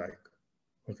brain-like,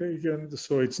 okay? And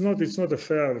so it's not a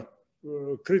fair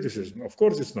criticism. Of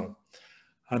course it's not.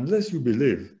 Unless you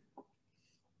believe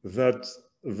that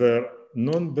the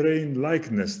non-brain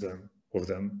likeness of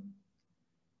them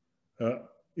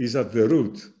is at the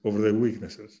root of their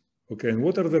weaknesses. Okay, and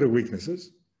what are their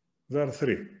weaknesses? There are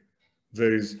three.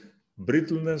 There is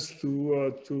brittleness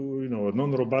to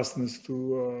non-robustness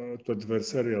to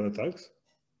adversarial attacks.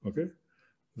 Okay,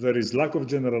 there is lack of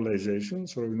generalization.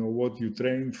 So what you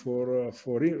train for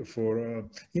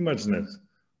ImageNet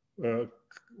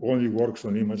only works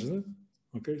on ImageNet.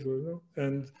 Okay, so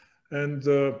and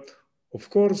of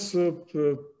course.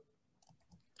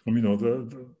 There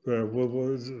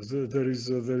is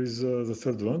the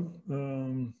third one.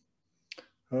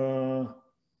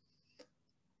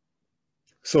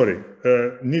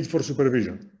 Need for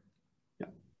supervision. Yeah.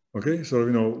 Okay, so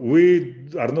we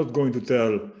are not going to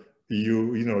tell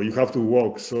you, you have to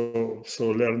walk, so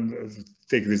learn,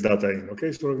 take this data in.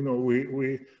 Okay, so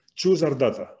we choose our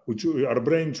data. Our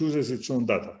brain chooses its own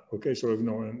data. Okay, so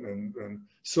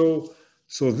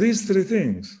so these three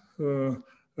things.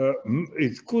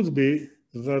 It could be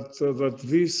that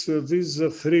these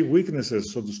three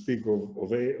weaknesses, so to speak,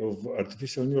 of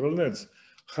artificial neural nets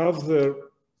have their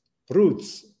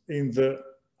roots in the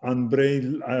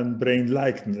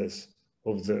unbrain-likeness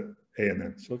of the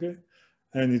ANNs, okay?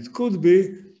 And it could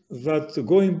be that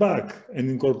going back and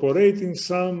incorporating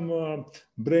some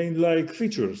brain-like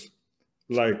features,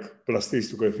 like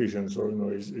plasticity coefficients, or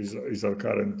is the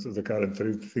current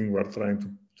thing we're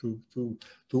trying to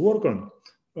work on.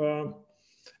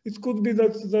 It could be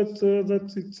that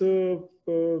it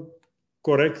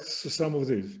corrects some of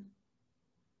these.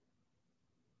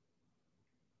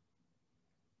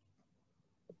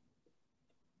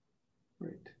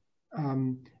 Right.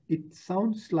 It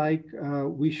sounds like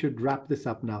we should wrap this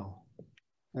up now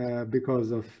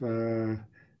because of the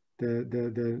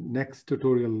next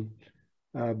tutorial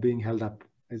being held up.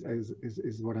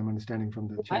 Is what I'm understanding from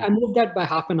the chat. I moved that by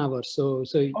half an hour, so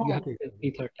you have okay.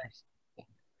 3:30.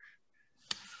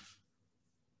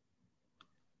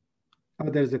 Oh,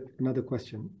 there's another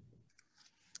question.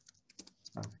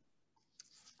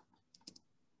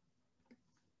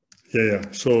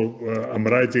 Yeah. So I'm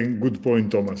writing. Good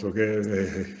point, Thomas.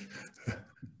 Okay.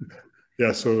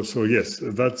 Yeah. So yes,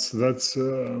 that's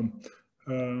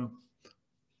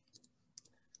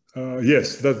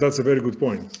yes, that's a very good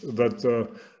point. That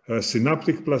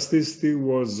synaptic plasticity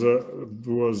was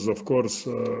of course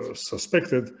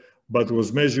suspected, but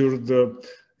was measured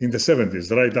in the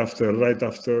 70s, right after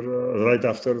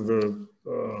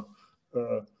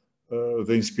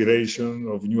the inspiration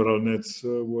of neural nets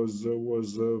was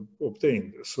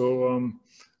obtained. So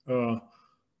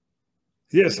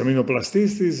yes,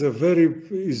 plasticity is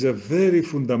a very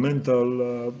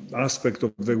fundamental aspect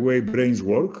of the way brains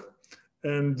work.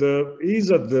 And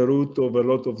is at the root of a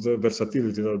lot of the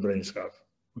versatility that brains have.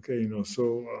 Okay,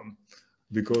 so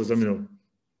because in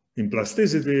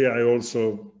plasticity, I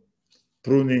also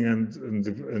pruning and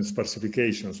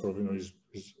sparsification, so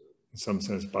is in some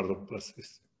sense part of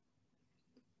plasticity.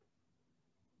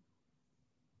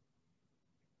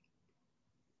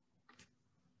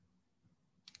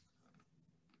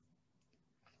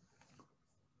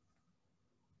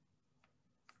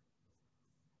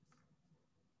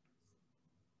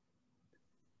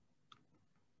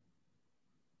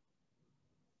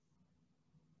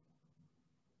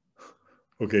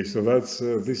 Okay, so that's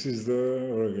this is the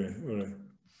okay. All right.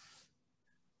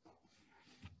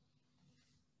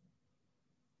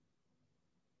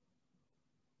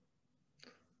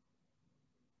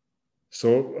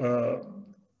 So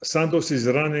Santosh is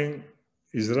running.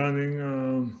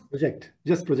 Project,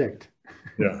 just project.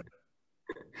 Yeah.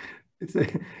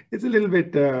 It's a little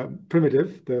bit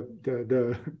primitive.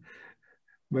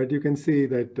 But you can see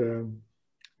that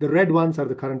the red ones are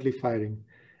the currently firing,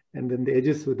 and then the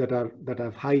edges that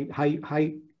have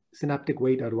high synaptic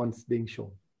weight are ones being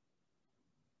shown.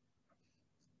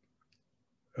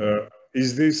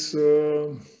 Is this?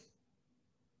 Let's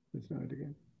try it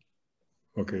again.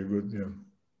 Okay, good. Yeah.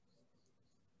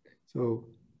 So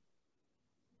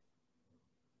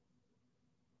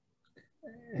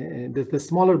the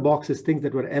smaller box is things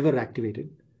that were ever activated,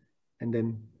 and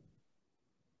then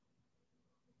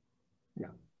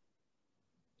yeah.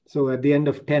 So at the end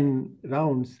of 10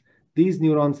 rounds, these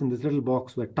neurons in this little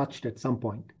box were touched at some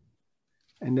point,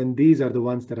 and then these are the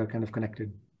ones that are kind of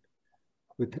connected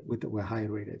with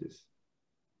higher weight edges.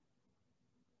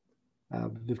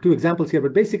 There are two examples here,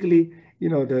 but basically, you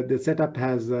know, the setup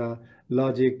has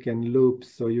logic and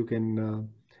loops, so you can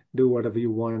do whatever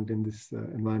you want in this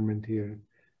environment here.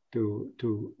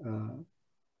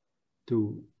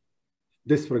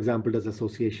 This, for example, does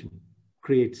association,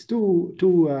 creates two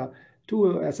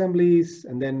assemblies,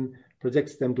 and then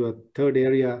projects them to a third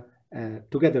area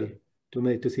together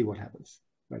to see what happens.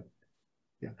 But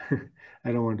yeah,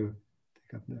 I don't want to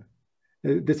take up that.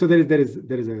 So there is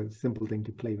a simple thing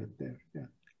to play with there. Yeah.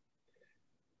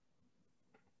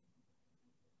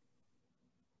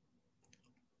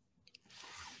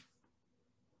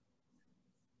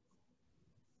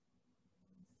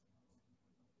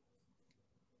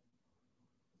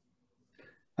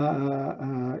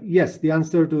 Yes, the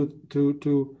answer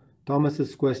to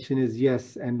Thomas's question is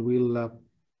yes, and we'll.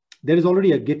 There is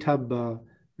already a GitHub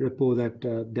repo that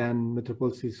Dan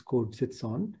Mitropolski's code sits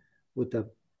on with the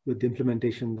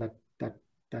implementation that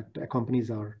accompanies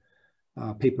our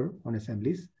paper on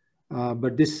assemblies.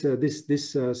 But this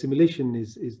simulation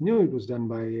is new. It was done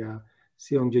by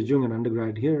Seong Jejung, an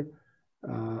undergrad here,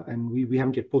 and we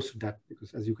haven't yet posted that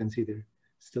because, as you can see, there's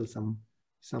still some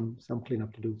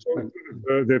cleanup to do. So but,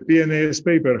 the PNAS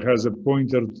paper has a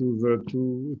pointer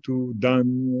to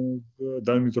Dan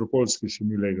Mitropolski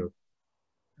simulator.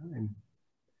 And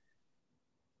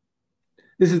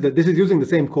this is using the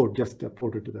same code, just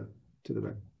ported to the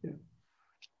web. Yeah.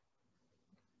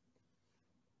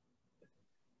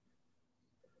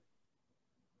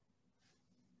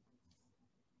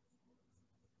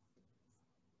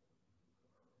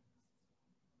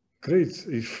 Great.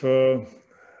 If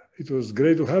it was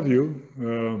great to have you,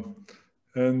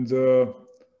 and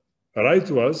write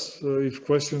to us if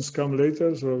questions come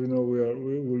later. So we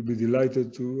will be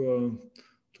delighted to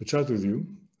chat with you.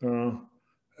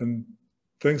 And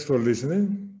thanks for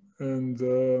listening, and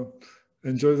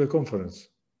enjoy the conference.